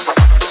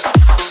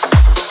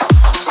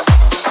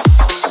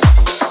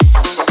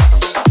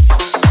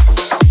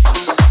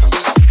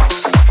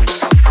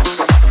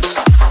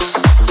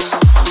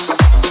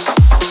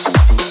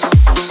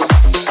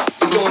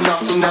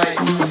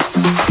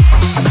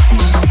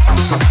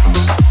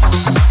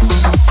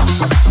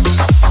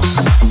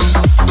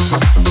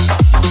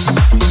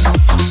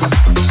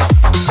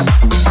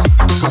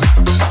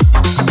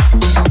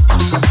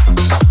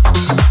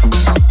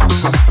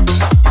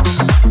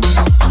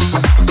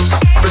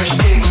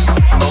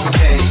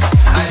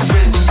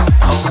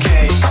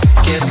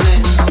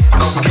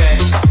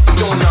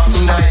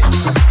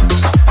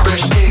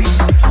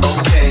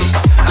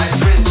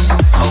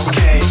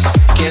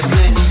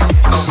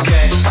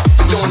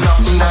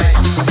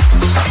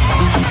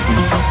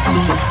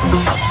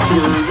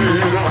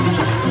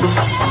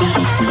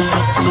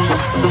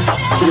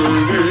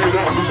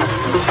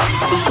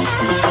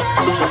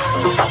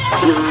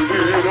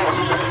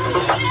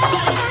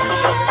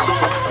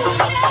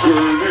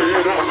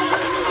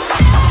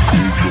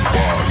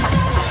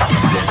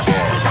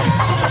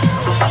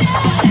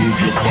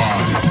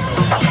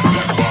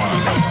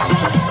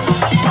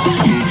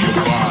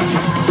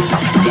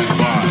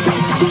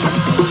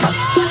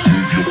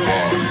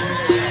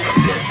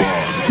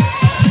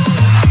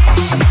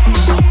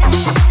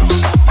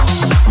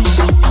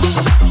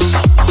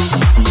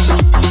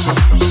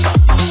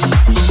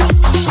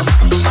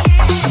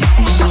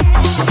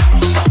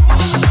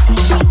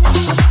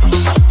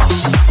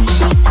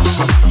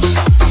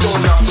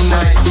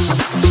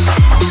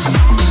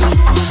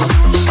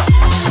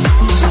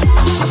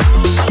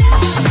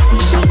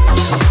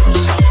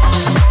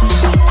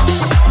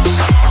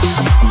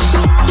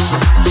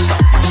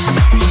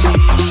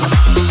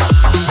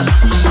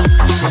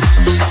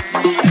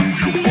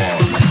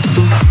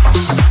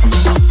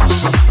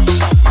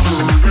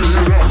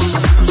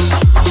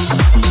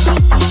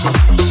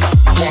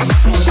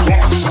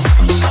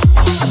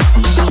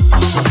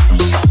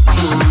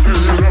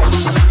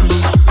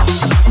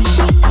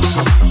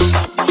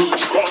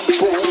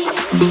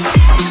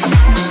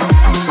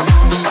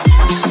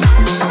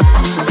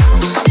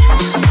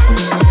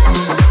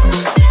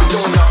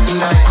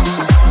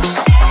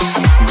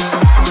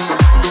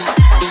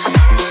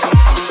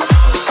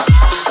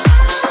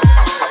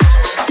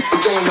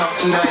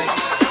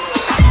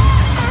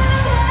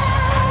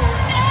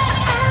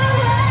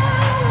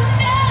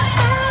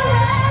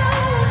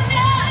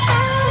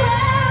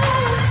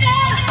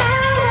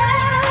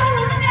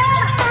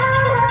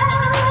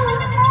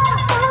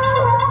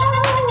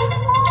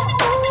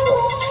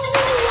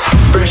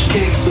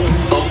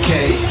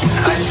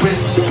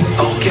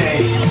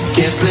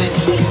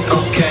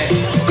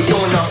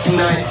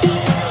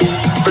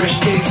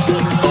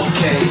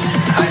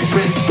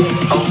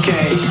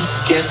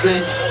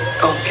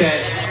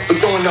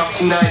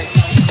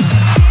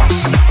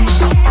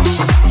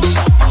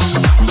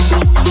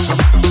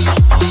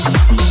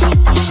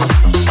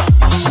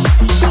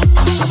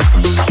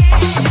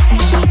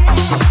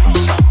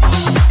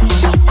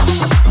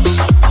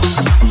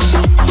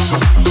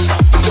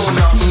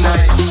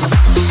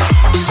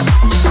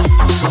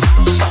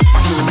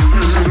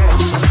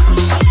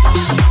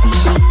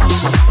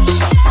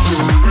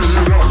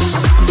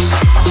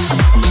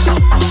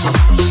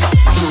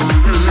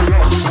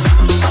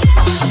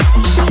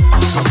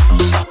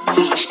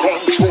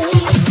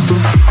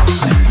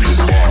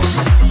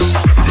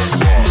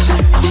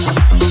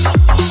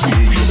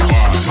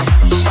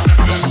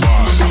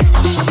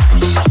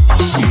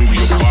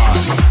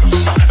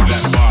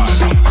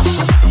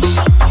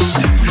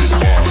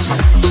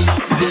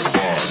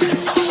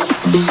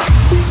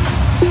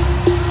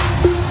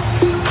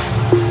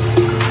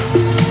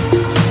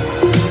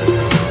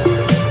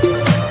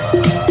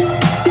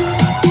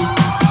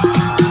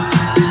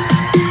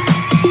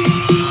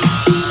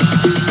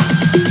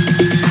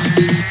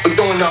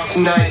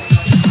 tonight.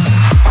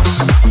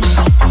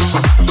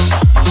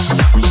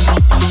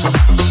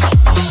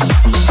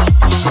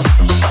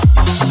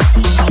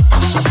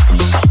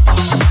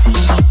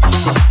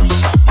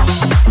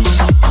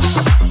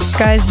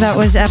 Guys, that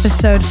was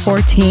episode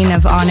 14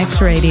 of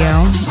Onyx Radio.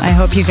 I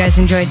hope you guys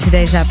enjoyed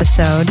today's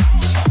episode.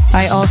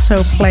 I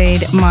also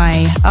played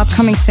my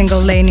upcoming single,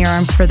 Lay in Your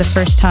Arms, for the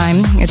first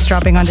time. It's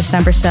dropping on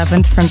December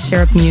 7th from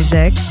Syrup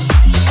Music.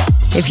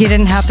 If you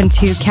didn't happen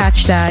to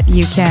catch that,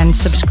 you can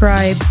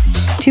subscribe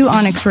to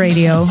Onyx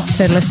Radio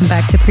to listen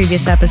back to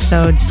previous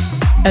episodes,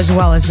 as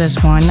well as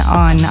this one,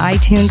 on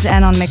iTunes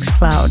and on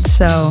Mixcloud.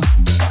 So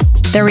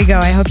there we go.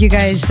 I hope you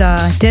guys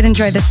did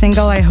enjoy the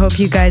single. I hope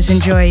you guys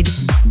enjoyed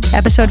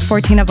episode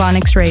 14 of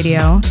Onyx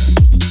Radio.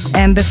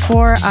 And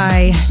before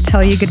I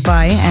tell you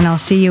goodbye, and I'll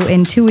see you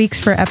in 2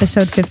 weeks for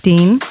episode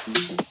 15,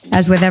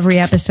 as with every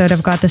episode,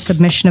 I've got the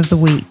submission of the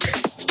week.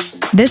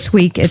 This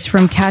week, it's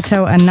from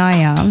Kato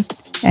Anaya,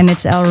 and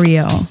it's El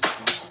Rio.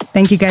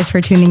 Thank you guys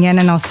for tuning in,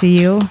 and I'll see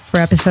you for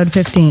episode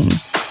 15.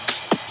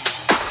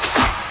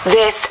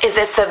 This is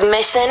the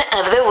submission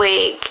of the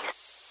week.